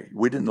did not make.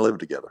 We didn't live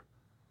together.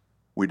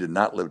 We did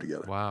not live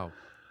together. Wow.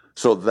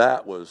 So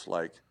that was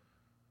like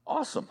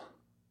awesome,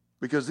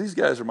 because these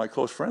guys are my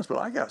close friends. But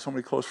I got so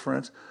many close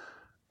friends.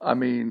 I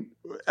mean,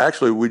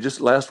 actually, we just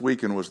last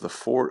weekend was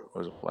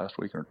was it last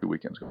weekend or 2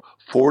 weekends ago?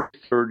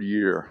 43rd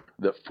year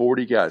that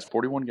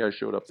 41 guys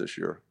showed up this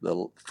year.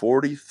 The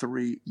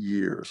 43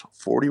 years,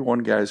 41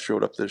 guys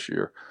showed up this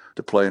year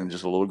to play in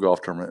just a little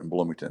golf tournament in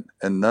Bloomington,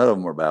 and none of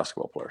them were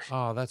basketball players.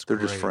 Oh, They're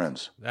great. just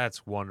friends.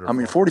 That's wonderful. I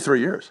mean,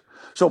 43 years.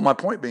 So my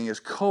point being is,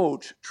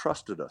 Coach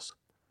trusted us.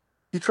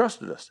 He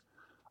trusted us.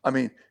 I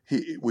mean,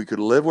 we could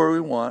live where we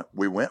want.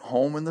 We went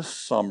home in the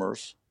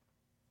summers.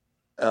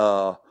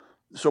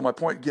 So my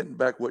point, getting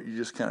back what you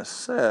just kind of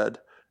said,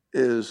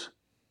 is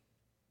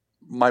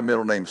my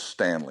middle name's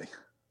Stanley.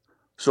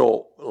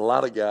 So a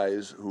lot of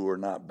guys who are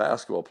not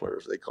basketball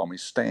players, they call me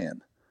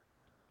Stan.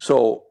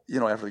 So,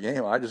 after the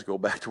game, I just go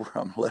back to where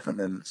I'm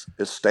living, and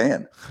it's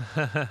Stan.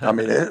 I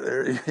mean,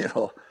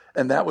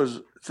 and that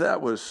was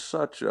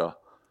such a,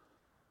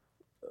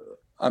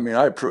 I mean,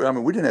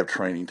 we didn't have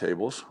training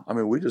tables. I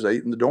mean, we just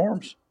ate in the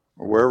dorms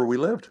or wherever we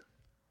lived.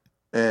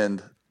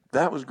 And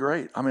that was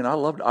great. I mean, I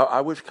loved it. I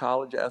wish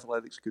college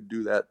athletics could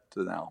do that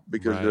to now,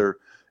 because they're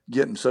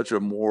getting such a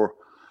more,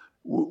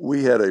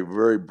 we had a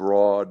very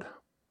broad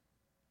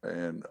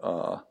and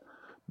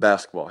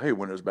basketball. Hey,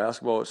 when it was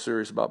basketball, it's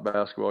serious about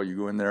basketball. You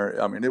go in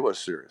there. I mean, it was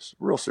serious,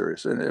 real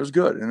serious, and it was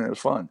good and it was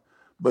fun.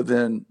 But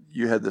then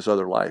you had this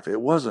other life. It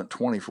wasn't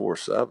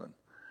 24/7.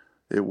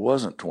 It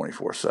wasn't 24/7.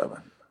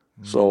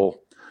 Mm-hmm.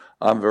 So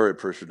I'm very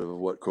appreciative of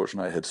what Coach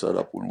and I had set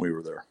up when we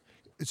were there.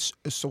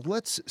 So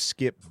let's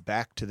skip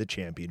back to the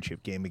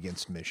championship game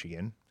against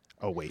Michigan.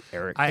 Oh, wait,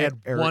 Eric. I had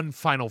one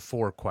Final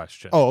Four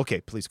question. Oh, okay.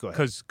 Please go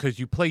ahead. Because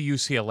you play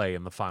UCLA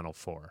in the Final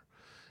Four.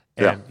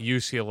 And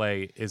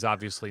UCLA is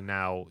obviously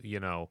now,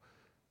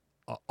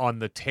 on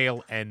the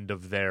tail end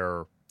of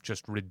their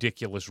just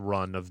ridiculous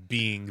run of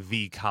being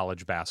the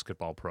college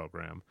basketball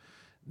program.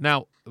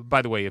 Now,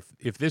 by the way,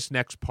 if this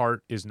next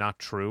part is not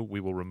true,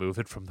 we will remove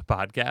it from the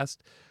podcast.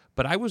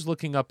 But I was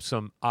looking up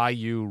some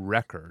IU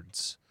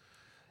records,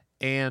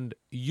 and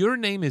your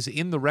name is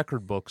in the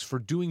record books for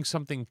doing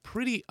something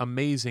pretty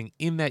amazing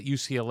in that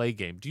UCLA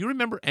game. Do you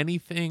remember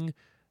anything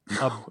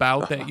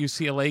about that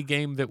UCLA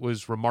game that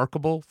was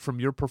remarkable from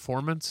your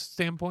performance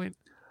standpoint?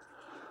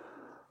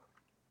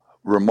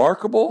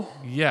 Remarkable?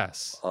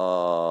 Yes.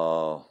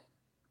 No.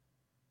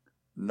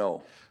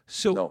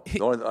 So no.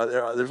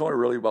 There's only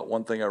really about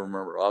one thing I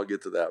remember. I'll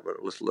get to that, but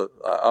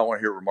I want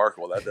to hear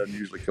remarkable. That doesn't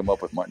usually come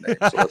up with my name,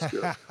 so that's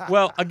good.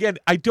 Well, again,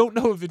 I don't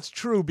know if it's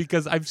true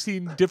because I've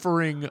seen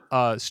differing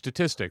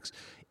statistics.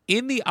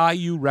 In the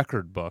IU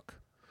record book,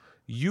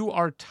 you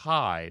are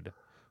tied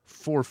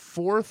for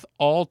fourth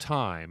all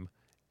time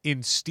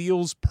in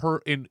steals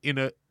in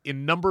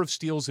number of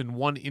steals in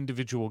one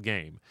individual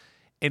game.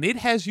 And it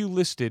has you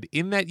listed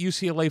in that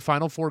UCLA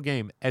Final Four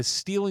game as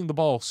stealing the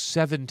ball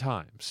 7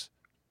 times.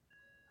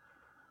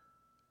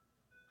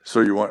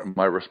 So you want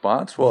my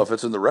response? Well, if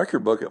it's in the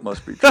record book, it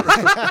must be true.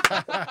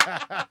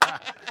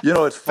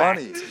 It's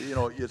funny.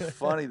 It's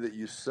funny that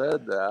you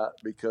said that,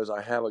 because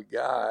I have a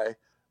guy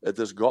at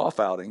this golf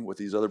outing with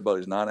these other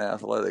buddies,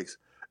 non-athletics,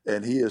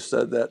 and he has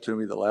said that to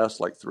me the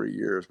last 3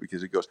 years,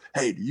 because he goes,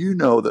 "Hey, do you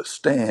know that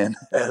Stan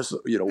has,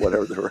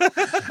 whatever they were?"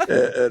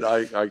 and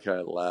I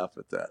kind of laugh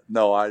at that.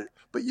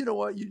 But you know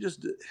what?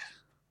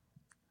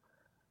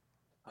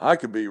 I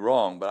could be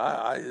wrong, but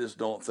I just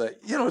don't think,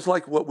 it's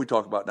like what we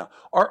talk about now.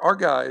 Our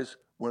guys,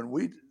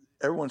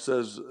 everyone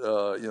says,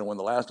 when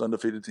the last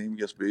undefeated team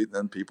gets beat,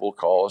 then people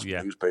call us,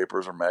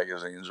 newspapers or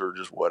magazines or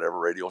just whatever,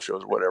 radio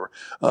shows or whatever.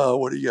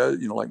 What do you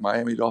guys, like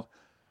Miami Dolphins?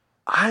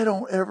 I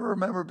don't ever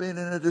remember being in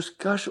a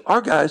discussion. Our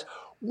guys,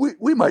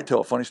 we might tell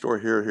a funny story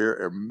here,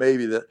 or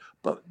maybe that,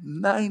 but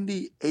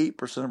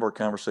 98% of our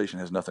conversation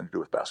has nothing to do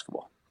with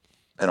basketball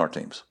and our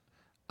teams.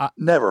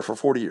 Never, for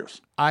 40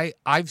 years.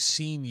 I've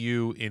seen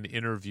you in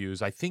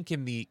interviews. I think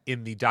in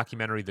the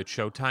documentary that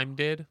Showtime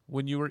did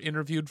when you were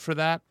interviewed for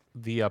that,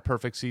 the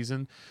Perfect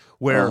Season,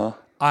 where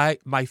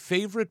my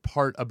favorite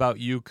part about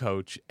you,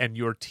 Coach, and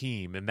your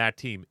team and that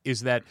team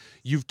is that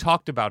you've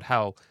talked about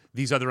how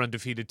these other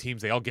undefeated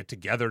teams, they all get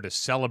together to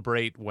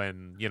celebrate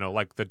when,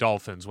 like the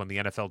Dolphins, when the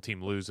NFL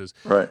team loses.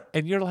 Right.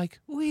 And you're like,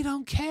 we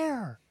don't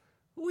care.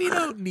 We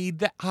don't need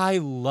that. I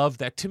love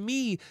that. To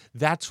me,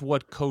 that's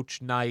what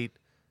Coach Knight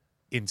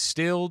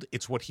instilled.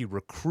 It's what he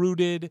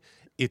recruited.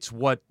 It's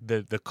what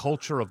the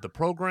culture of the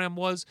program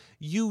was.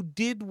 You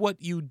did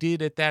what you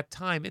did at that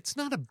time. It's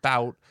not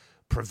about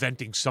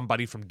preventing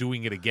somebody from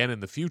doing it again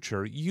in the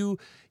future. You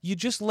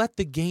just let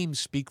the game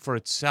speak for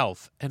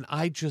itself. And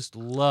I just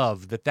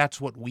love that that's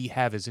what we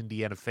have as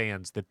Indiana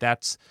fans,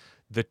 that's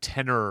the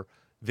tenor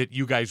that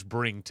you guys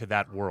bring to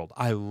that world.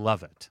 I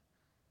love it.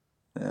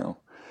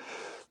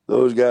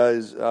 Those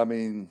guys,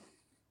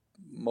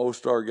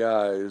 most our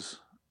guys,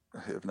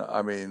 if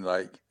not,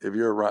 if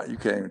you're around, you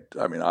can't,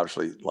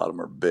 obviously a lot of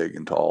them are big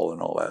and tall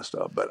and all that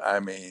stuff, but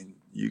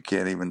you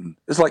can't even,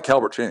 it's like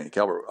Calbert Cheney.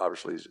 Calbert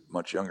obviously is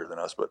much younger than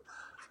us, but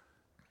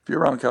if you're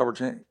around Calbert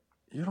Cheney,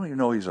 you don't even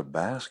know he's a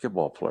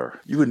basketball player.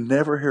 You would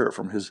never hear it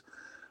from his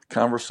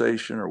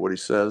conversation or what he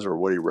says or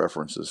what he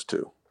references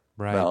to.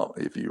 Right. Now,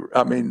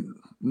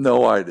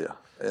 no idea.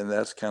 And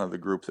that's kind of the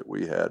group that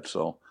we had.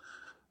 So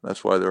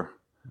that's why they're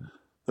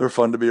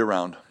fun to be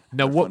around.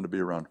 Now, fun to be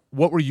around.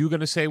 What were you going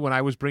to say when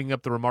I was bringing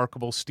up the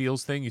remarkable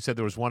steals thing? You said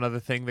there was one other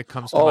thing that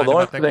comes to mind. The only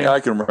about that thing game? I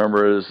can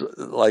remember is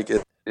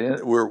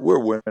we're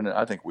winning.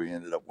 I think we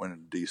ended up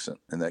winning decent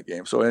in that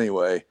game. So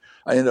anyway,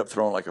 I ended up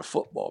throwing a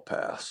football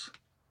pass,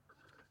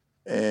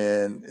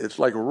 and it's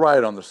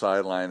right on the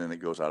sideline, and it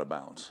goes out of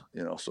bounds.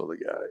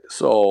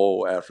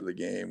 So after the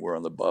game, we're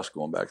on the bus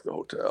going back to the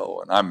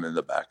hotel, and I'm in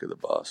the back of the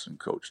bus, and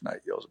Coach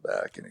Knight yells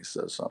back, and he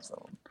says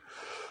something.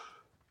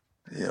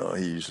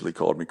 He usually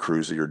called me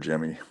Cruzy or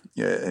Jimmy,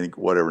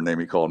 whatever name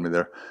he called me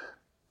there.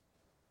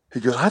 He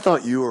goes, "I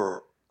thought you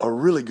were a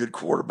really good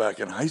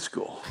quarterback in high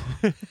school."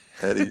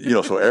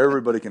 And so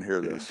everybody can hear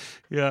this.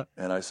 Yeah.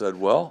 And I said,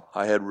 "Well,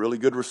 I had really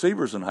good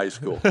receivers in high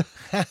school."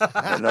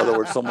 In other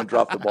words, someone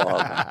dropped the ball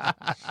on me.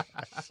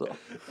 So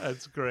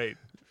that's great.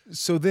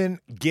 So then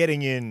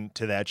getting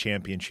into that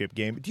championship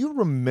game, do you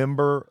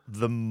remember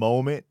the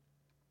moment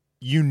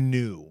you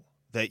knew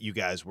that you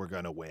guys were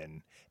going to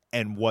win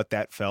and what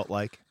that felt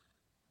like?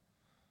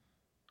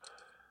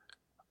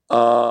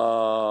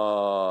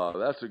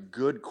 That's a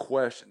good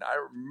question. I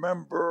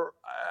remember,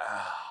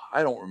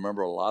 I don't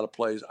remember a lot of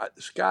plays.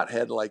 Scott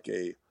had I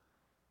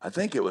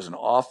think it was an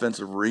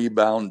offensive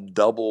rebound,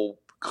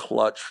 double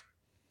clutch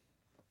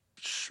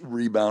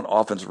rebound,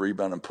 offensive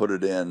rebound, and put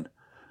it in.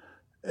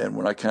 And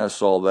when I kind of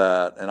saw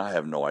that, and I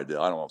have no idea,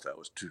 I don't know if that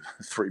was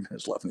 3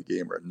 minutes left in the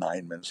game or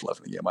 9 minutes left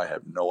in the game. I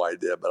have no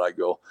idea, but I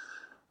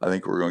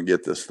think we're going to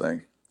get this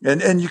thing.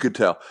 And you could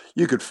tell,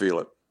 you could feel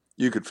it.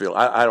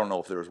 I don't know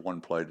if there was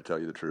one play, to tell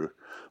you the truth,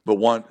 but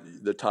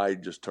the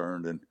tide just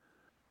turned and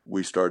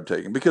we started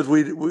taking, because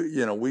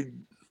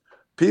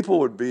people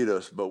would beat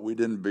us, but we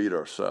didn't beat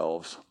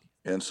ourselves.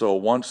 And so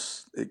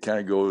once it kind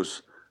of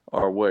goes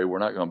our way, we're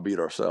not going to beat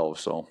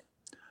ourselves. So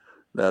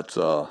that's,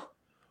 not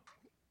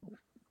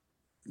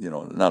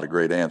a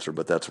great answer,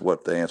 but that's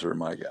what the answer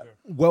I got.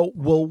 Well,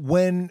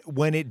 when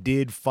it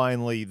did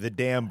finally, the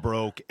dam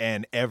broke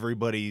and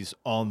everybody's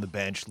on the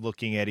bench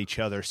looking at each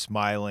other,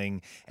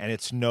 smiling, and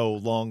it's no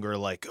longer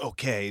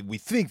okay, we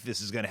think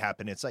this is going to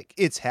happen. It's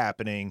it's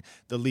happening.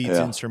 The lead's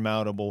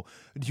insurmountable.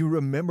 Do you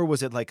remember,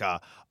 was it a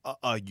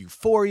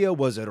euphoria?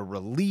 Was it a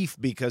relief?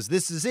 Because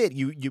this is it.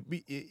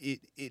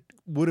 It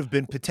would have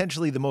been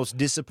potentially the most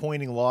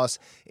disappointing loss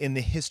in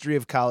the history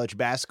of college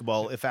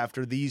basketball if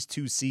after these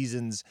 2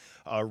 seasons,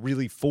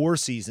 really 4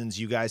 seasons,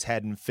 you guys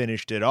hadn't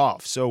finished it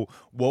off. So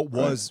what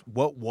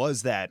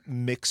was that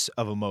mix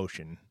of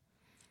emotion?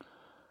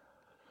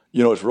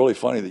 It's really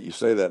funny that you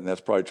say that, and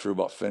that's probably true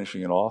about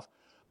finishing it off,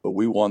 but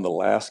we won the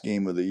last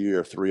game of the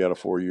year 3 out of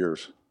 4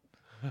 years.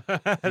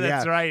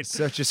 That's right.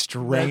 Such a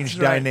strange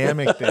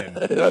dynamic then.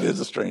 That is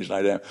a strange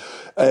dynamic.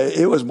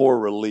 It was more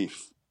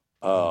relief.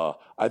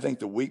 I think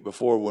the week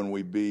before when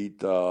we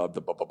beat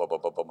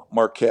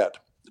Marquette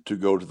to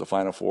go to the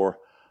Final Four,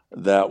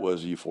 that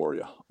was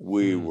euphoria.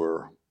 We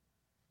were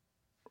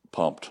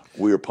pumped.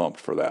 We were pumped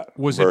for that.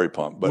 Very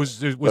pumped. But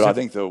I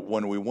think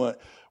when we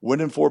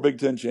winning 4 Big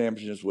Ten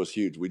championships was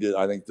huge. We did.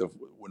 I think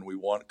when we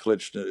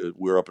clinched, we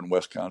were up in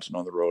Wisconsin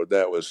on the road.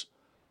 That was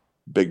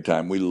big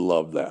time. We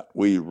loved that.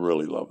 We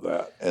really loved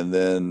that. And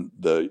then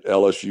the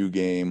LSU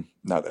game,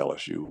 not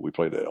LSU. We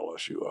played at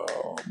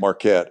LSU.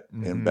 Marquette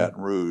in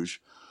Baton Rouge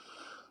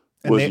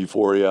was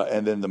euphoria.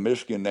 And then the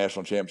Michigan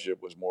National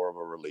Championship was more of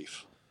a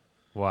relief.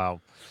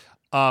 Wow.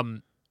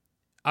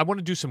 I want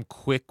to do some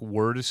quick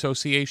word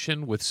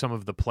association with some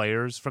of the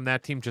players from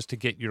that team just to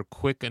get your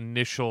quick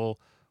initial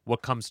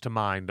what comes to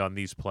mind on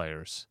these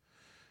players.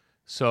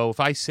 So if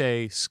I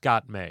say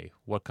Scott May,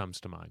 what comes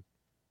to mind?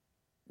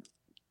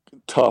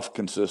 Tough,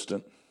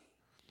 consistent.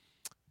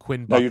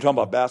 Quinn Now, you're talking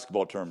about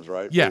basketball terms,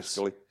 right? Yes.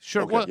 Basically?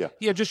 Sure. Okay, well,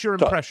 yeah, just your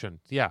impression.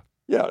 Yeah.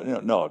 Yeah,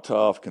 no,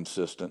 tough,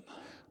 consistent.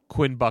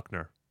 Quinn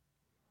Buckner.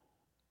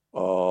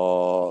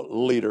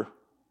 Leader.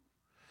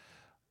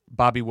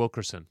 Bobby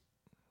Wilkerson.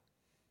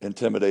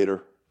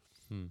 Intimidator.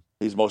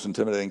 He's the most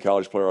intimidating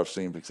college player I've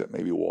seen, except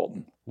maybe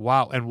Walton.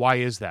 Wow, and why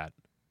is that?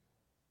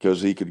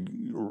 Because he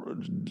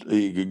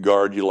could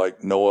guard you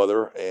like no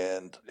other,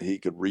 and he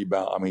could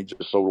rebound. I mean,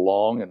 just so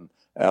long and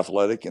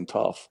athletic and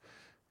tough.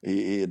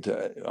 He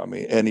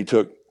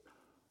took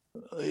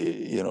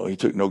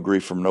no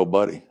grief from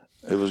nobody.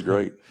 It was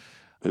great.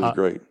 It was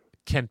great.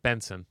 Kent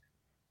Benson.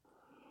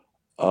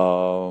 That's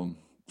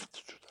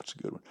a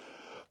good one.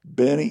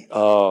 Benny,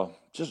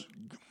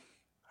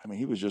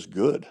 he was just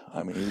good.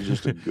 I mean, he was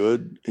just he's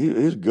good.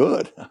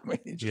 I mean,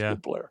 he's just a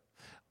good player.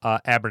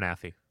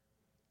 Abernathy.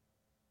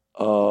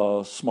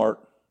 Smart.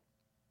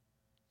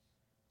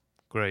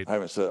 Great. I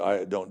haven't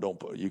said, don't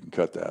put, you can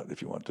cut that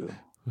if you want to.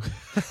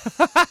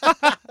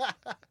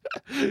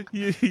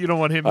 you don't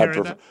want him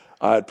hearing that?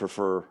 I'd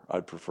prefer.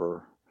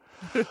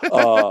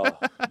 No,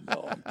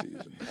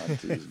 I'm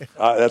teasing.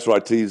 That's why I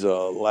tease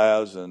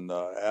Laz and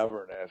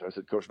Abernathy. I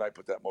said, Coach Knight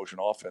put that motion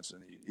offense,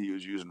 and he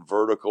was using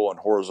vertical and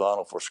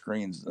horizontal for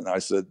screens. And I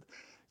said,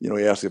 he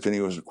asked if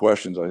anyone had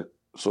questions.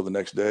 So the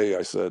next day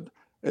I said,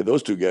 hey,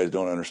 those two guys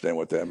don't understand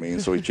what that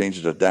means. So he changed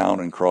it to down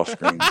and cross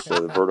screens,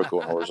 so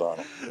vertical and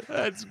horizontal.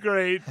 That's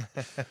great.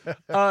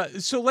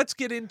 So let's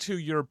get into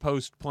your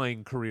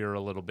post-playing career a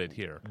little bit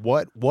here.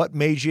 What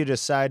made you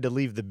decide to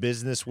leave the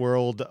business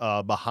world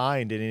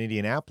behind in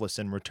Indianapolis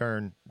and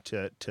return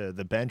to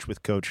the bench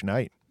with Coach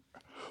Knight?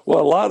 Well,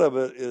 a lot of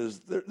it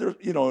is there.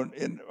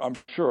 In I'm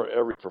sure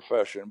every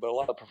profession, but a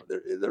lot of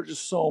there are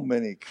just so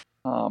many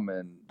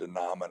common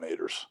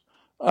denominators.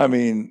 I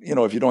mean,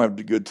 if you don't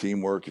have good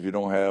teamwork, if you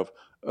don't have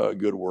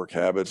good work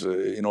habits,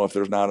 if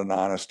there's not an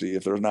honesty,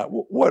 if there's not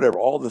whatever,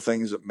 all the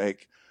things that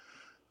make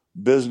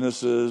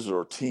businesses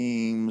or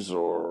teams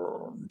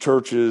or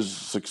churches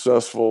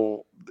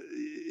successful.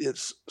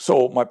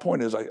 So my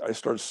point is I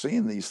started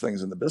seeing these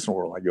things in the business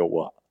world. I go,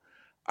 well,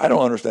 I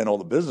don't understand all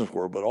the business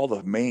world, but all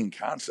the main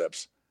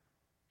concepts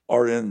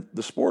are in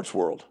the sports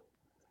world.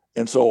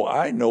 And so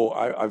I know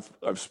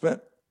I've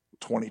spent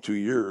 22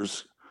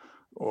 years.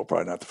 Well,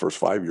 probably not the first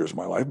 5 years of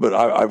my life, but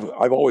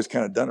I've always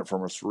kind of done it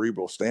from a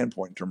cerebral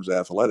standpoint in terms of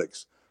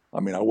athletics.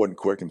 I mean, I wasn't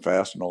quick and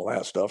fast and all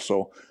that stuff,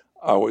 so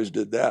I always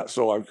did that.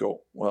 So I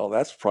go, well,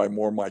 that's probably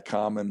more my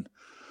common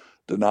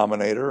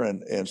denominator,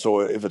 and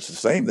so if it's the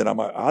same, then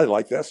I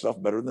like that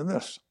stuff better than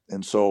this,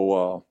 and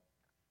so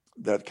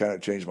that kind of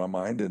changed my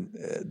mind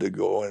and to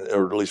go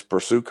or at least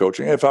pursue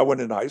coaching. If I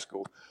went into high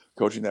school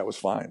coaching, that was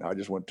fine. I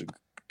just went to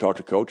talk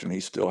to coach, and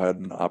he still had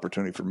an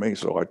opportunity for me,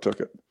 so I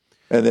took it.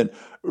 And then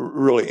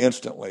really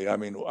instantly, I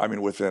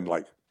mean, within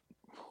like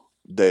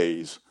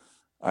days,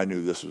 I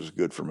knew this was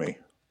good for me.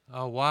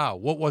 Oh, wow.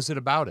 What was it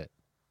about it?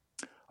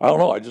 I don't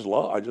know. I just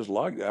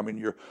liked it. I mean,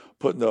 you're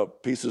putting the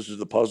pieces of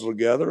the puzzle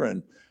together,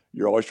 and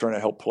you're always trying to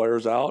help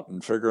players out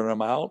and figuring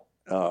them out.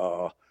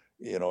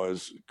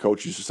 As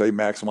coach used to say,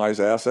 maximize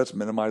assets,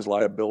 minimize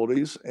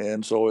liabilities.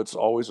 And so it's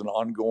always an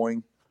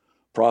ongoing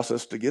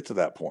process to get to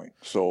that point.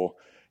 So,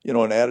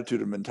 an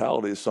attitude and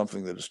mentality is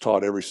something that is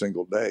taught every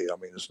single day. I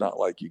mean, it's not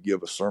like you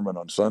give a sermon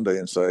on Sunday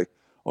and say,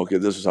 okay,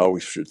 this is how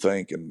we should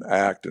think and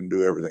act and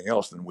do everything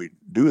else. And we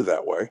do it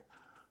that way.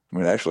 I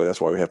mean, actually,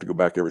 that's why we have to go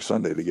back every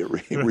Sunday to get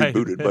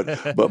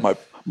rebooted. But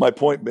my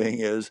point being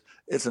is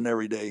it's an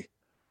everyday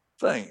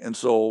thing. And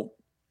so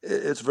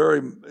it's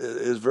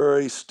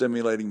very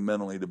stimulating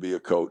mentally to be a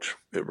coach.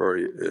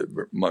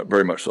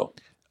 Very much so.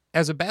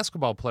 As a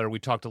basketball player, we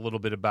talked a little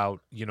bit about,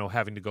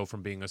 having to go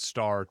from being a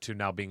star to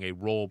now being a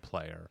role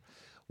player.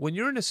 When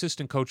you're an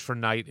assistant coach for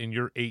Knight in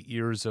your 8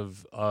 years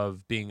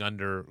of being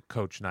under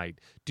Coach Knight,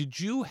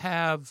 did you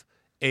have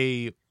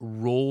a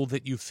role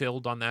that you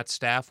filled on that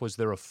staff? Was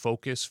there a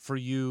focus for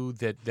you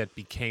that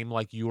became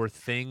like your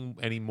thing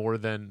any more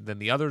than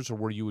the others, or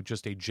were you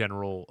just a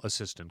general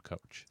assistant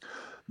coach?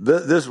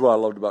 This is what I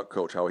loved about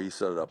Coach, how he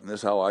set it up, and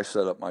this is how I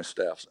set up my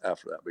staffs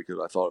after that, because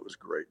I thought it was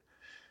great.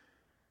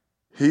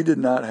 He did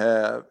not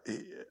have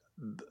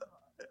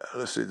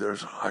let's see,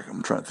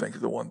 I'm trying to think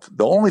of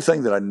the only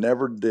thing that I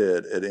never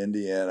did at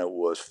Indiana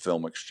was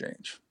film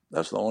exchange.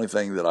 That's the only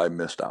thing that I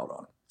missed out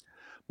on.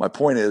 My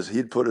point is,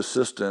 he'd put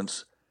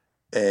assistants,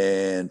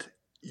 and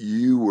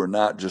you were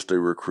not just a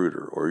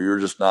recruiter, or you're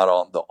just not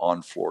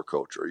on-floor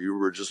coach, or you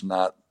were just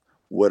not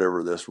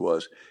whatever this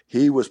was.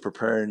 He was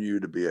preparing you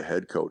to be a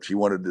head coach. He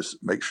wanted to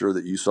make sure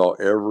that you saw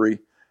every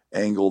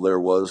angle there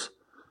was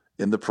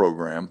in the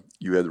program.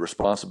 You had the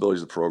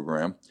responsibilities of the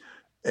program.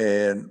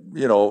 And,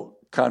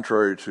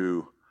 contrary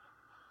to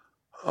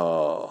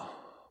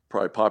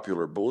probably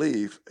popular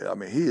belief, I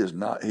mean, he was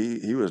not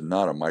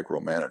a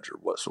micromanager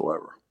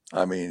whatsoever.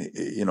 I mean,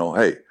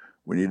 hey,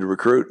 we need to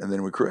recruit, and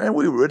then recruit, and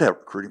we would have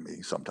recruiting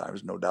meetings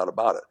sometimes, no doubt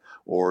about it.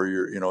 Or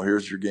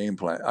here's your game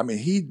plan. I mean,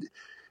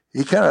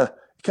 he kind of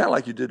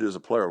like you did as a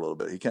player a little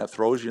bit. He kind of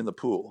throws you in the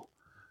pool,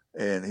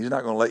 and he's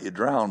not going to let you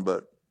drown,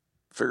 but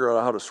figure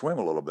out how to swim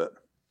a little bit,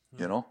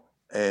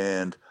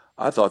 And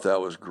I thought that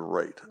was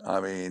great.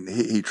 I mean,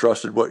 he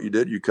trusted what you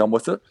did. You come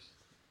with it.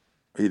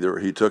 Either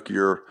he took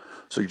your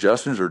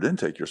suggestions or didn't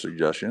take your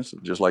suggestions,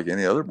 just like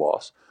any other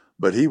boss.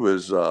 But he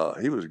was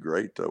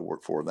great to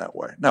work for in that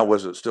way. Now,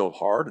 was it still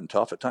hard and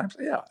tough at times?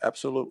 Yeah,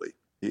 absolutely.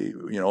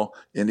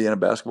 Indiana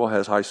basketball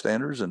has high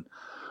standards, and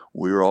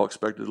we were all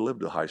expected to live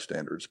to high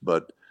standards.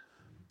 But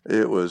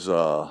it was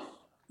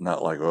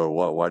not like, oh,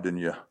 why didn't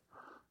you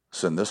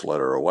send this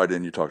letter, or why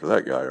didn't you talk to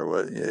that guy, or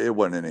what? It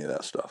wasn't any of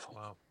that stuff.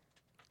 Wow.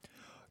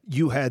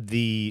 You had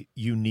the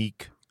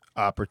unique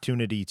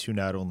opportunity to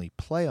not only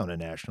play on a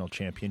national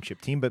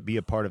championship team, but be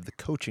a part of the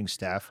coaching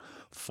staff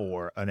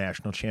for a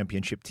national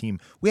championship team.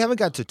 We haven't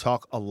got to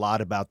talk a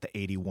lot about the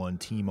 81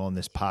 team on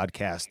this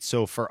podcast.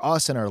 So for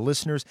us and our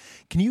listeners,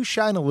 can you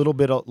shine a little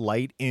bit of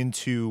light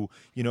into,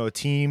 a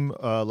team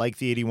like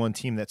the 81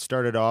 team that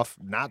started off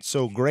not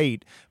so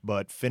great,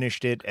 but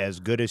finished it as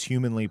good as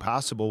humanly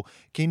possible?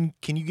 Can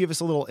you give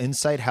us a little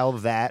insight how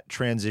that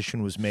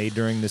transition was made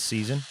during this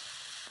season?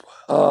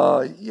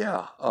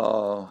 Yeah.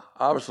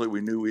 Obviously,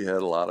 we knew we had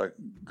a lot of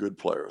good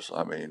players.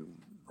 I mean,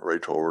 Ray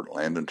Tolbert,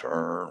 Landon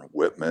Turner,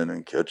 Whitman,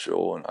 and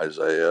Kitchell, and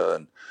Isaiah,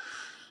 and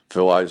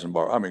Phil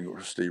Eisenbar. I mean,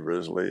 Steve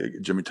Risley,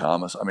 Jimmy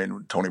Thomas. I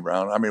mean, Tony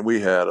Brown. I mean,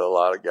 we had a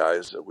lot of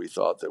guys that we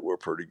thought that were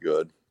pretty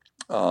good.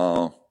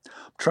 I'm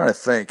trying to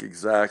think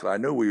exactly. I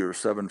knew we were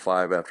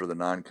 7-5 after the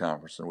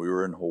non-conference, and we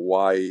were in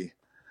Hawaii.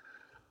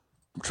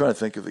 I'm trying to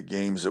think of the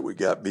games that we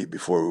got beat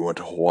before we went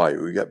to Hawaii.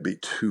 We got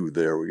beat 2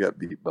 there. We got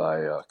beat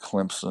by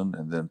Clemson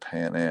and then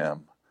Pan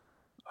Am.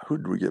 Who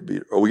did we get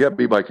beat? Oh, we got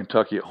beat by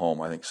Kentucky at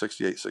home, I think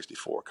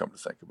 68-64, come to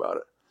think about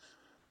it.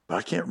 But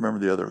I can't remember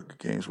the other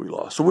games we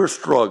lost. So we're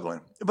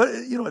struggling. But,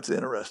 it's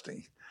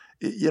interesting.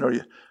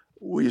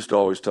 We used to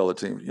always tell the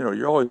team,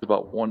 you're always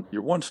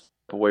you're one step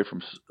away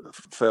from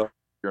failure,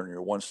 and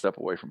you're one step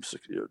away from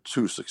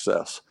to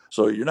success.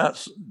 So you're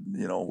not,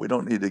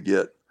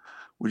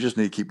 we just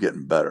need to keep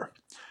getting better.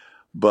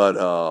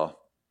 But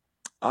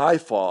I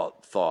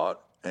thought,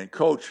 and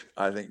Coach,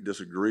 I think,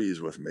 disagrees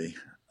with me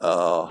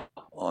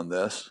on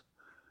this.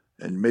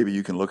 And maybe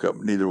you can look up.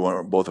 Neither one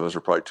or both of us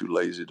are probably too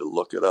lazy to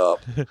look it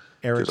up.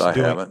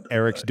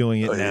 Eric's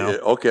doing it now.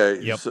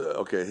 Okay. Yep. So,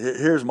 okay.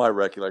 Here's my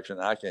recollection.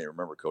 I can't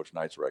remember Coach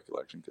Knight's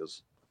recollection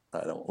because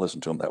I don't listen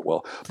to him that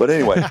well. But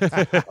anyway,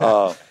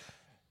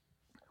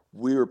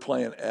 we were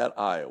playing at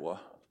Iowa,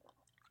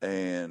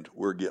 and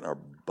we're getting our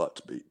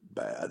butts beat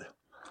bad.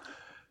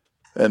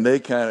 And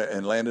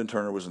and Landon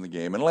Turner was in the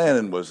game, and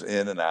Landon was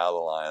in and out of the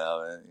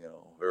lineup, and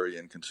very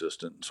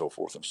inconsistent, and so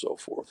forth and so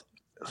forth,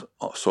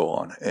 so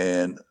on.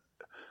 And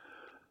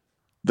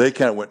they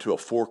kind of went to a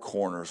 4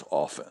 corners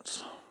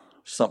offense,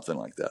 something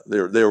like that.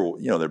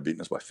 They're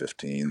beating us by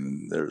 15.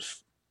 And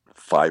there's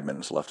 5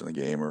 minutes left in the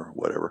game or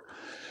whatever,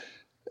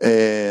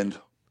 and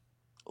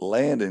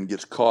Landon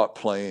gets caught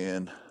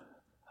playing.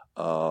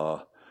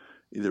 Either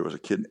it was a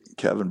kid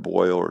Kevin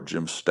Boyle or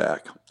Jim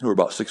Stack, who were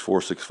about 6'4",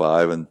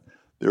 6'5", and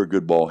they were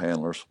good ball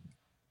handlers.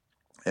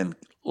 And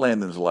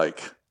Landon's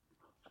like,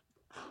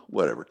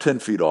 10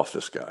 feet off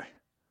this guy.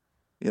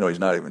 He's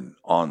not even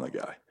on the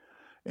guy.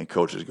 And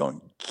Coach is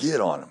going,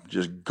 get on him.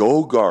 Just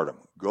go guard him.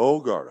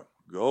 Go guard him.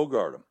 Go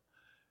guard him.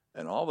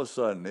 And all of a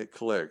sudden it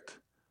clicked.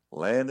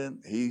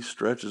 Landon, he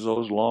stretches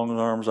those long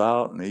arms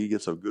out, and he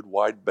gets a good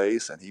wide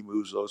base, and he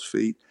moves those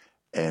feet,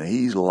 and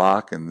he's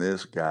locking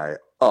this guy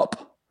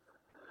up.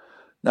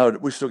 Now,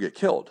 we still get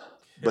killed,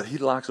 but he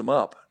locks him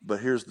up. But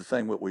here's the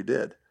thing, what we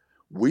did.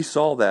 We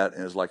saw that,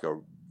 and it's like a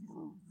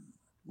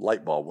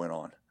light bulb went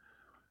on.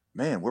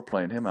 Man, we're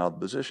playing him out of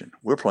position.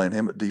 We're playing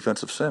him at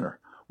defensive center.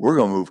 We're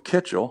going to move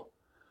Kitchell,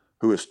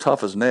 who is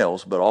tough as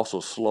nails, but also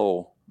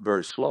slow,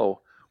 very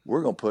slow.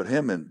 We're going to put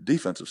him in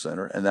defensive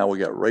center, and now we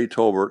got Ray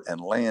Tolbert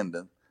and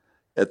Landon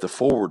at the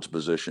forwards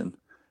position,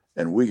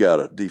 and we got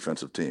a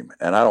defensive team.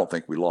 And I don't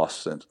think we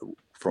lost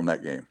from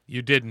that game.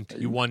 You didn't.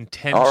 You won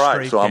 10 All right,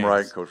 straight so games. I'm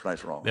right. Coach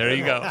Knight's wrong. There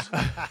you go.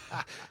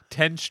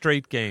 10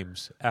 straight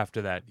games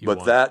after that. But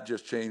won. that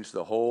just changed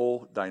the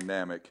whole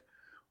dynamic.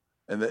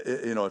 And,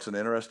 it's an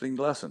interesting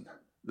lesson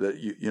that,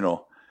 you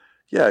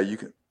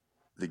can.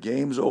 The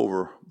game's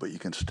over, but you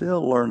can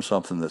still learn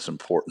something that's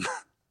important.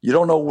 You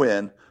don't know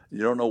when. You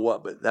don't know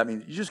what, but that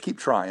means you just keep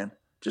trying.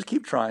 Just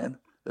keep trying.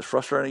 As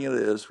frustrating as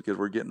it is because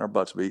we're getting our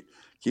butts beat,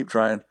 keep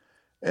trying.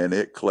 And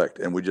it clicked.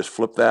 And we just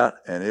flipped that,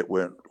 and it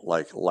went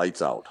like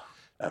lights out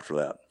after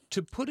that.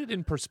 To put it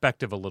in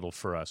perspective a little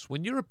for us,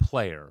 when you're a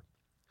player,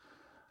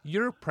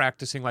 you're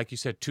practicing, like you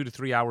said, 2 to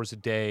 3 hours a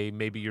day.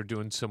 Maybe you're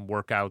doing some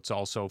workouts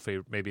also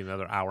for maybe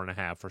another hour and a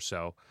half or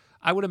so.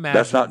 I would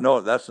imagine.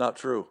 That's not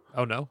true.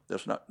 Oh, no?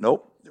 That's not.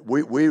 Nope.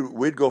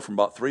 We'd go from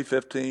about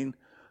 3:15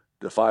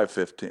 to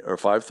 5:15 or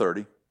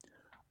 5:30.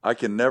 I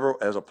can never,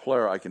 as a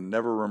player,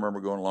 remember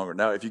going longer.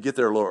 Now, if you get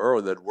there a little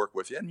early, they'd work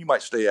with you, and you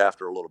might stay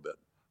after a little bit.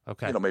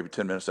 Okay. Maybe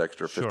 10 minutes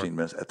extra, 15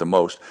 minutes at the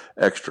most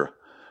extra.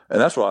 And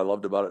that's what I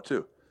loved about it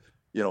too.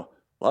 A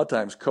lot of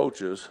times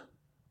coaches,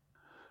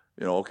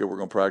 okay, we're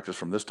going to practice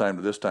from this time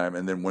to this time.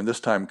 And then when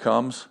this time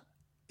comes,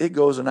 it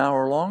goes an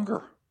hour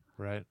longer.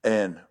 Right.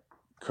 And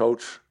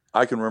coach,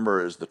 I can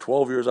remember as the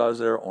 12 years I was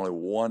there, only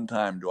one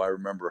time do I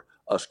remember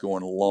us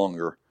going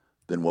longer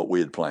than what we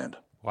had planned.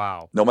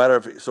 Wow. No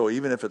matter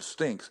even if it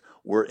stinks,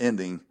 we're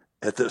ending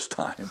at this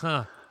time.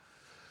 Huh.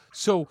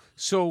 So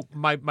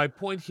my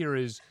point here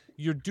is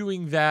you're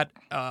doing that.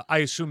 I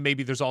assume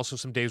maybe there's also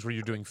some days where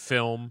you're doing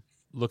film,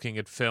 looking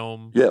at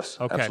film. Yes,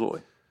 okay.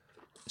 Absolutely.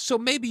 So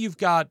maybe you've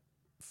got,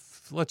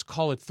 let's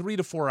call it 3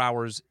 to 4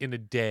 hours in a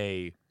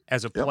day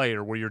as a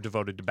player where you're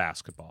devoted to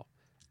basketball.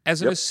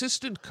 As an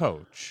assistant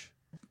coach,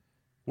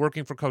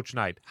 working for Coach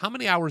Knight, how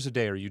many hours a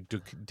day are you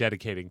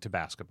dedicating to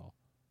basketball?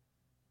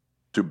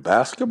 To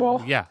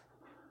basketball? Yeah.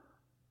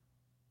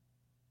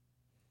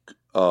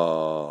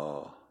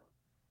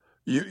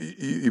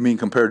 You mean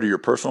compared to your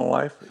personal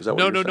life? Is that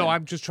what you're saying? No.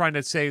 I'm just trying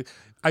to say,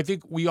 I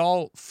think we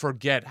all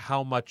forget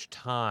how much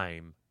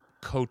time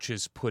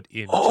coaches put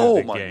into the game.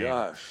 Oh, my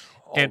gosh.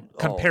 And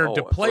compared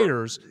to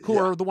players who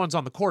are the ones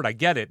on the court, I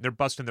get it. They're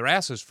busting their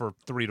asses for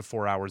 3 to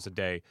 4 hours a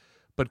day.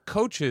 But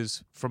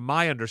coaches, from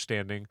my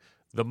understanding,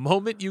 the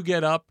moment you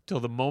get up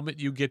till the moment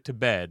you get to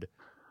bed,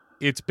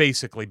 it's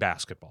basically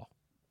basketball.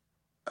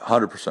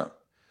 100%.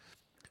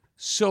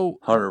 So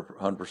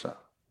 100%.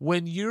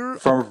 When you're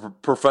from a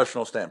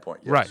professional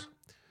standpoint, yes. Right.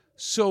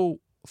 So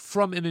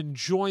from an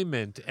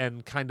enjoyment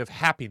and kind of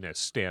happiness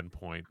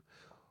standpoint,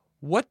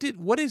 what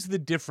is the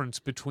difference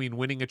between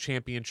winning a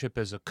championship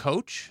as a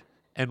coach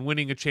and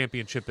winning a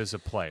championship as a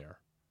player?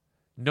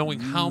 Knowing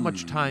how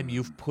much time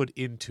you've put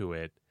into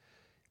it,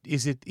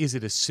 is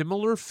it a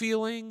similar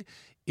feeling?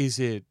 Is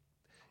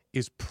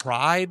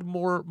pride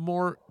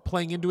more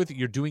playing into it that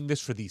you're doing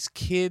this for these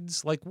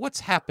kids? Like,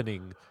 what's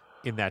happening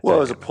in that? Well,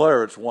 dynamic? as a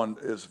player,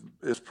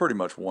 it's pretty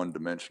much one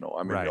dimensional.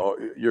 I mean, Right.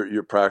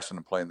 You're practicing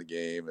and playing the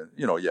game, and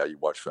you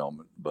watch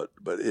film, but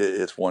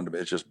it's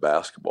it's just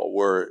basketball.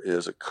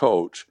 Whereas a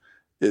coach,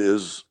 it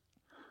is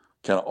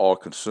kind of all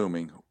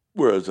consuming.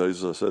 Whereas,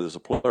 as I said, as a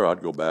player,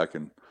 I'd go back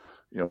and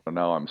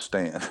now I'm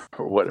Stan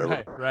or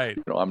whatever. Right.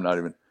 I'm not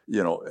even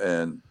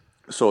and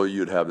so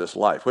you'd have this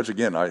life, which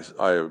again,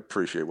 I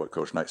appreciate what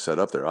Coach Knight set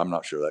up there. I'm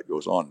not sure that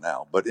goes on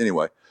now, but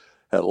anyway.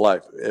 Had a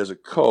life as a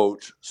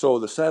coach, so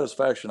the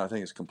satisfaction I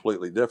think is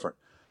completely different.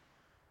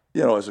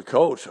 As a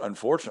coach,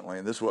 unfortunately,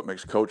 and this is what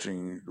makes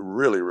coaching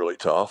really, really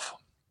tough,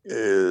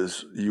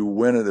 is you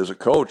win it as a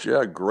coach.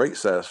 Yeah, great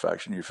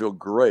satisfaction. You feel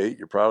great.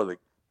 You're proud of the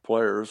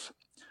players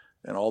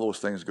and all those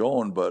things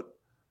going, but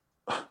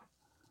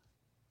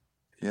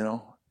you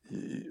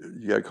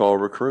got to call a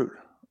recruit,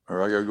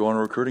 or I got to go on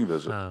a recruiting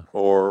visit,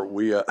 or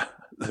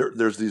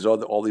there's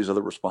all these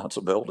other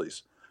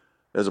responsibilities.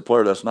 As a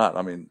player, that's not.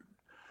 I mean.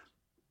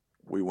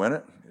 We win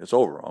it, it's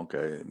over.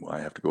 Okay, I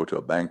have to go to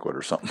a banquet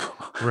or something.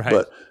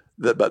 Right.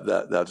 But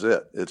that's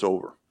it. It's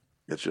over.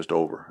 It's just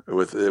over.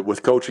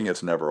 With coaching,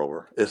 it's never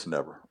over. It's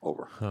never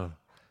over. Huh.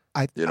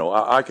 I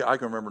can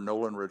remember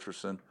Nolan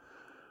Richardson.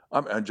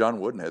 And John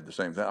Wooden had the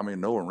same thing. I mean,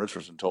 Nolan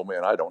Richardson told me,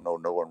 and I don't know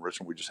Nolan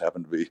Richardson. We just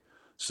happened to be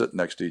sitting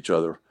next to each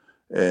other,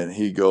 and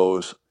he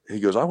goes,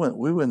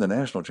 we win the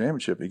national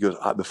championship. He goes,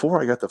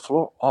 before I got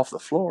off the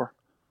floor,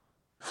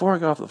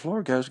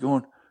 guys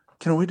going,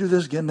 can we do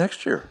this again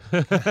next year?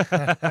 In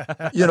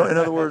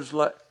other words,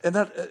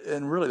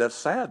 and really that's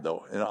sad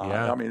though.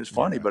 I mean, it's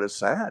funny, but it's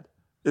sad.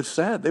 It's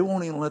sad. They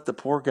won't even let the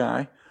poor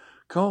guy,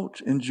 coach,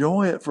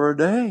 enjoy it for a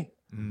day.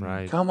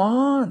 Right. Come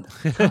on.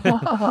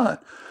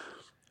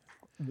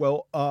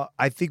 Well,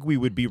 I think we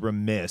would be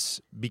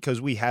remiss because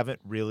we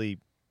haven't really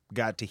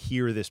got to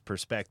hear this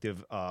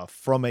perspective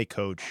from a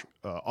coach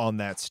on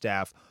that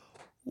staff.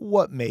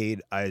 What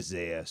made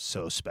Isaiah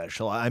so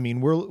special? I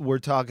mean, we're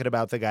talking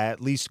about the guy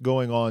at least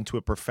going on to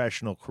a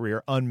professional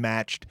career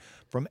unmatched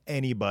from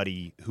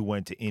anybody who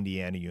went to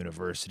Indiana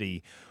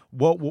University.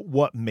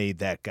 What made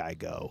that guy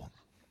go?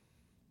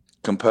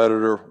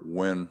 Competitor,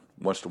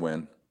 wants to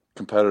win.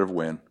 Competitive,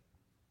 win.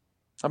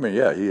 I mean,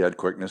 yeah, he had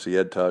quickness, he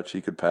had touch,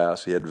 he could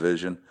pass, he had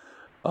vision.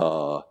 He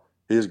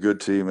was a good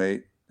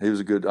teammate.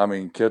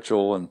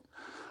 Kitchell and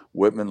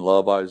Whitman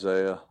love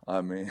Isaiah. I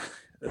mean,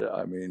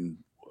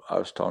 I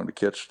was talking to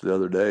Kitch the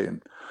other day,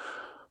 and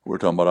we were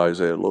talking about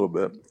Isaiah a little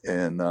bit.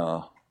 And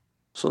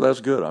so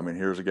that's good. I mean,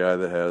 here's a guy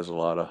that has a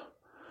lot of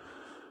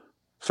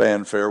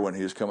fanfare when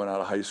he was coming out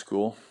of high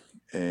school.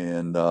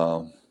 And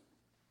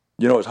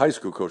His high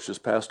school coach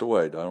just passed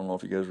away. I don't know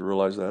if you guys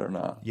realize that or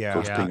not. Yeah.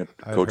 Coach Yeah,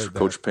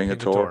 Coach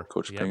Pingatore.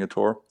 Coach Yep.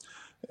 Pingatore.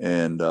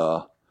 And,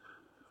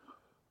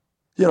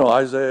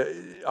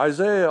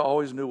 Isaiah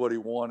always knew what he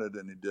wanted,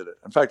 and he did it.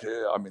 In fact,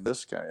 I mean, this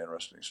is kind of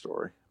interesting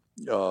story.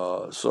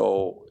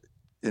 So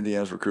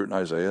Indiana's recruiting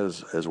Isaiah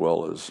as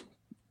well as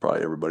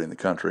probably everybody in the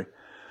country.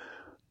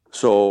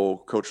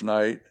 So Coach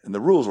Knight, and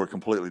the rules were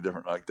completely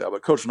different like that,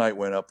 but Coach Knight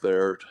went up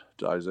there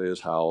to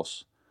Isaiah's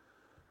house,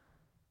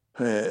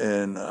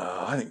 and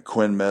I think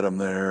Quinn met him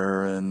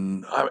there.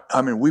 And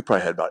I mean, we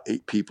probably had about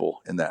 8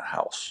 people in that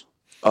house.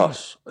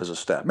 Us as a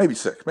staff, maybe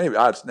 6, maybe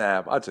I'd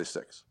say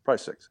 6, probably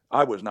 6.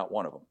 I was not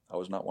one of them.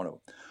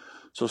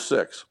 So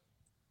 6,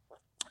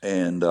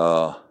 and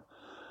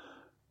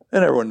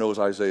everyone knows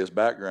Isaiah's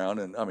background,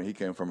 and I mean he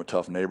came from a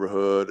tough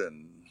neighborhood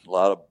and a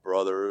lot of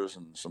brothers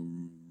and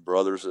some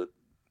brothers that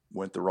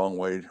went the wrong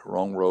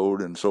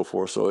road, and so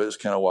forth. So it's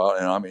kind of wild.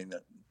 And I mean,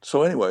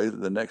 so anyway,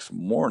 the next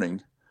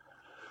morning,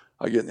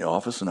 I get in the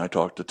office and I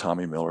talk to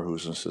Tommy Miller,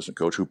 who's an assistant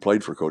coach who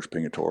played for Coach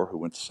Pingatore, who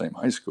went to the same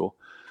high school.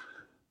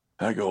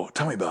 I go,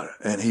 tell me about it.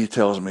 And he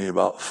tells me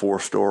about 4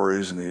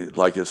 stories, and it's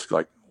like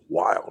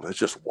wild. It's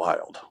just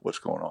wild what's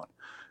going on.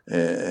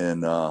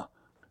 And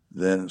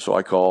then, so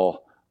I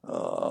call,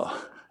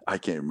 I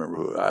can't remember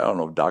who, I don't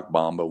know if Doc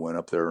Bomba went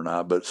up there or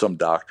not, but some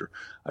doctor.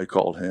 I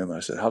called him and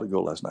I said, how'd it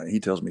go last night? And he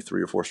tells me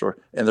 3 or 4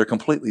 stories, and they're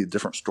completely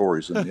different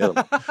stories than the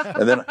other one.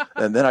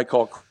 And then I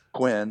call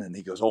Quinn, and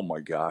he goes, oh my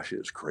gosh, it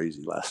was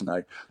crazy last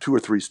night. 2 or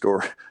 3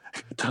 stories.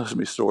 Tells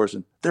me stories,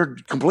 and they're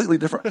completely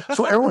different.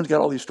 So everyone's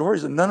got all these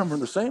stories, and none of them are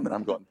the same. And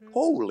I'm going,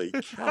 holy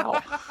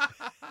cow.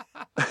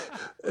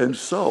 And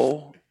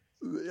so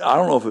I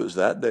don't know if it was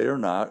that day or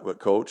not, but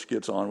Coach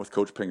gets on with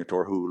Coach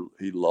Pingatore, who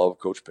he loved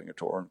Coach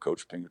Pingatore, and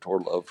Coach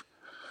Pingatore loved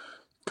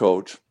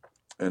Coach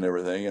and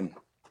everything,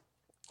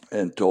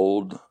 and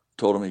told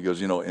him, he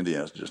goes,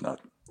 Indiana's just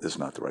not, it's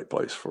not the right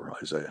place for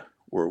Isaiah.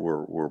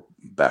 We're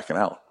backing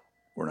out.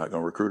 We're not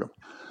going to recruit him.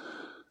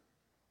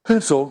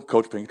 And so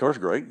Coach Pinkatore's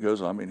great. He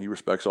goes, I mean, he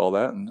respects all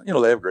that. And,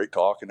 they have great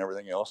talk and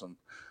everything else. And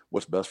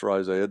what's best for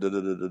Isaiah,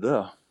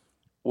 da-da-da-da-da.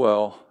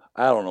 Well,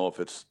 I don't know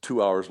if it's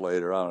 2 hours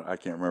later. I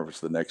can't remember if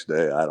it's the next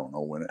day. I don't know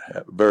when it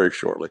happened. Very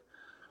shortly,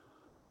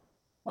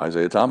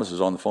 Isaiah Thomas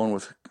is on the phone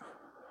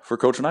for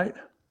Coach Knight.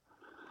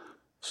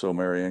 So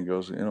Marianne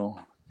goes,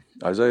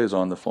 Isaiah's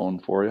on the phone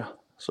for you.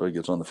 So he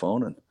gets on the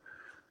phone, and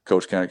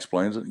Coach kind of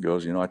explains it and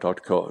goes, I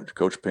talked to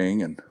Coach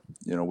Ping, and,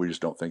 we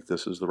just don't think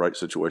this is the right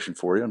situation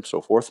for you, and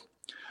so forth.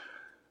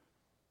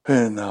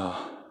 And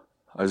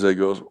Isaiah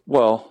goes,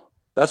 well,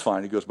 that's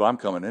fine. He goes, but I'm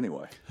coming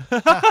anyway.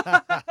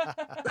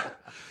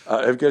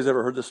 Have you guys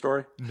ever heard this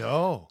story?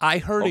 No. I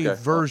heard a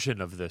version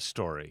of this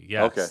story.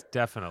 Yes,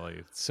 definitely.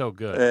 It's so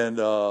good. And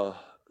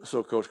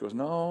so Coach goes,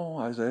 no,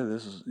 Isaiah,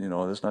 this is,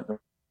 this not.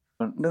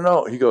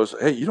 No. He goes,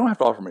 hey, you don't have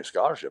to offer me a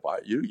scholarship.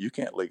 You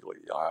can't legally.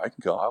 I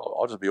can come.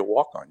 I'll just be a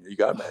walk-on. You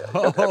got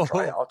to have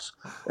tryouts,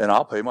 and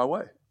I'll pay my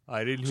way.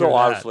 I didn't hear so that.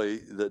 Obviously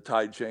the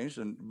tide changed,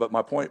 but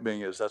my point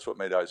being is that's what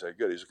made Isaiah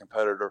good. He's a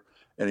competitor,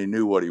 and he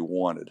knew what he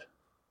wanted,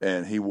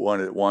 and he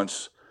wanted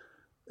once,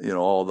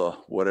 all the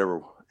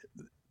whatever.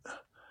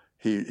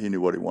 He knew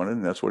what he wanted,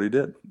 and that's what he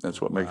did.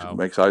 That's what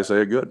makes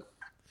Isaiah good.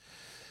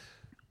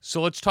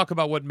 So let's talk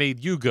about what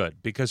made you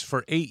good, because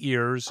for 8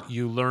 years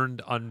you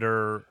learned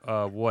under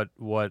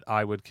what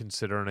I would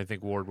consider, and I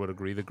think Ward would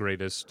agree, the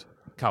greatest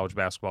college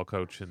basketball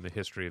coach in the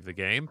history of the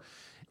game.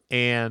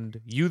 And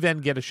you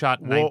then get a shot.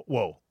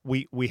 Whoa.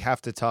 We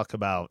have to talk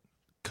about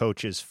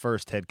Coach's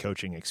first head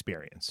coaching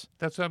experience.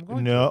 That's what I'm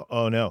going to.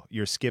 Oh, no.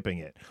 You're skipping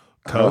it.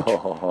 Coach,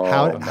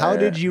 how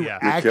did you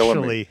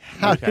actually?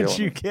 How did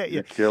you get?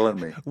 You're killing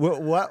me.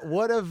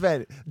 What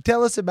event?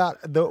 Tell us about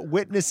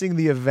witnessing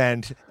the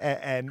event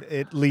and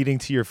it leading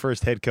to your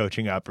first head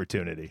coaching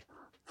opportunity.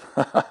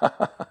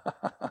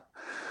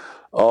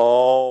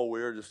 Oh,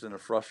 we're just in a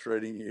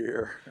frustrating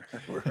year.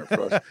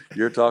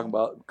 You're talking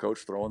about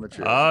Coach throwing the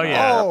chair.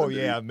 Oh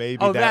yeah.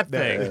 Maybe that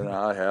thing. And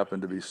I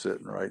happened to be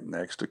sitting right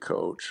next to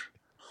Coach,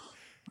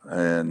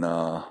 and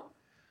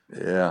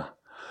yeah.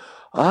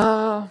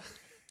 I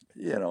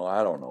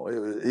don't know.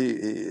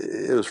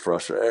 It was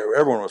frustrating.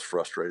 Everyone was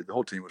frustrated. The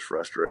whole team was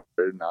frustrated,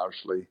 and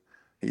obviously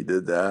he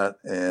did that.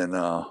 And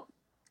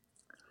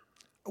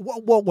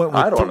what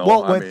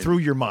went through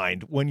your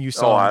mind when you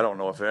saw? Oh, I don't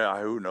know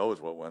who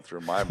knows what went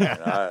through my mind.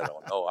 I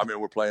don't know. I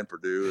mean, we're playing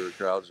Purdue, the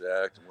crowd's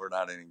jacked, and we're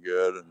not any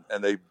good,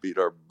 and they beat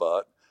our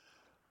butt.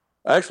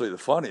 Actually, the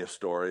funniest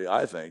story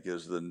I think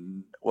is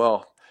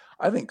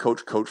I think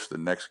Coach coached the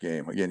next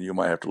game. Again, you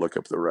might have to look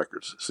up the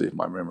records to see if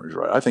my memory's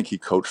right. I think he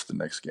coached the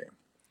next game.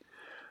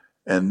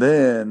 And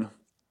then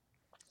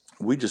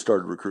we just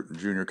started recruiting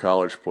junior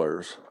college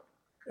players.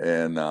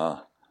 And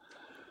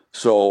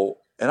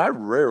and I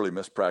rarely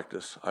missed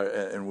practice.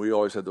 And we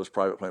always had those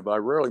private plans, but I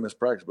rarely missed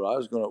practice. But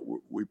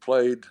we're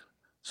going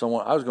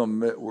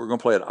to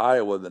play at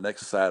Iowa the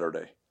next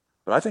Saturday.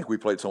 But I think we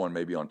played someone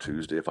maybe on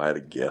Tuesday, if I had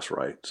to guess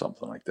right,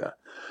 something like that.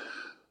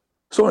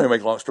 So anyway,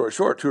 make a long story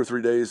short, 2 or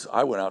 3 days,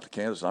 I went out to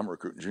Kansas. I'm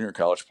recruiting junior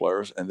college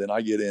players. And then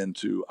I get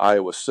into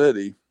Iowa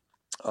City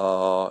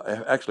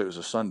Actually, it was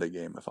a Sunday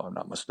game, if I'm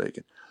not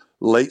mistaken.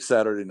 Late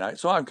Saturday night.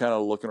 So I'm kind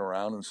of looking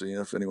around and seeing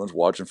if anyone's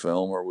watching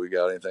film or we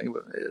got anything.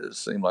 But it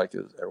seemed like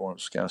everyone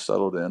was kind of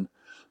settled in.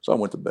 So I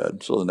went to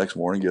bed. So the next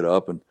morning, get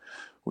up, and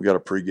we got a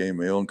pregame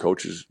meal, and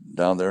Coach is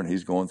down there, and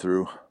he's going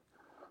through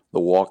the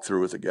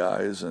walkthrough with the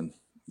guys, and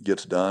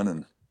gets done,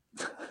 and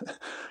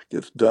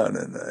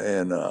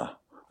the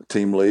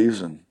team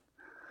leaves, and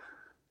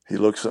he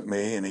looks at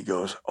me, and he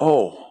goes,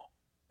 "Oh."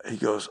 He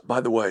goes,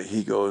 "By the way,"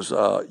 he goes,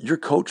 "You're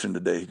coaching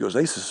today." He goes,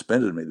 "They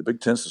suspended me. The Big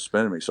Ten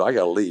suspended me, so I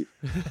got to leave."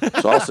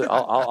 So I'll say,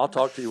 I'll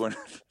talk to you when,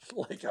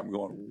 like, I'm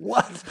going,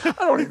 what? I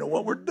don't even know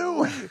what we're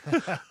doing.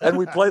 And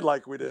we played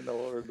like we didn't know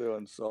what we were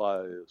doing. So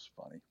it was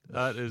funny.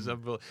 That is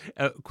unbelievable.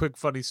 A quick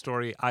funny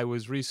story. I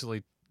was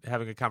recently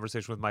having a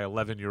conversation with my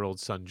 11-year-old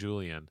son,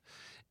 Julian,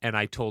 and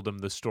I told him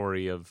the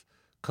story of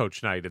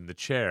Coach Knight in the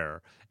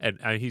chair, and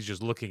he's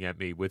just looking at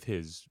me with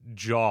his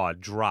jaw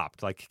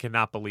dropped, like he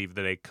cannot believe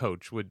that a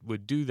coach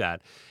would do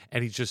that.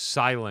 And he's just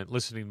silent,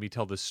 listening to me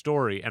tell this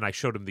story. And I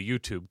showed him the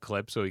YouTube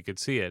clip so he could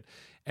see it.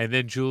 And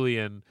then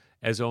Julian,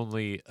 as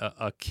only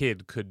a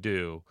kid could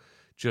do,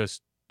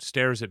 just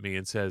stares at me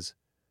and says,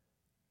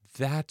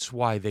 "That's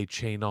why they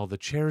chain all the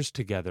chairs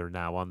together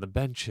now on the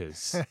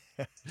benches."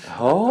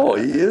 Oh,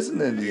 he is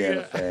an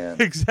Indiana fan.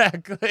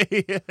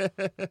 Exactly.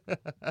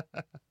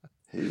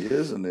 He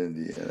is an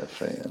Indiana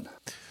fan.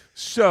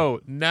 So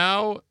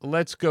now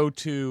let's go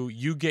to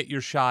you get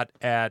your shot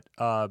at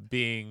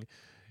being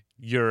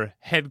your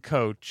head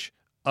coach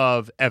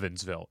of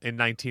Evansville in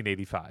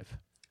 1985.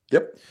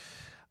 Yep.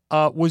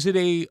 Was it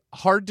a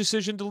hard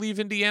decision to leave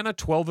Indiana?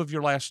 12 of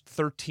your last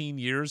 13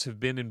 years have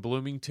been in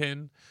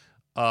Bloomington,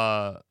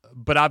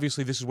 but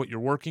obviously this is what you're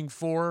working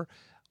for.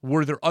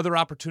 Were there other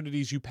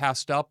opportunities you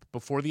passed up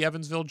before the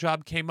Evansville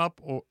job came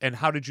up, and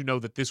how did you know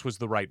that this was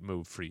the right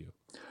move for you?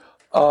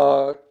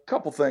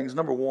 Couple things.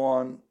 Number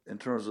one, in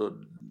terms of,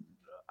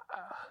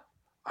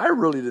 I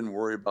really didn't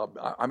worry about,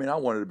 I mean, I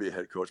wanted to be a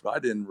head coach, but I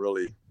didn't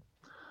really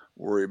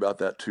worry about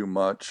that too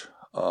much.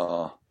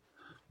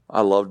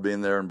 I loved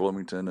being there in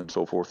Bloomington and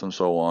so forth and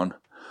so on.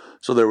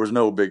 So there was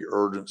no big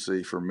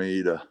urgency for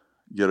me to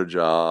get a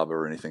job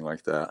or anything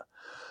like that.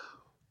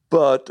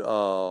 But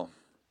the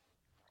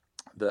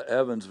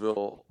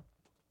Evansville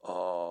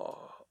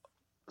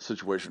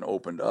situation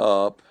opened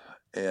up,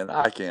 and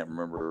I can't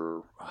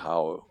remember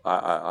how.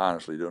 I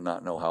honestly do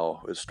not know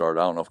how it started.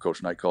 I don't know if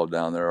Coach Knight called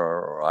down there,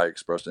 or I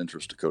expressed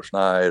interest to Coach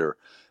Knight, or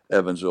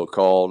Evansville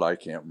called. I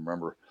can't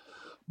remember.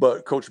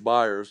 But Coach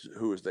Byers,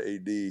 who is the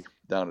AD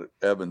down at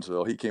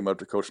Evansville, he came up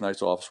to Coach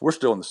Knight's office. We're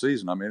still in the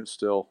season. I mean, it's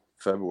still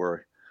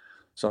February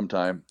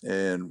sometime.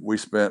 And we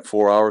spent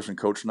 4 hours in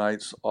Coach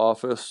Knight's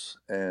office,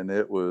 and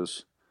it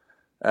was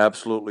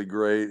absolutely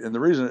great. And the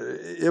reason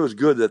it was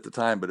good at the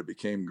time, but it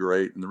became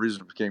great. And the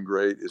reason it became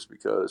great is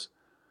because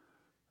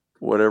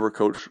whatever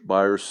Coach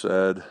Byers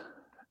said,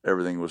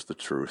 everything was the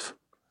truth.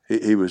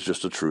 He was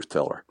just a truth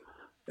teller.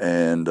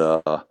 And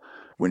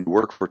when you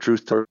work for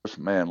truth tellers,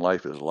 man,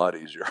 life is a lot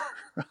easier.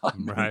 I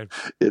mean, Right.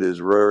 It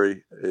is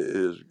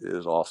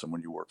awesome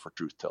when you work for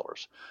truth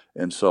tellers.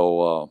 And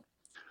so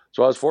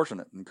I was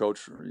fortunate, and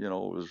Coach,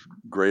 was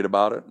great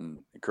about it and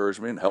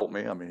encouraged me and helped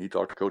me. I mean, he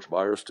talked to Coach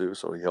Byers too,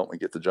 so he helped me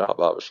get the job,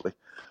 obviously.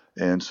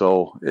 And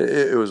so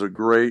it was a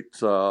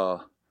great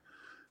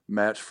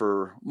match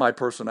for my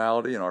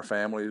personality and our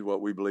family, what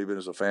we believe in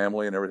as a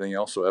family and everything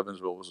else. So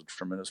Evansville was a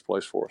tremendous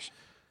place for us.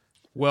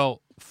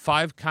 Well,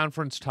 5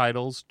 conference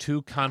titles,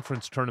 2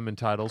 conference tournament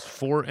titles,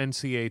 4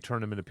 NCAA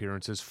tournament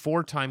appearances,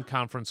 4-time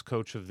conference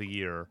coach of the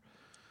year.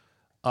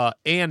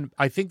 And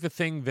I think the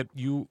thing that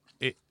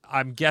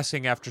I'm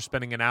guessing after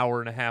spending an hour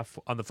and a half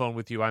on the phone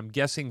with you, I'm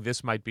guessing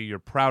this might be your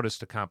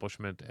proudest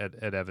accomplishment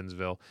at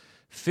Evansville.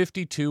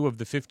 52 of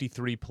the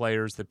 53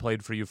 players that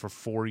played for you for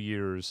 4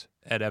 years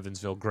at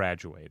Evansville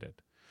graduated.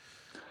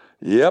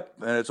 Yep,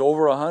 and it's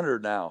over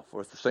 100 now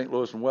for the St.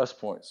 Louis and West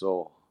Point.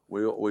 So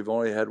we've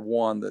only had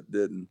one that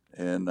didn't,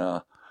 and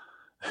and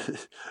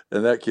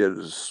that kid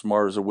is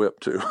smart as a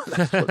whip too.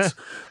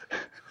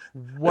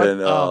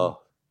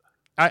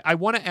 I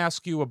want to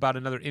ask you about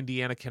another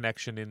Indiana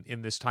connection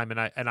in this time,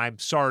 and I'm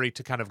sorry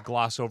to kind of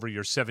gloss over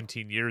your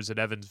 17 years at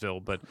Evansville,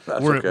 but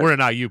we're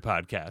an IU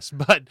podcast.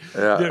 But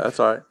that's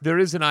all right. There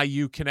is an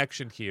IU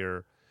connection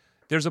here.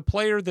 There's a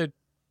player that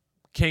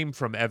came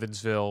from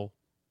Evansville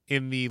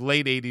in the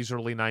late 80s,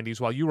 early 90s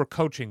while you were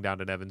coaching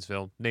down in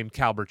Evansville named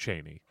Calbert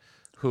Cheney,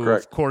 who,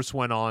 Correct. Of course,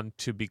 went on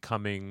to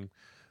becoming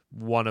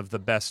one of the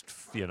best,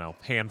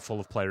 handful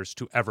of players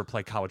to ever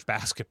play college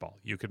basketball.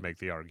 You could make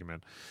the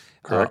argument.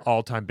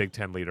 All-time Big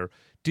Ten leader.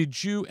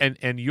 Did you,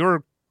 and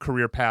your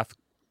career path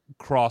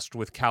crossed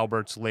with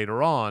Calbert's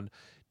later on,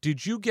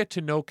 did you get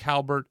to know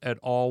Calbert at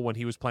all when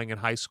he was playing in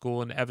high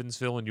school in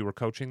Evansville and you were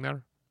coaching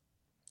there?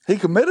 He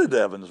committed to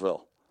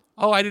Evansville.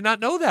 Oh, I did not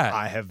know that.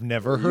 I have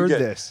never heard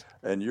this.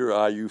 And you're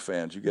IU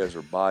fans. You guys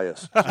are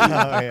biased.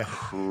 Yeah.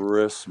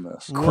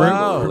 Christmas.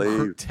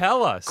 Wow.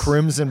 Tell us.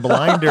 Crimson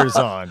blinders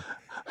on.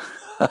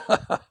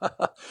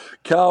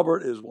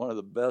 Calbert is one of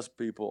the best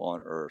people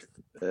on earth.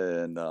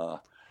 And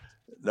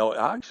no,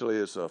 actually,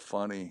 it's a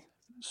funny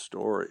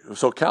story.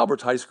 So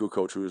Calvert's high school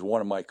coach, who was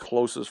one of my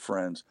closest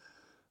friends,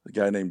 a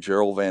guy named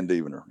Gerald Van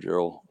Devener.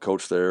 Gerald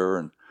coached there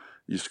and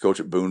used to coach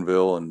at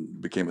Boonville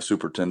and became a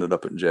superintendent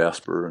up in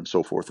Jasper and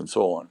so forth and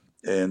so on.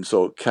 And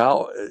so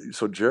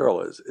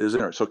Gerald is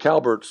in it. So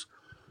Calvert's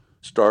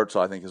starts,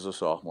 I think, as a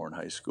sophomore in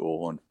high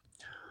school. And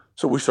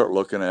so we start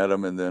looking at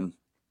him, and then,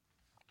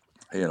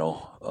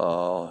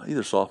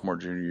 either sophomore,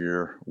 junior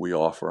year, we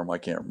offer him. I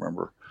can't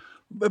remember.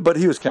 But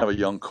he was kind of a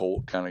young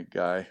Colt kind of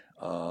guy.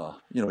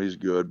 He's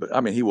good, but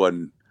I mean, he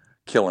wasn't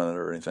killing it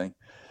or anything.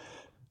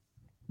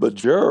 But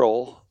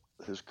Gerald,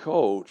 his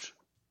coach,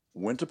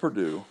 went to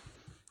Purdue,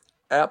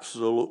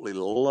 absolutely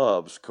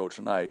loves Coach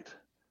Knight,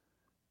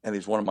 and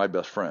he's one of my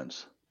best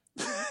friends.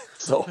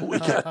 So we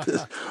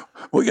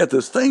got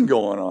this thing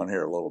going on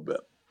here a little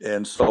bit.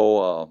 And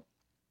so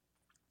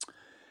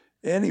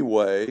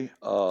anyway,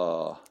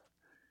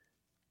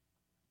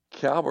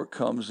 Calvert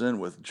comes in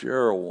with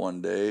Gerald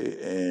one day,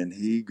 and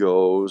he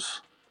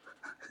goes,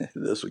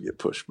 this will get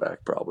pushed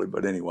back probably,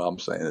 but anyway, I'm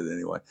saying it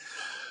anyway.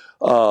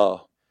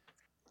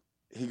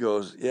 He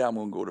goes, yeah, I'm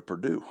going to go to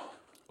Purdue.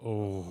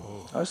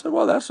 Oh. I said,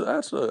 well, that's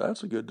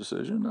a good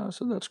decision. I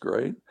said, that's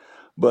great.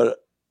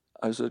 But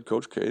I said,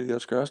 Coach Katie,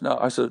 that's great. Now,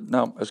 I said,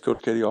 now, has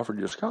Coach Katie offered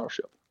you a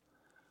scholarship?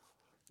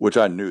 Which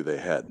I knew they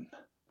hadn't.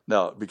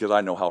 Now, because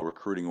I know how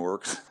recruiting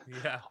works.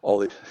 Yeah.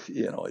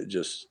 It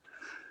just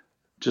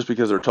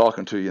because they're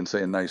talking to you and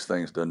saying nice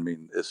things doesn't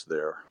mean it's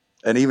there.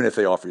 And even if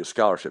they offer you a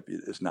scholarship,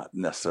 it's not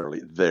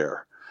necessarily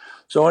there.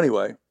 So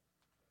anyway,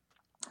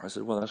 I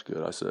said, well, that's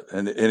good. I said,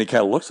 and he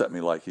kind of looks at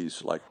me like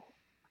he's like,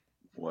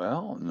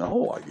 well,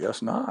 no, I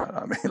guess not.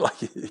 I mean,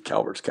 like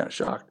Calvert's kind of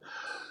shocked.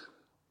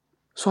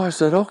 So I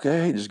said,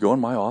 okay, just go in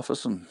my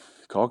office and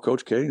call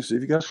Coach Katie and see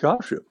if you got a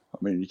scholarship. I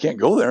mean, you can't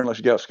go there unless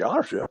you got a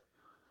scholarship.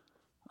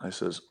 I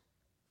says,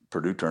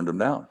 Purdue turned him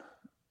down.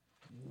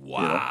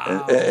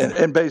 Wow.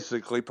 And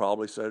basically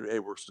probably said, hey,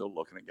 we're still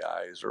looking at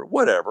guys or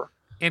whatever.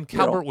 And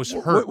Calvert was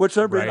hurt. Which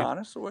they're being right?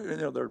 honest.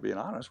 They're being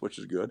honest, which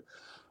is good.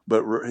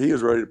 But he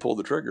was ready to pull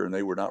the trigger, and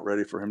they were not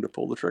ready for him to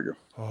pull the trigger.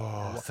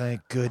 Oh,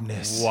 thank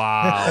goodness.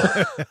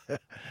 Wow.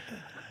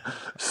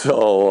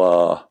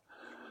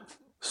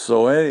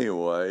 So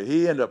anyway,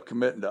 he ended up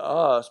committing to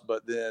us.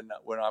 But then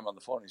when I'm on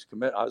the phone,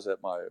 I was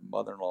at my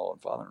mother-in-law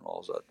and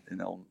father-in-law's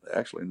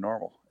actually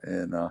Normal,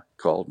 and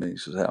called me. He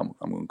says, hey, I'm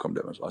going to come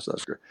down. So I said,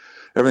 that's great.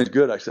 Everything's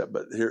good. I said,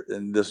 but here,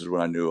 and this is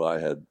when I knew I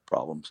had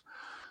problems.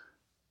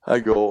 I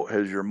go,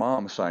 has your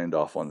mom signed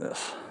off on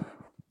this?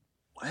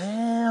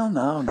 Well,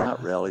 no,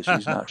 not really.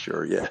 She's not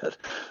sure yet.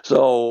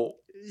 So,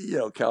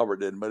 Calvert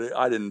didn't, but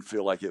I didn't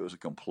feel like it was a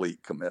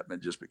complete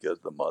commitment just because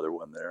the mother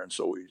wasn't there. And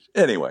so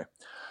anyway,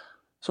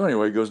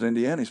 he goes to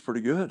Indiana. He's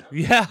pretty good.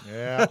 Yeah.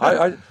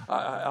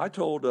 I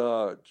told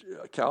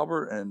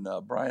Calvert and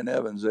Brian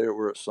Evans, they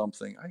were at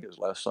something, I think it was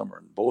last summer,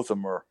 and both of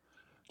them are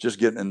just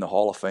getting in the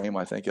Hall of Fame,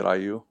 I think, at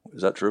IU.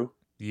 Is that true?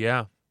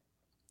 Yeah.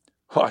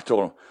 I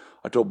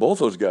told both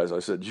those guys, I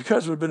said, you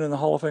guys would have been in the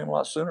Hall of Fame a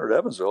lot sooner at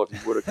Evansville if you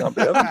would have come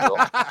to Evansville.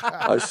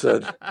 I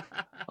said,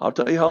 I'll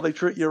tell you how they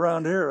treat you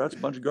around here. That's a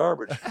bunch of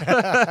garbage.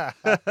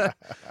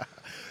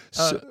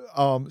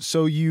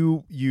 So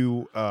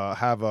you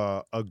have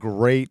a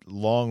great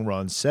long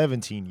run,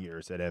 17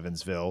 years at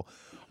Evansville.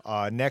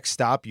 Next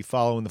stop, you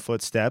follow in the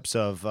footsteps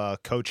of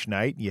Coach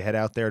Knight. You head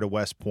out there to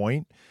West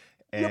Point.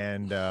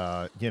 And,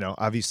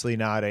 obviously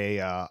not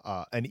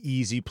an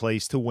easy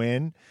place to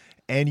win.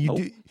 And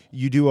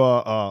you do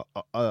a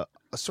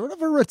sort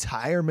of a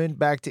retirement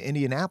back to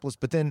Indianapolis,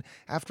 but then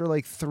after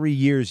like 3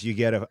 years, you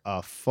get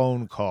a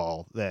phone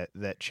call that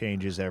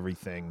changes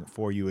everything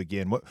for you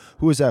again.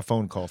 Who is that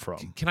phone call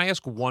from? Can I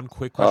ask one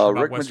quick question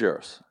about Rick West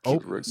Majerus.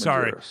 Rick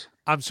sorry. Majerus.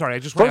 I'm sorry. I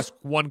just want to ask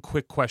one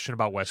quick question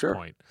about West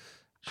Point.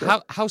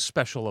 Sure. How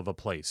special of a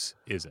place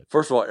is it?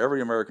 First of all,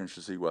 every American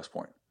should see West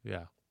Point.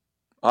 Yeah.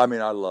 I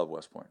mean, I love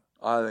West Point.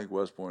 I think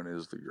West Point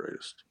is the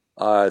greatest.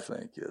 I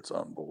think it's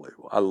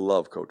unbelievable. I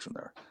love coaching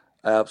there.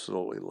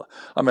 Absolutely.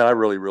 I mean, I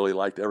really, really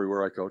liked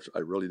everywhere I coached. I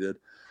really did.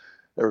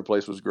 Every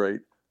place was great.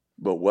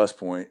 But West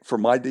Point, for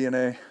my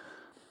DNA,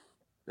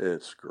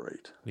 it's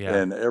great. Yeah.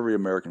 And every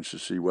American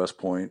should see West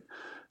Point.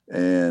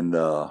 And,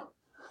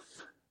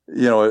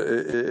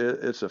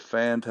 it's a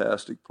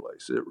fantastic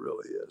place. It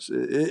really is.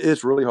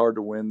 It's really hard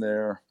to win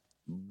there,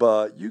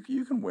 but you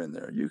can win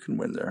there. You can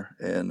win there.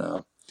 And,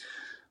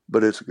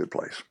 but it's a good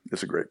place.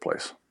 It's a great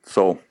place.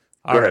 So,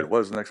 go ahead. What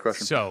was the next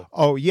question? So,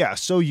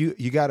 So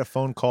you got a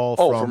phone call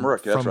from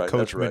Rick. That's right.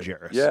 Coach That's right.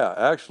 Majerus. Yeah,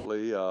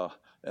 actually,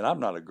 and I'm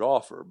not a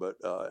golfer, but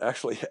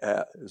actually,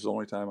 it's the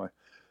only time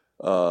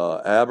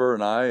Aber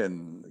and I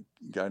and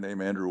a guy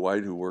named Andrew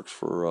White who works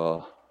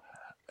for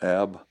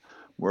Ab,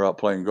 we're out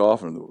playing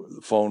golf, and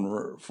the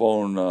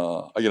phone.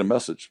 I get a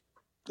message,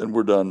 and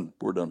we're done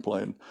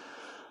playing.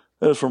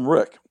 And it's from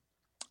Rick,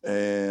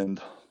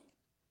 and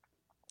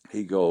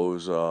he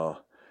goes,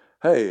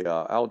 hey,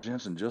 Al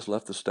Jensen just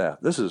left the staff.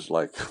 This is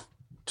like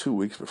 2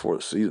 weeks before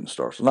the season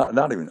starts.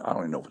 Not even, I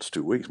don't even know if it's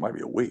 2 weeks, it might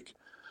be a week.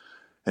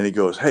 And he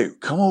goes, hey,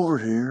 come over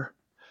here.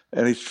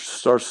 And he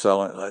starts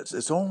selling.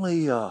 It's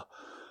only,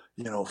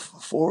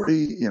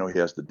 40, he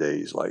has the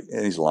days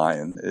and he's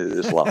lying.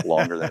 It's a lot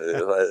longer than it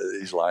is.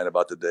 He's lying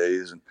about the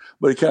days.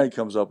 But he kind of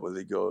comes up with,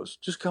 he goes,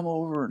 just come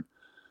over and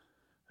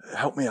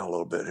help me out a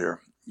little bit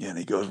here. And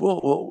he goes,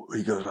 we'll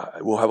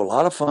have a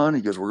lot of fun.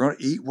 He goes, we're going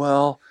to eat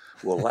well.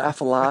 We'll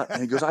laugh a lot.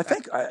 And he goes, I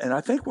think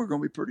we're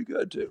going to be pretty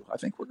good too. I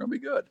think we're going to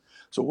be good.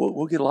 So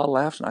we'll get a lot of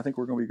laughs, and I think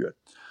we're going to be good.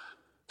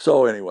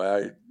 So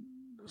anyway,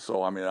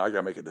 I got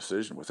to make a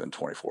decision within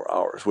 24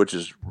 hours, which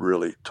is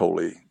really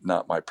totally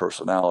not my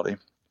personality.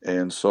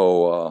 And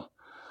so,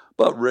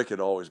 but Rick had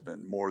always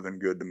been more than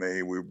good to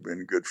me. We've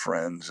been good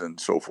friends and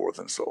so forth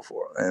and so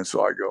forth. And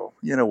so I go,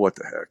 what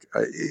the heck?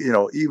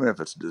 Even if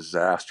it's a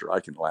disaster, I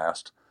can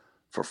last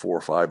for 4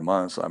 or 5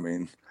 months.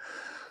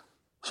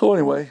 So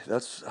anyway,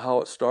 that's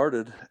how it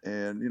started.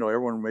 And,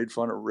 everyone made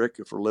fun of Rick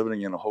for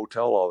living in a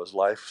hotel all his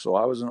life. So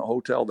I was in a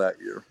hotel that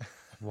year.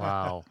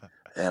 Wow.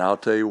 And I'll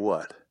tell you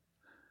what,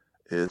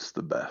 it's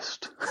the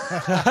best.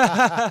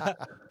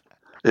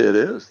 It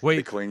is. Wait.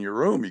 They clean your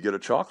room. You get a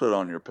chocolate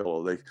on your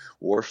pillow. They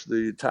wash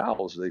the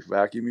towels. They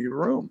vacuum your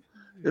room.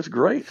 It's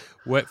great.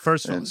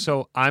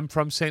 So I'm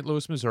from St.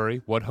 Louis,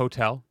 Missouri. What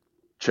hotel?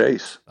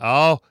 Chase.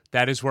 Oh,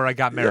 that is where I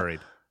got married.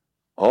 Yeah.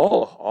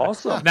 Oh,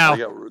 awesome. Now,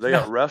 they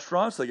got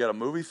restaurants. They got a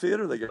movie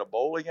theater. They got a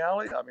bowling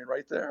alley.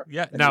 Right there.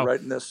 Yeah. And you're right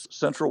in this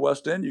central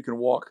West End. You can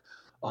walk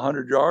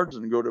 100 yards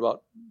and go to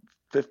about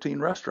 15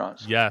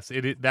 restaurants. Yes,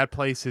 that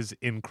place is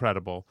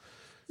incredible.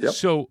 Yep.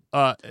 So,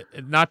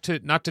 not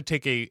to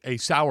take a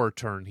sour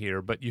turn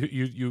here, but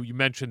you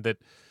mentioned that,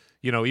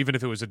 even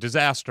if it was a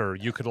disaster,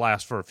 you could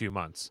last for a few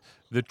months.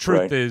 The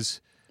truth is,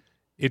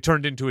 it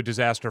turned into a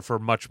disaster for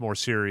much more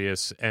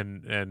serious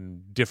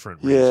and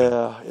different reasons.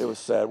 Yeah, it was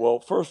sad. Well,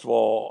 first of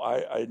all,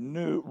 I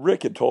knew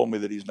Rick had told me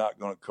that he's not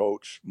going to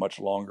coach much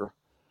longer.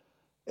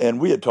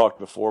 And we had talked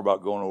before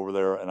about going over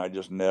there, and I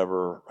just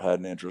never had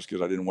an interest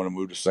because I didn't want to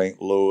move to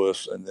St.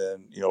 Louis. And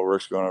then,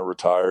 Rick's going to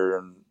retire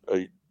in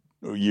a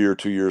year,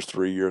 2 years,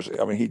 3 years.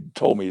 He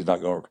told me he's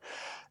not going to.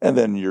 And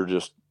then you're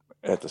just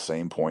at the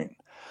same point.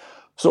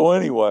 So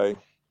anyway,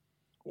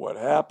 what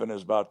happened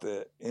is about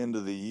the end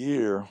of the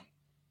year,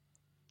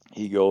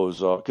 he goes,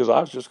 because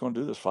I was just going to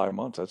do this 5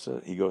 months. That's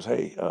it. He goes,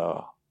 hey,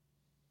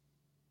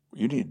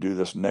 you need to do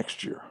this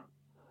next year.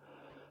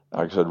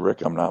 I said,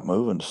 Rick, I'm not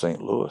moving to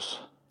St. Louis.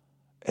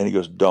 And he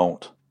goes,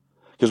 don't.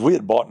 Because we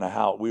had bought in a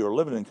house. We were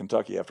living in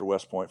Kentucky after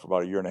West Point for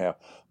about a year and a half,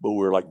 but we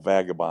were like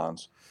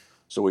vagabonds.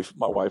 So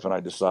my wife and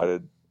I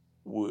decided,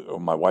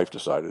 my wife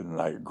decided,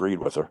 and I agreed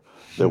with her,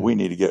 that we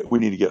need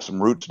to get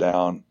some roots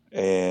down.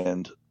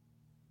 And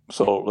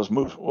so let's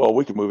move. Well,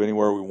 we could move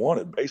anywhere we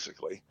wanted,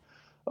 basically.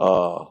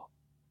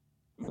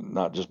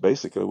 Not just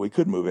basically, we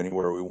could move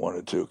anywhere we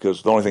wanted to,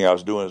 because the only thing I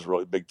was doing is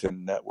really Big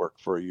Ten Network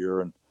for a year.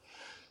 And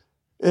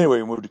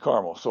anyway, we moved to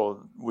Carmel.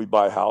 So we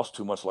buy a house.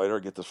 2 months later, I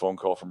get this phone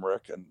call from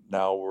Rick, and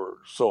now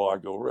I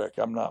go, Rick,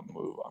 I'm not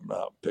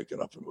picking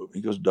up and moving.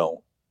 He goes,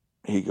 don't.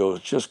 He goes,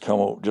 just come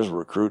over, just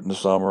recruit in the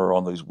summer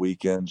on these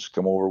weekends.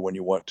 Come over when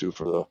you want to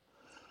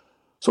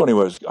So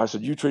anyways, I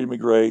said, you treated me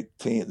great.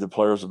 The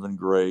players have been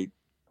great.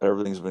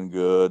 Everything's been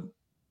good.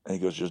 And he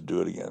goes, just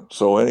do it again.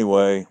 So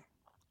anyway,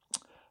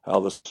 how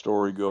the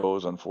story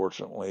goes,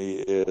 unfortunately,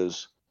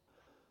 is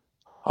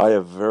I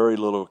have very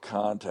little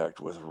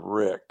contact with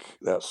Rick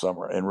that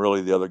summer, and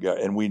really the other guy.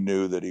 And we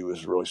knew that he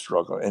was really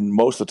struggling. And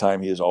most of the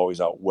time he is always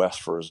out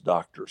west for his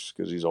doctors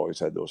because he's always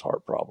had those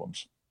heart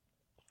problems.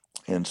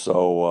 And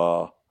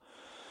so,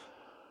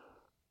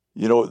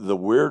 the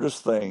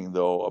weirdest thing,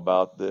 though,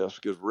 about this,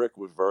 because Rick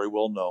was very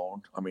well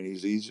known.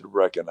 He's easy to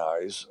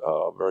recognize,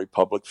 very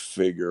public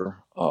figure,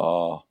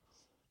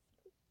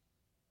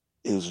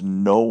 is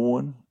no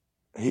one.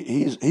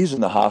 He's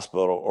in the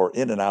hospital or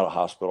in and out of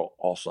hospital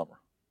all summer.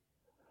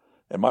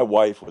 And my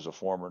wife was a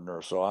former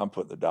nurse, so I'm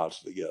putting the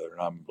dots together,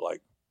 and I'm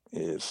like,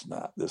 this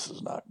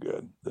is not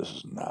good. This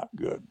is not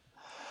good.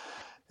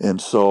 And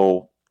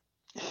so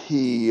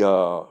the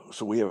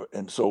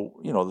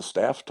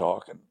staff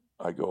talk, and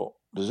I go,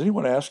 does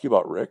anyone ask you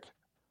about Rick?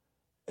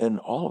 And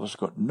all of us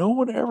go, no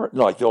one ever,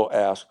 they'll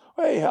ask,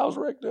 hey, how's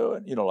Rick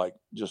doing? Like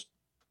just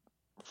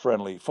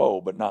friendly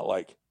foe, but not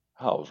like,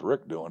 how's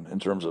Rick doing in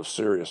terms of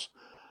serious.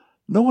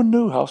 No one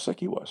knew how sick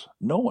he was.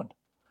 No one.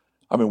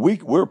 We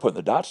were putting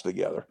the dots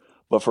together,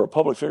 but for a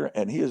public figure,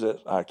 and he is at,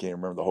 I can't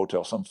remember the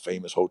hotel, some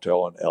famous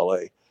hotel in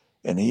LA,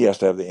 and he has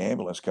to have the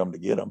ambulance come to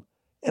get him.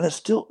 And it's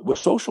still, with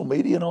social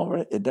media and all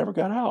that, it never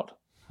got out.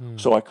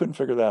 So I couldn't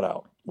figure that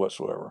out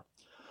whatsoever.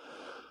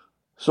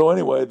 So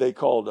anyway, they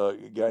called a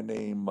guy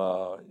named,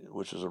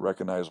 which is a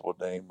recognizable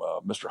name,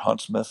 Mr.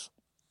 Huntsman,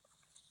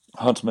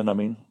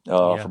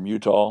 from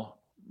Utah.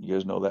 You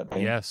guys know that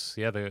name? Yes.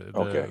 Yeah.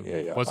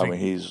 Okay. Yeah.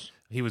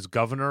 He was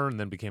governor and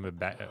then became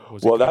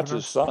that's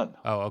his son.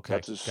 Oh, okay.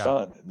 That's his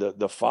son.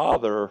 The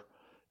father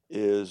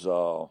is,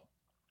 I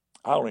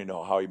don't even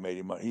know how he made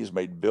him money. He's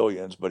made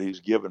billions, but he's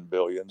given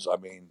billions.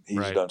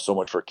 He's done so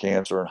much for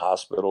cancer and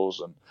hospitals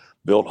and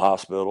built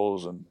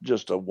hospitals, and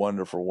just a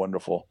wonderful,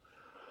 wonderful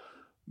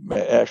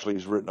man. Actually,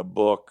 he's written a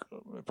book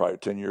probably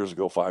 10 years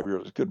ago, 5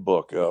 years. It's a good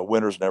book.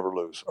 Winners Never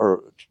Lose.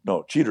 Or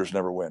no, Cheaters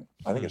Never Win.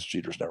 I think it's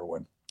Cheaters Never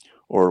Win.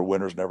 or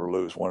winners never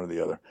lose, one or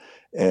the other.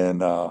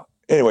 And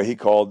anyway, he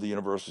called the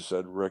university,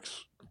 said,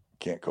 Rick's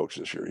can't coach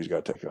this year. He's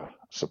got to take a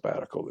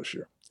sabbatical this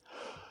year.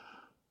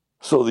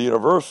 So the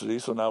university,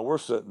 so now we're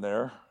sitting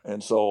there,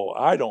 and so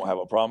I don't have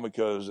a problem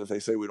because if they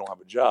say we don't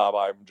have a job,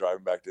 I'm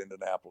driving back to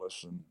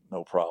Indianapolis and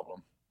no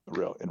problem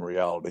in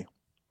reality.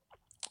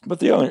 But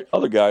the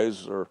other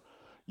guys are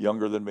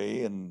younger than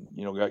me and,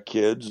 got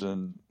kids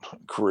and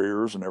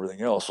careers and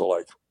everything else. So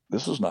like,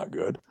 this is not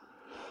good.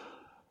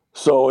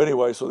 So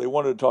anyway, so they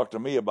wanted to talk to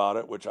me about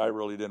it, which I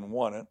really didn't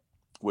want it,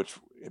 which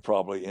it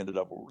probably ended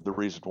up the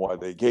reason why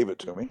they gave it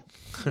to me,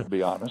 to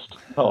be honest.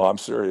 Oh, I'm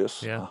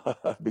serious. Yeah.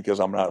 Because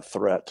I'm not a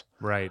threat.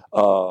 Right.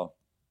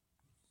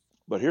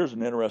 But here's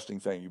an interesting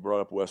thing. You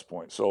brought up West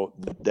Point. So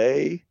the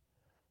day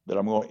that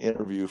I'm going to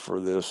interview for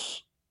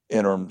this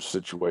interim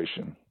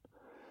situation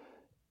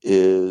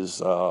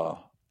is I'm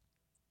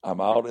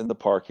out in the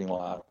parking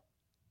lot,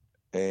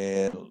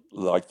 and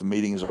like the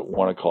meeting's at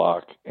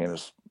 1:00 and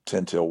it's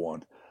 10 till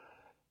 1.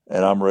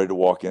 And I'm ready to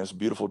walk in. It's a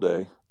beautiful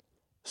day,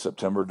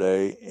 September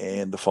day,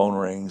 and the phone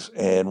rings,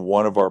 and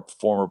one of our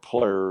former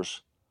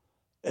players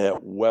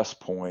at West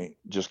Point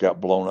just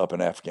got blown up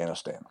in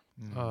Afghanistan.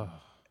 Oh.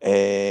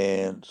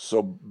 And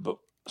so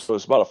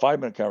it's about a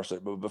 5-minute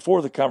conversation. But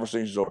before the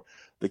conversation's over,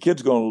 the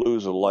kid's going to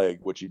lose a leg,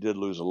 which he did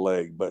lose a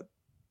leg, but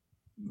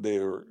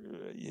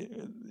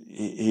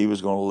he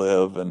was going to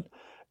live.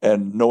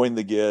 And knowing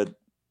the kid,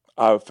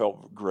 I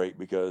felt great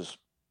because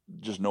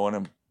just knowing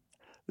him,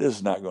 this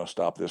is not going to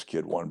stop this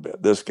kid one bit.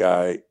 This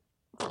guy,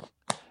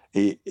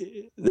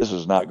 this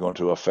is not going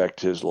to affect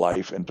his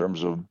life in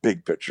terms of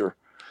big picture,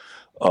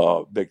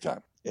 big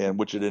time, and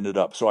which it ended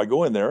up. So I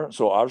go in there.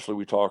 So obviously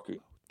we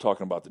talking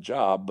about the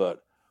job,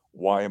 but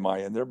why am I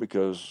in there?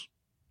 Because,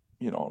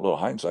 a little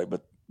hindsight,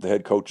 but the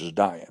head coach is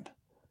dying,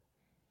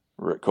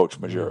 Coach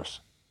Majerus.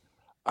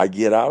 I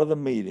get out of the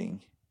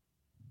meeting,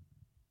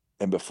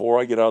 and before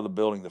I get out of the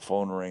building, the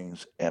phone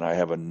rings, and I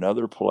have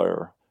another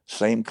player,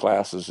 same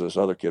class as this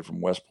other kid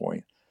from West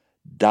Point,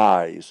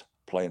 dies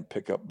playing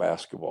pickup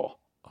basketball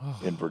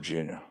in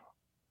Virginia.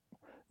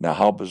 Now,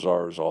 how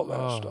bizarre is all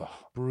that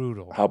stuff?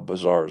 Brutal. How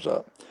bizarre is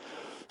that?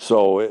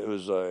 So it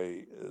was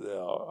a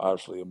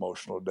obviously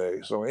emotional day.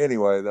 So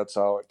anyway, that's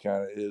how it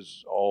kind of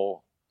is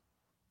all,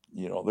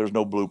 there's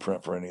no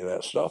blueprint for any of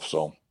that stuff.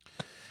 So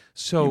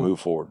you move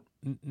forward.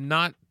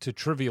 Not to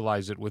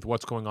trivialize it with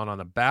what's going on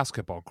the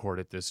basketball court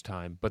at this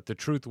time, but the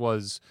truth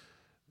was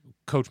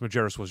Coach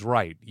Majerus was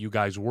right. You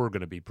guys were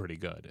going to be pretty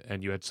good,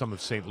 and you had some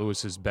of St.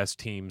 Louis's best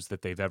teams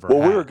that they've ever had.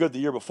 Well, we were good the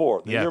year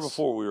before. The Yes. year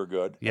before we were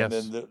good. Yes.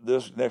 And then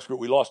this next group,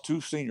 we lost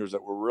 2 seniors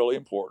that were really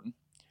important.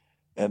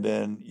 And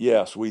then,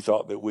 yes, we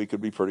thought that we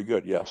could be pretty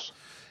good, yes.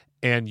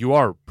 And you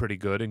are pretty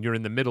good, and you're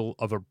in the middle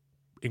of an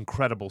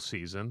incredible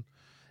season.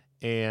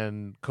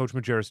 And Coach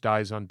Majerus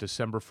dies on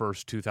December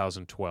 1st,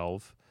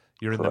 2012.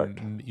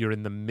 You're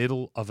in the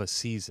middle of a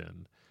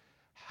season.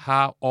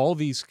 How all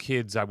these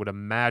kids, I would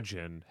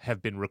imagine,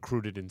 have been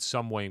recruited in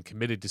some way and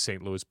committed to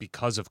St. Louis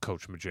because of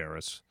Coach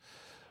Majerus,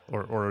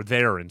 or are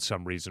there in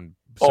some reason.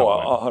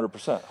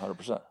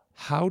 100%.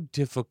 How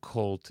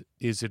difficult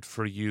is it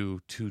for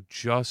you to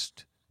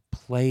just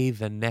play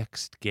the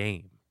next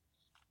game?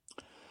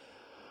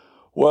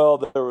 Well,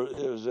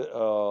 there's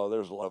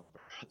a lot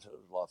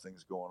of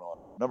things going on.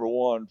 Number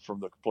one, from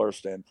the player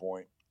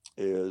standpoint,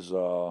 is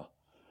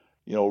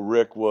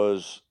Rick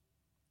was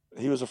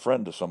a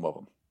friend to some of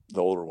them,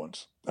 the older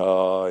ones.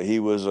 He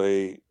was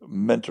a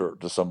mentor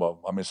to some of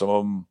them. I mean, some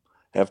of them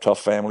have tough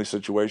family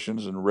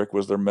situations, and Rick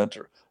was their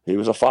mentor. He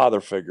was a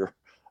father figure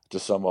to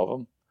some of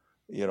them,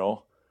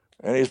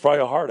 and he's probably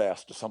a hard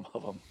ass to some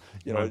of them.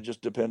 Right. It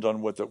just depends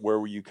on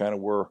where you kind of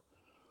were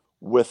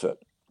with it.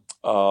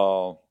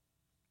 There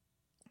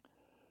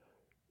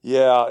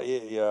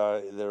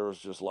was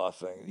just a lot of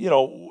things.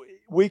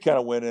 We kind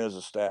of went in as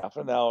a staff,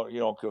 and now,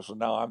 so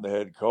now I'm the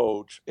head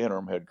coach,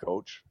 interim head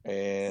coach,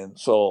 and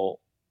so,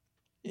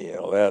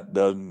 that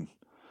doesn't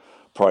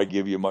probably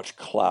give you much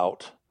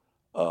clout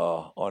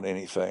on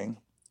anything,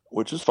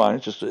 which is fine.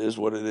 It just is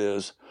what it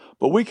is.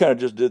 But we kind of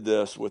just did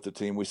this with the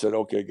team. We said,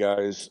 okay,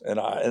 guys, and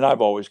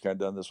I've always kind of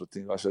done this with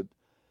teams. I said,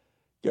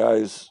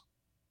 guys,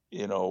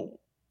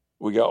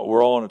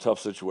 we're all in a tough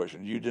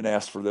situation. You didn't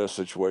ask for this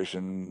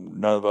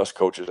situation. None of us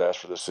coaches asked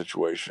for this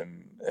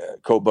situation.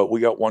 But we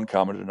got one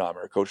common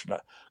denominator. Coach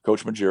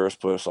Majerus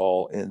put us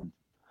all in.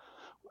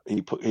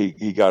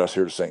 He got us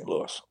here to St.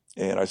 Louis.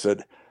 And I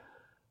said,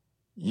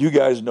 you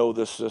guys know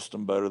this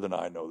system better than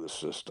I know this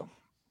system.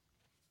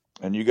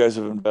 And you guys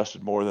have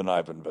invested more than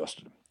I've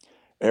invested.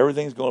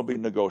 Everything's going to be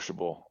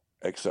negotiable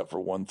except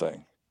for one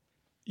thing.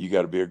 You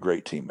got to be a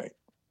great teammate.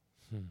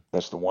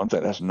 That's the one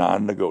thing. That's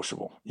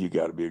non-negotiable. You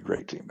got to be a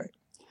great teammate.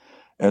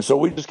 And so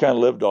we just kind of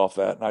lived off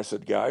that. And I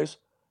said, guys,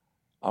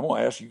 I'm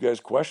going to ask you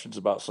guys questions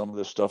about some of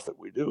this stuff that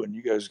we do. And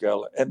you guys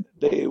and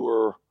they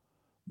were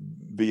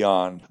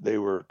beyond, they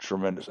were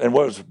tremendous. And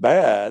what was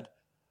bad,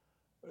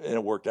 and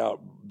it worked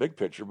out big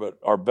picture, but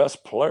our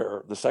best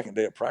player, the second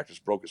day of practice,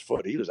 broke his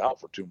foot. He was out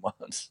for 2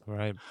 months.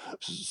 Right.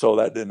 So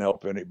that didn't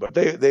help any. But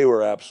they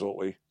were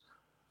absolutely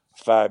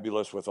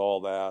fabulous with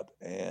all that.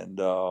 And,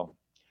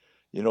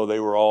 they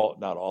were all,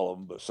 not all of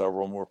them, but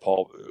several of them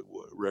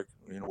were Rick,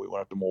 we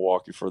went up to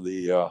Milwaukee for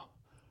the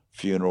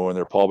funeral, and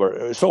their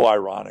pallbearer. It was so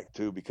ironic,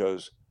 too,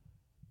 because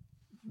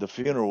the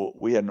funeral,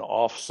 we had an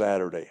off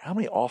Saturday. How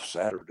many off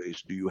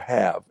Saturdays do you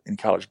have in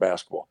college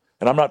basketball?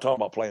 And I'm not talking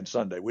about playing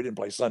Sunday. We didn't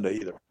play Sunday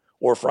either,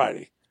 or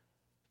Friday.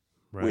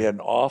 Right. We had an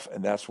off,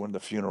 and that's when the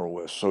funeral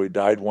was. So he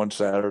died one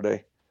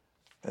Saturday,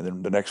 and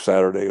then the next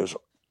Saturday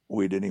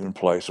we didn't even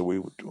play,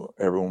 so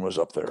everyone was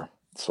up there.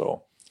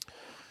 So,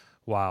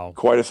 wow,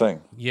 quite a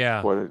thing.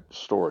 Yeah, quite a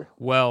story.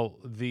 Well,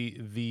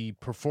 the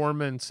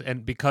performance,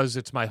 and because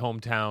it's my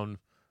hometown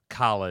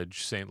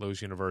college, St.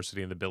 Louis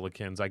University, and the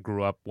Billikens. I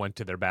grew up, went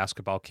to their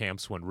basketball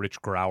camps when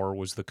Rich Grauer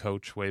was the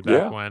coach way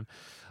back when.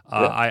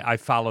 I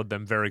followed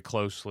them very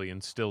closely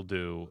and still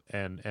do.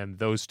 And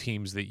those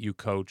teams that you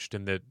coached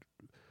and that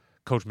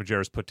Coach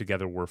Majerus put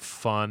together were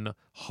fun,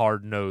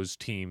 hard-nosed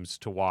teams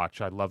to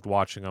watch. I loved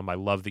watching them. I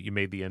love that you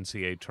made the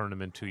NCAA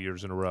tournament 2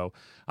 years in a row.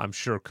 I'm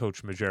sure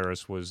Coach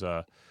Majerus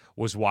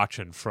was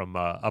watching from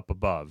up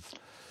above.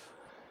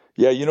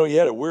 Yeah, he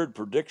had a weird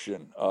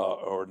prediction,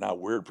 or not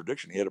weird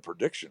prediction. He had a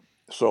prediction.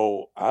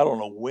 So I don't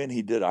know when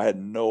he did. I had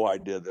no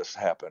idea this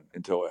happened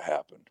until it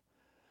happened.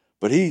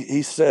 But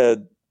he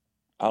said,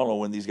 I don't know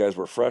when these guys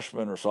were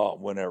freshmen or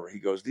whenever. He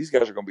goes, these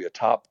guys are going to be a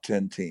top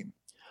 10 team.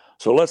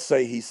 So let's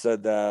say he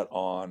said that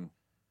on,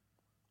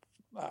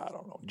 I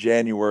don't know,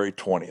 January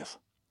 20th,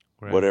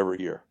 whatever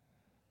year.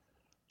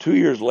 2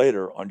 years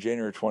later, on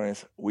January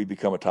 20th, we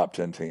become a top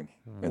 10 team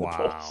in the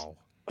polls.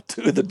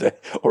 To the day,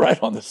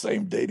 right on the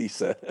same date he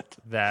said it.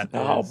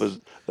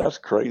 That's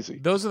crazy.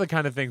 Those are the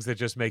kind of things that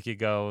just make you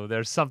go,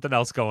 there's something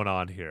else going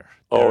on here.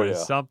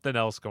 Something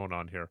else going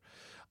on here.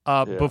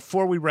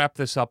 Before we wrap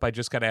this up, I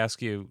just got to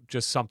ask you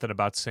just something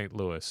about St.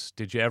 Louis.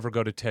 Did you ever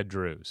go to Ted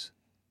Drew's?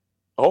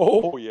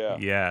 Oh, yeah.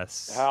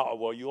 Yes. How?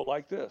 Well, you'll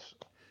like this.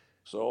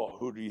 So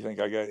who do you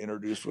think I got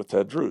introduced with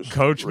Ted Drew's?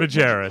 Coach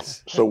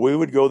Majerus. So we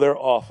would go there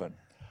often.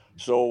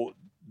 So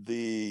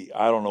I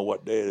don't know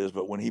what day it is,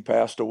 but when he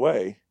passed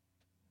away,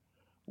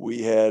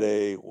 we had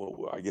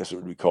I guess it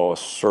would be called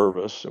a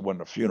service. It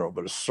wasn't a funeral,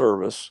 but a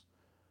service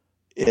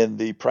in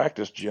the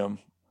practice gym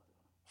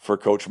for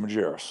Coach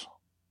Majerus.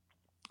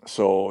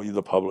 So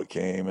the public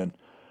came and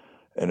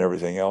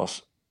everything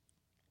else.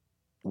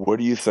 What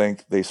do you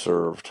think they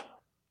served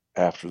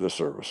after the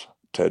service?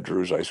 Ted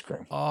Drew's ice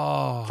cream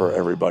for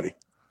everybody.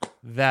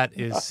 That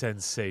is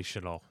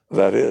sensational.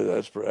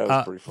 That's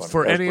pretty funny.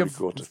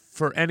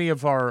 For any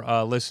of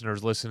our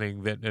listeners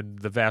listening, and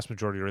the vast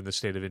majority are in the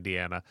state of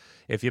Indiana,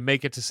 if you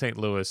make it to St.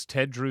 Louis,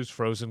 Ted Drew's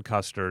frozen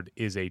custard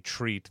is a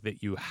treat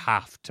that you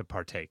have to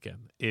partake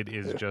in. It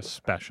is just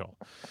special.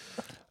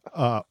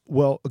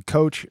 Well,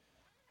 Coach,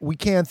 we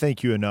can't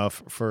thank you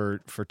enough for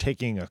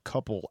taking a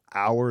couple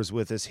hours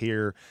with us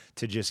here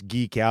to just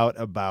geek out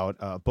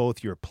about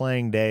both your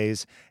playing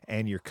days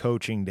and your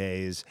coaching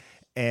days.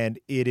 And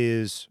it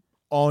is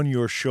on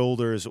your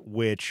shoulders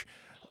which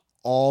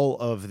all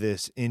of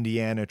this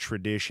Indiana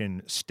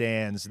tradition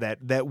stands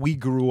that we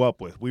grew up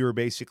with. We were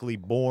basically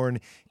born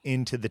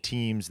into the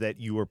teams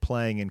that you were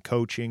playing and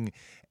coaching,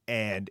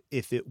 and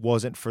if it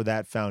wasn't for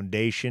that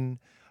foundation,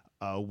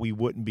 we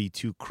wouldn't be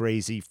two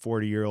crazy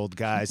 40-year-old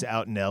guys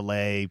out in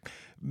L.A.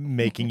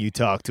 making you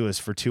talk to us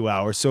for 2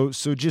 hours. So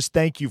just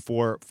thank you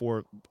for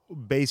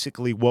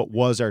basically what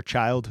was our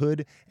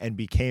childhood and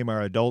became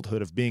our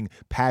adulthood of being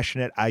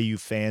passionate IU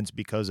fans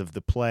because of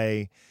the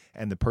play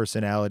and the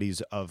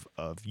personalities of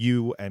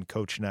you and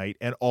Coach Knight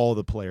and all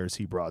the players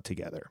he brought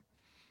together.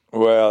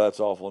 Well,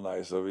 that's awful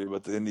nice of you.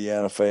 But the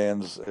Indiana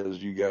fans,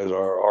 as you guys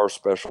are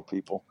special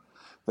people.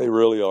 They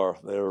really are.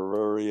 They're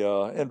very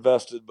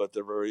invested, but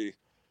they're very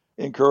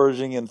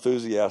encouraging,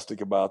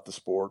 enthusiastic about the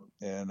sport.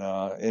 And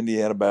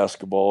Indiana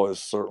basketball is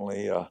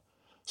certainly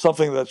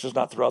something that's just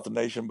not throughout the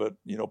nation, but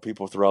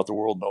people throughout the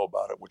world know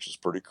about it, which is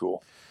pretty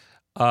cool.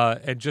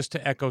 And just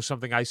to echo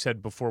something I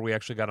said before we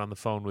actually got on the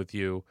phone with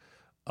you,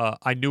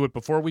 I knew it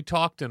before we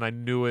talked, and I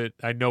know it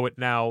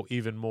now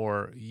even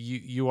more.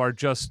 You are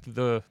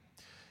the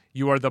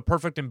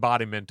perfect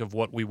embodiment of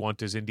what we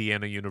want as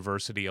Indiana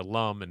University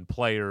alum and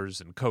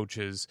players and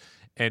coaches,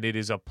 and it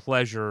is a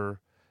pleasure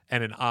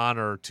and an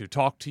honor to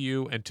talk to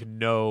you and to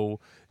know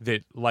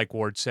that, like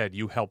Ward said,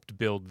 you helped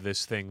build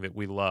this thing that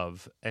we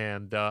love.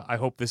 And I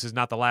hope this is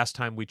not the last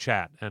time we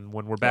chat. And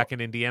when we're back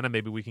in Indiana,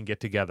 maybe we can get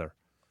together.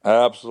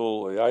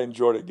 Absolutely. I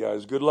enjoyed it,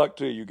 guys. Good luck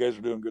to you. You guys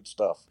are doing good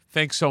stuff.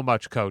 Thanks so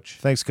much, Coach.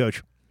 Thanks,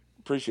 Coach.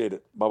 Appreciate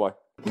it. Bye-bye.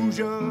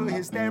 Hoosier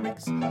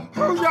Hysterics.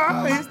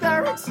 Hoosier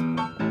Hysterics.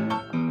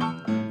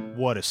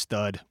 What a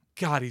stud.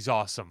 God, he's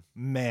awesome.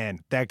 Man,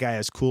 that guy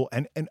is cool.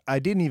 And I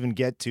didn't even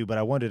get to, but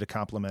I wanted to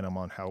compliment him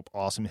on how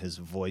awesome his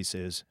voice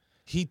is.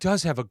 He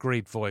does have a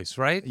great voice,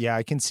 right? Yeah,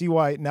 I can see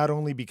why, not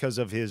only because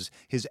of his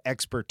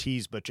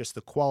expertise, but just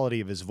the quality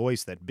of his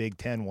voice that Big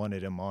Ten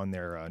wanted him on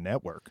their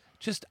network.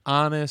 Just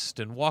honest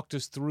and walked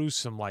us through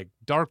some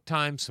dark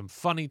times, some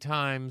funny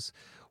times.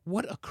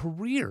 What a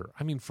career.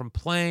 I mean, from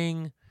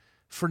playing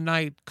for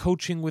Knight,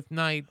 coaching with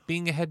Knight,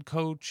 being a head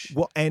coach.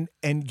 Well, and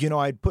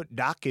I'd put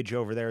Dockage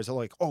over there as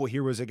like, oh,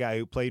 here was a guy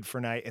who played for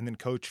Knight and then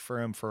coached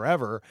for him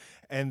forever,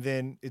 and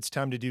then it's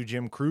time to do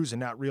Jim Crews, and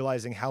not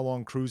realizing how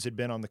long Crews had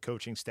been on the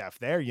coaching staff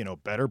there.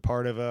 Better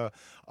part of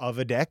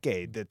a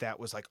decade. That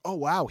was like, oh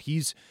wow,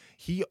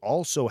 he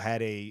also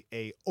had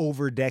a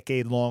over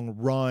decade long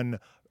run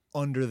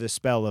under the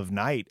spell of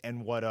Knight,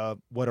 and what a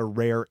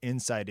rare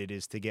insight it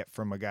is to get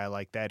from a guy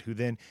like that, who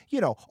then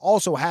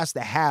also has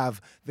to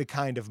have the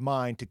kind of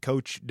mind to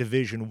coach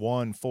Division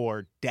I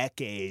for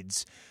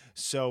decades.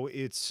 So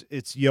it's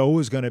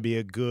always going to be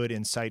a good,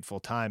 insightful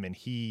time, and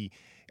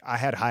I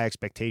had high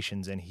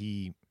expectations, and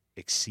he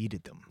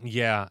exceeded them.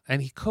 Yeah,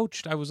 and he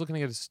coached. I was looking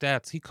at his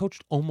stats. He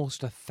coached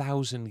almost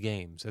 1,000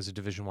 games as a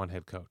Division I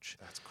head coach.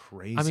 That's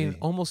crazy. I mean,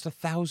 almost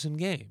 1,000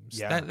 games.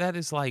 Yeah. That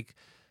is like.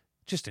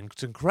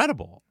 It's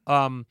incredible.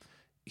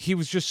 He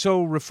was just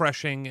so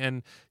refreshing,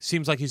 and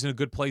seems like he's in a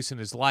good place in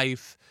his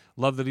life.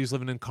 Love that he's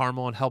living in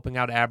Carmel and helping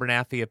out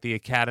Abernathy at the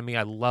academy.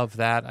 I love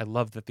that. I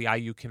love that the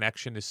IU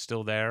connection is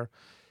still there.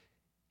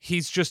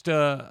 He's just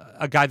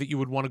a guy that you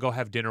would want to go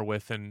have dinner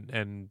with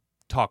and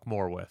talk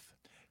more with.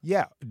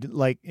 Yeah,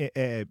 like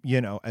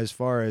as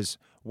far as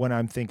when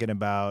I'm thinking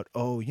about,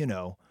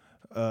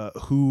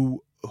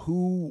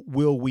 who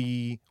will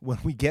we, when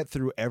we get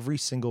through every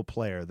single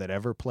player that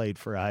ever played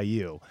for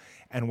IU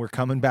and we're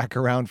coming back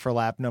around for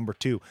lap number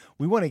 2,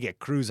 we want to get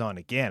Crews on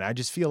again. I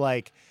just feel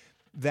like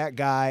that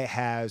guy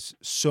has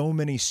so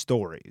many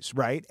stories,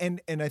 right? And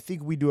I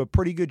think we do a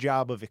pretty good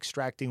job of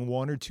extracting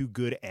one or two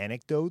good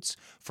anecdotes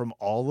from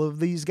all of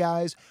these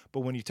guys.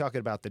 But when you're talking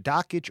about the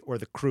Dockage or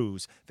the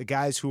Crews, the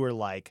guys who are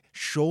like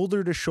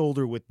shoulder to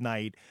shoulder with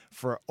Knight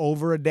for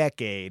over a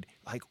decade,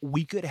 like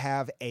we could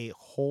have a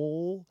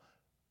whole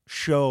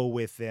show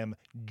with them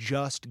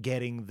just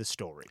getting the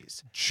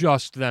stories.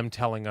 Just them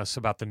telling us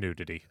about the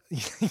nudity.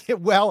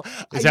 Well,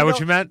 is that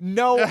what you meant?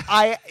 No,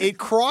 it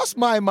crossed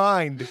my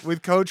mind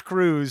with Coach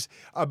Crews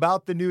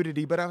about the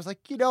nudity, but I was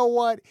like, you know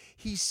what?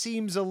 He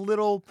seems a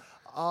little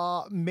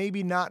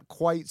maybe not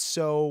quite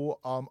so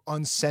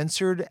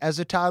uncensored as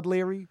a Todd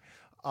Leary.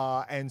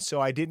 And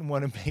so I didn't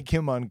want to make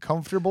him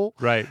uncomfortable,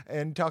 right?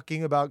 And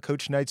talking about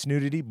Coach Knight's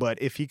nudity,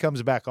 but if he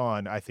comes back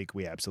on, I think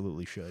we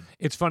absolutely should.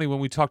 It's funny when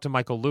we talked to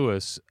Michael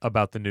Lewis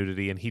about the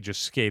nudity, and he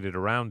just skated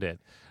around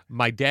it.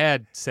 My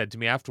dad said to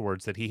me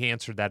afterwards that he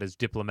answered that as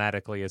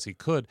diplomatically as he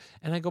could,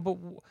 and I go,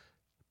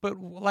 but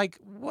like,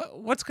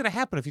 what's going to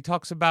happen if he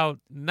talks about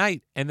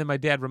Knight? And then my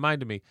dad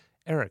reminded me,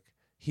 Eric,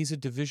 he's a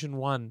Division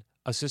I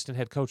assistant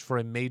head coach for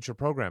a major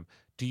program.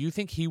 Do you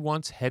think he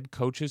wants head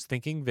coaches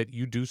thinking that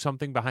you do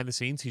something behind the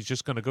scenes? He's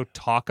just going to go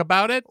talk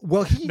about it?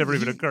 Well, never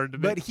even occurred to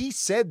me. But he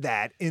said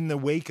that in the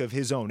wake of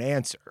his own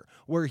answer,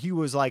 where he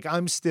was like,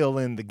 I'm still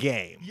in the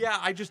game. Yeah,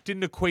 I just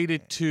didn't equate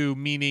it to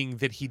meaning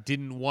that he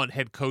didn't want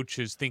head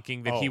coaches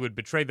thinking that he would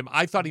betray them.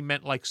 I thought he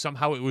meant like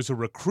somehow it was a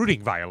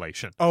recruiting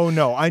violation. Oh,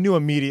 no, I knew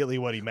immediately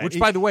what he meant. Which,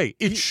 by the way,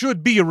 it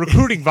should be a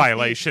recruiting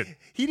violation.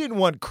 He didn't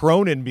want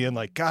Cronin being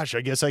like, gosh,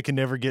 I guess I can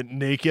never get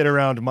naked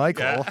around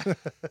Michael. Yeah.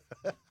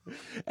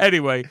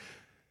 Anyway,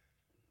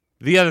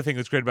 the other thing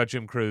that's great about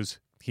Jim Crews,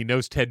 he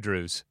knows Ted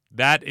Drews.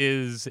 That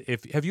is,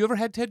 have you ever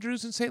had Ted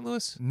Drews in St.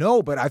 Louis?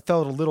 No, but I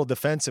felt a little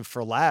defensive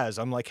for Laz.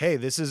 I'm like, hey,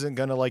 this isn't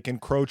going to like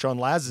encroach on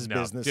Laz's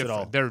business at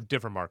all. They're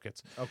different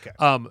markets. Okay.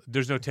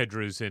 There's no Ted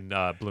Drews in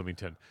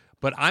Bloomington.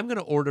 But I'm going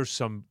to order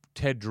some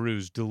Ted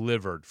Drews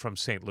delivered from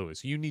St.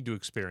 Louis. You need to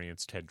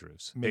experience Ted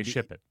Drews. Maybe they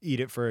ship it. Eat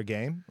it for a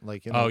game?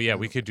 Like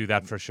we could do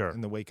that for sure. In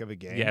the wake of a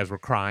game? Yeah, as we're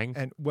crying.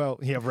 And well,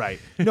 yeah, right.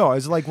 No,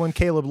 it's like when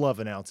Caleb Love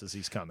announces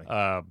he's coming.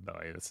 No,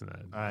 that's not.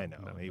 I know.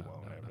 He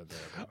won't.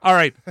 All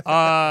right.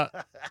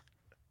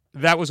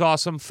 That was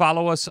awesome.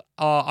 Follow us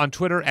on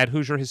Twitter at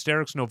Hoosier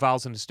Hysterics, no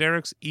vowels in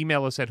hysterics.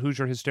 Email us at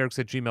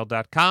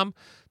HoosierHysterics@gmail.com.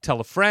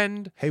 Tell a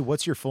friend. Hey,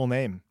 what's your full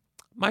name?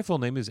 My full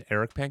name is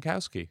Eric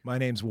Pankowski. My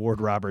name's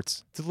Ward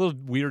Roberts. It's a little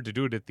weird to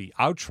do it at the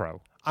outro.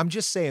 I'm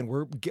just saying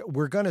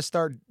we're going to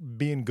start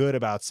being good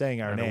about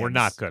saying our names. We're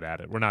not good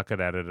at it. We're not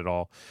good at it at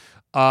all.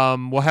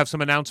 We'll have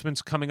some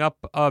announcements coming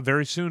up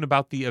very soon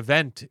about the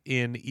event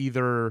in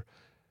either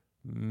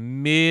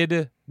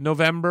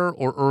mid-November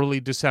or early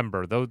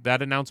December. Though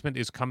that announcement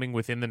is coming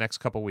within the next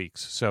couple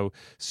weeks. So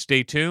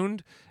stay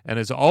tuned. And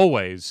as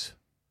always,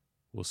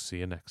 we'll see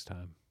you next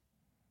time.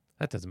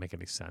 That doesn't make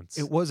any sense.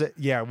 It wasn't.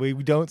 Yeah, we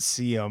don't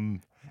see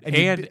them. And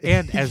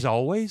as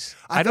always,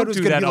 I don't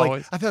do that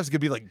always. I thought it was gonna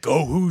be like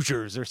 "Go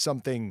Hoosiers" or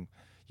something.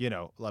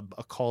 Like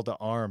a call to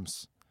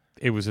arms.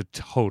 It was a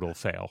total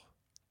fail.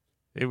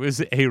 It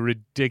was a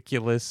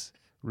ridiculous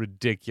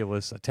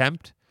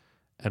attempt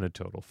and a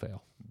total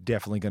fail.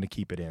 Definitely gonna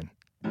keep it in.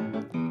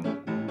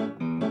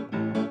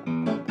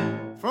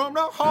 From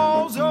the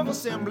halls of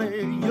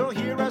assembly, you'll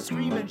hear us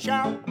scream and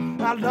shout.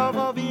 Our love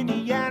of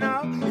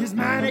Indiana is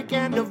manic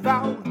and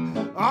devout.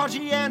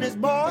 Archie and his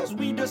boys,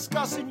 we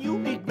discuss in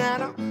unique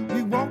manner.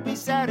 We won't be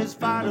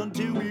satisfied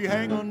until we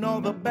hang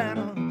another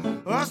banner.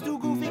 Us two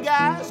goofy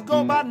guys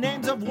go by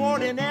names of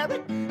Ward and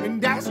Eric,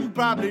 And as you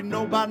probably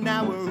know by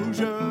now, we're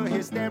Hoosier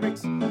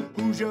Hysterics.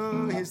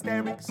 Hoosier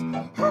Hysterics.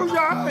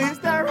 Hoosier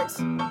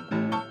Hysterics.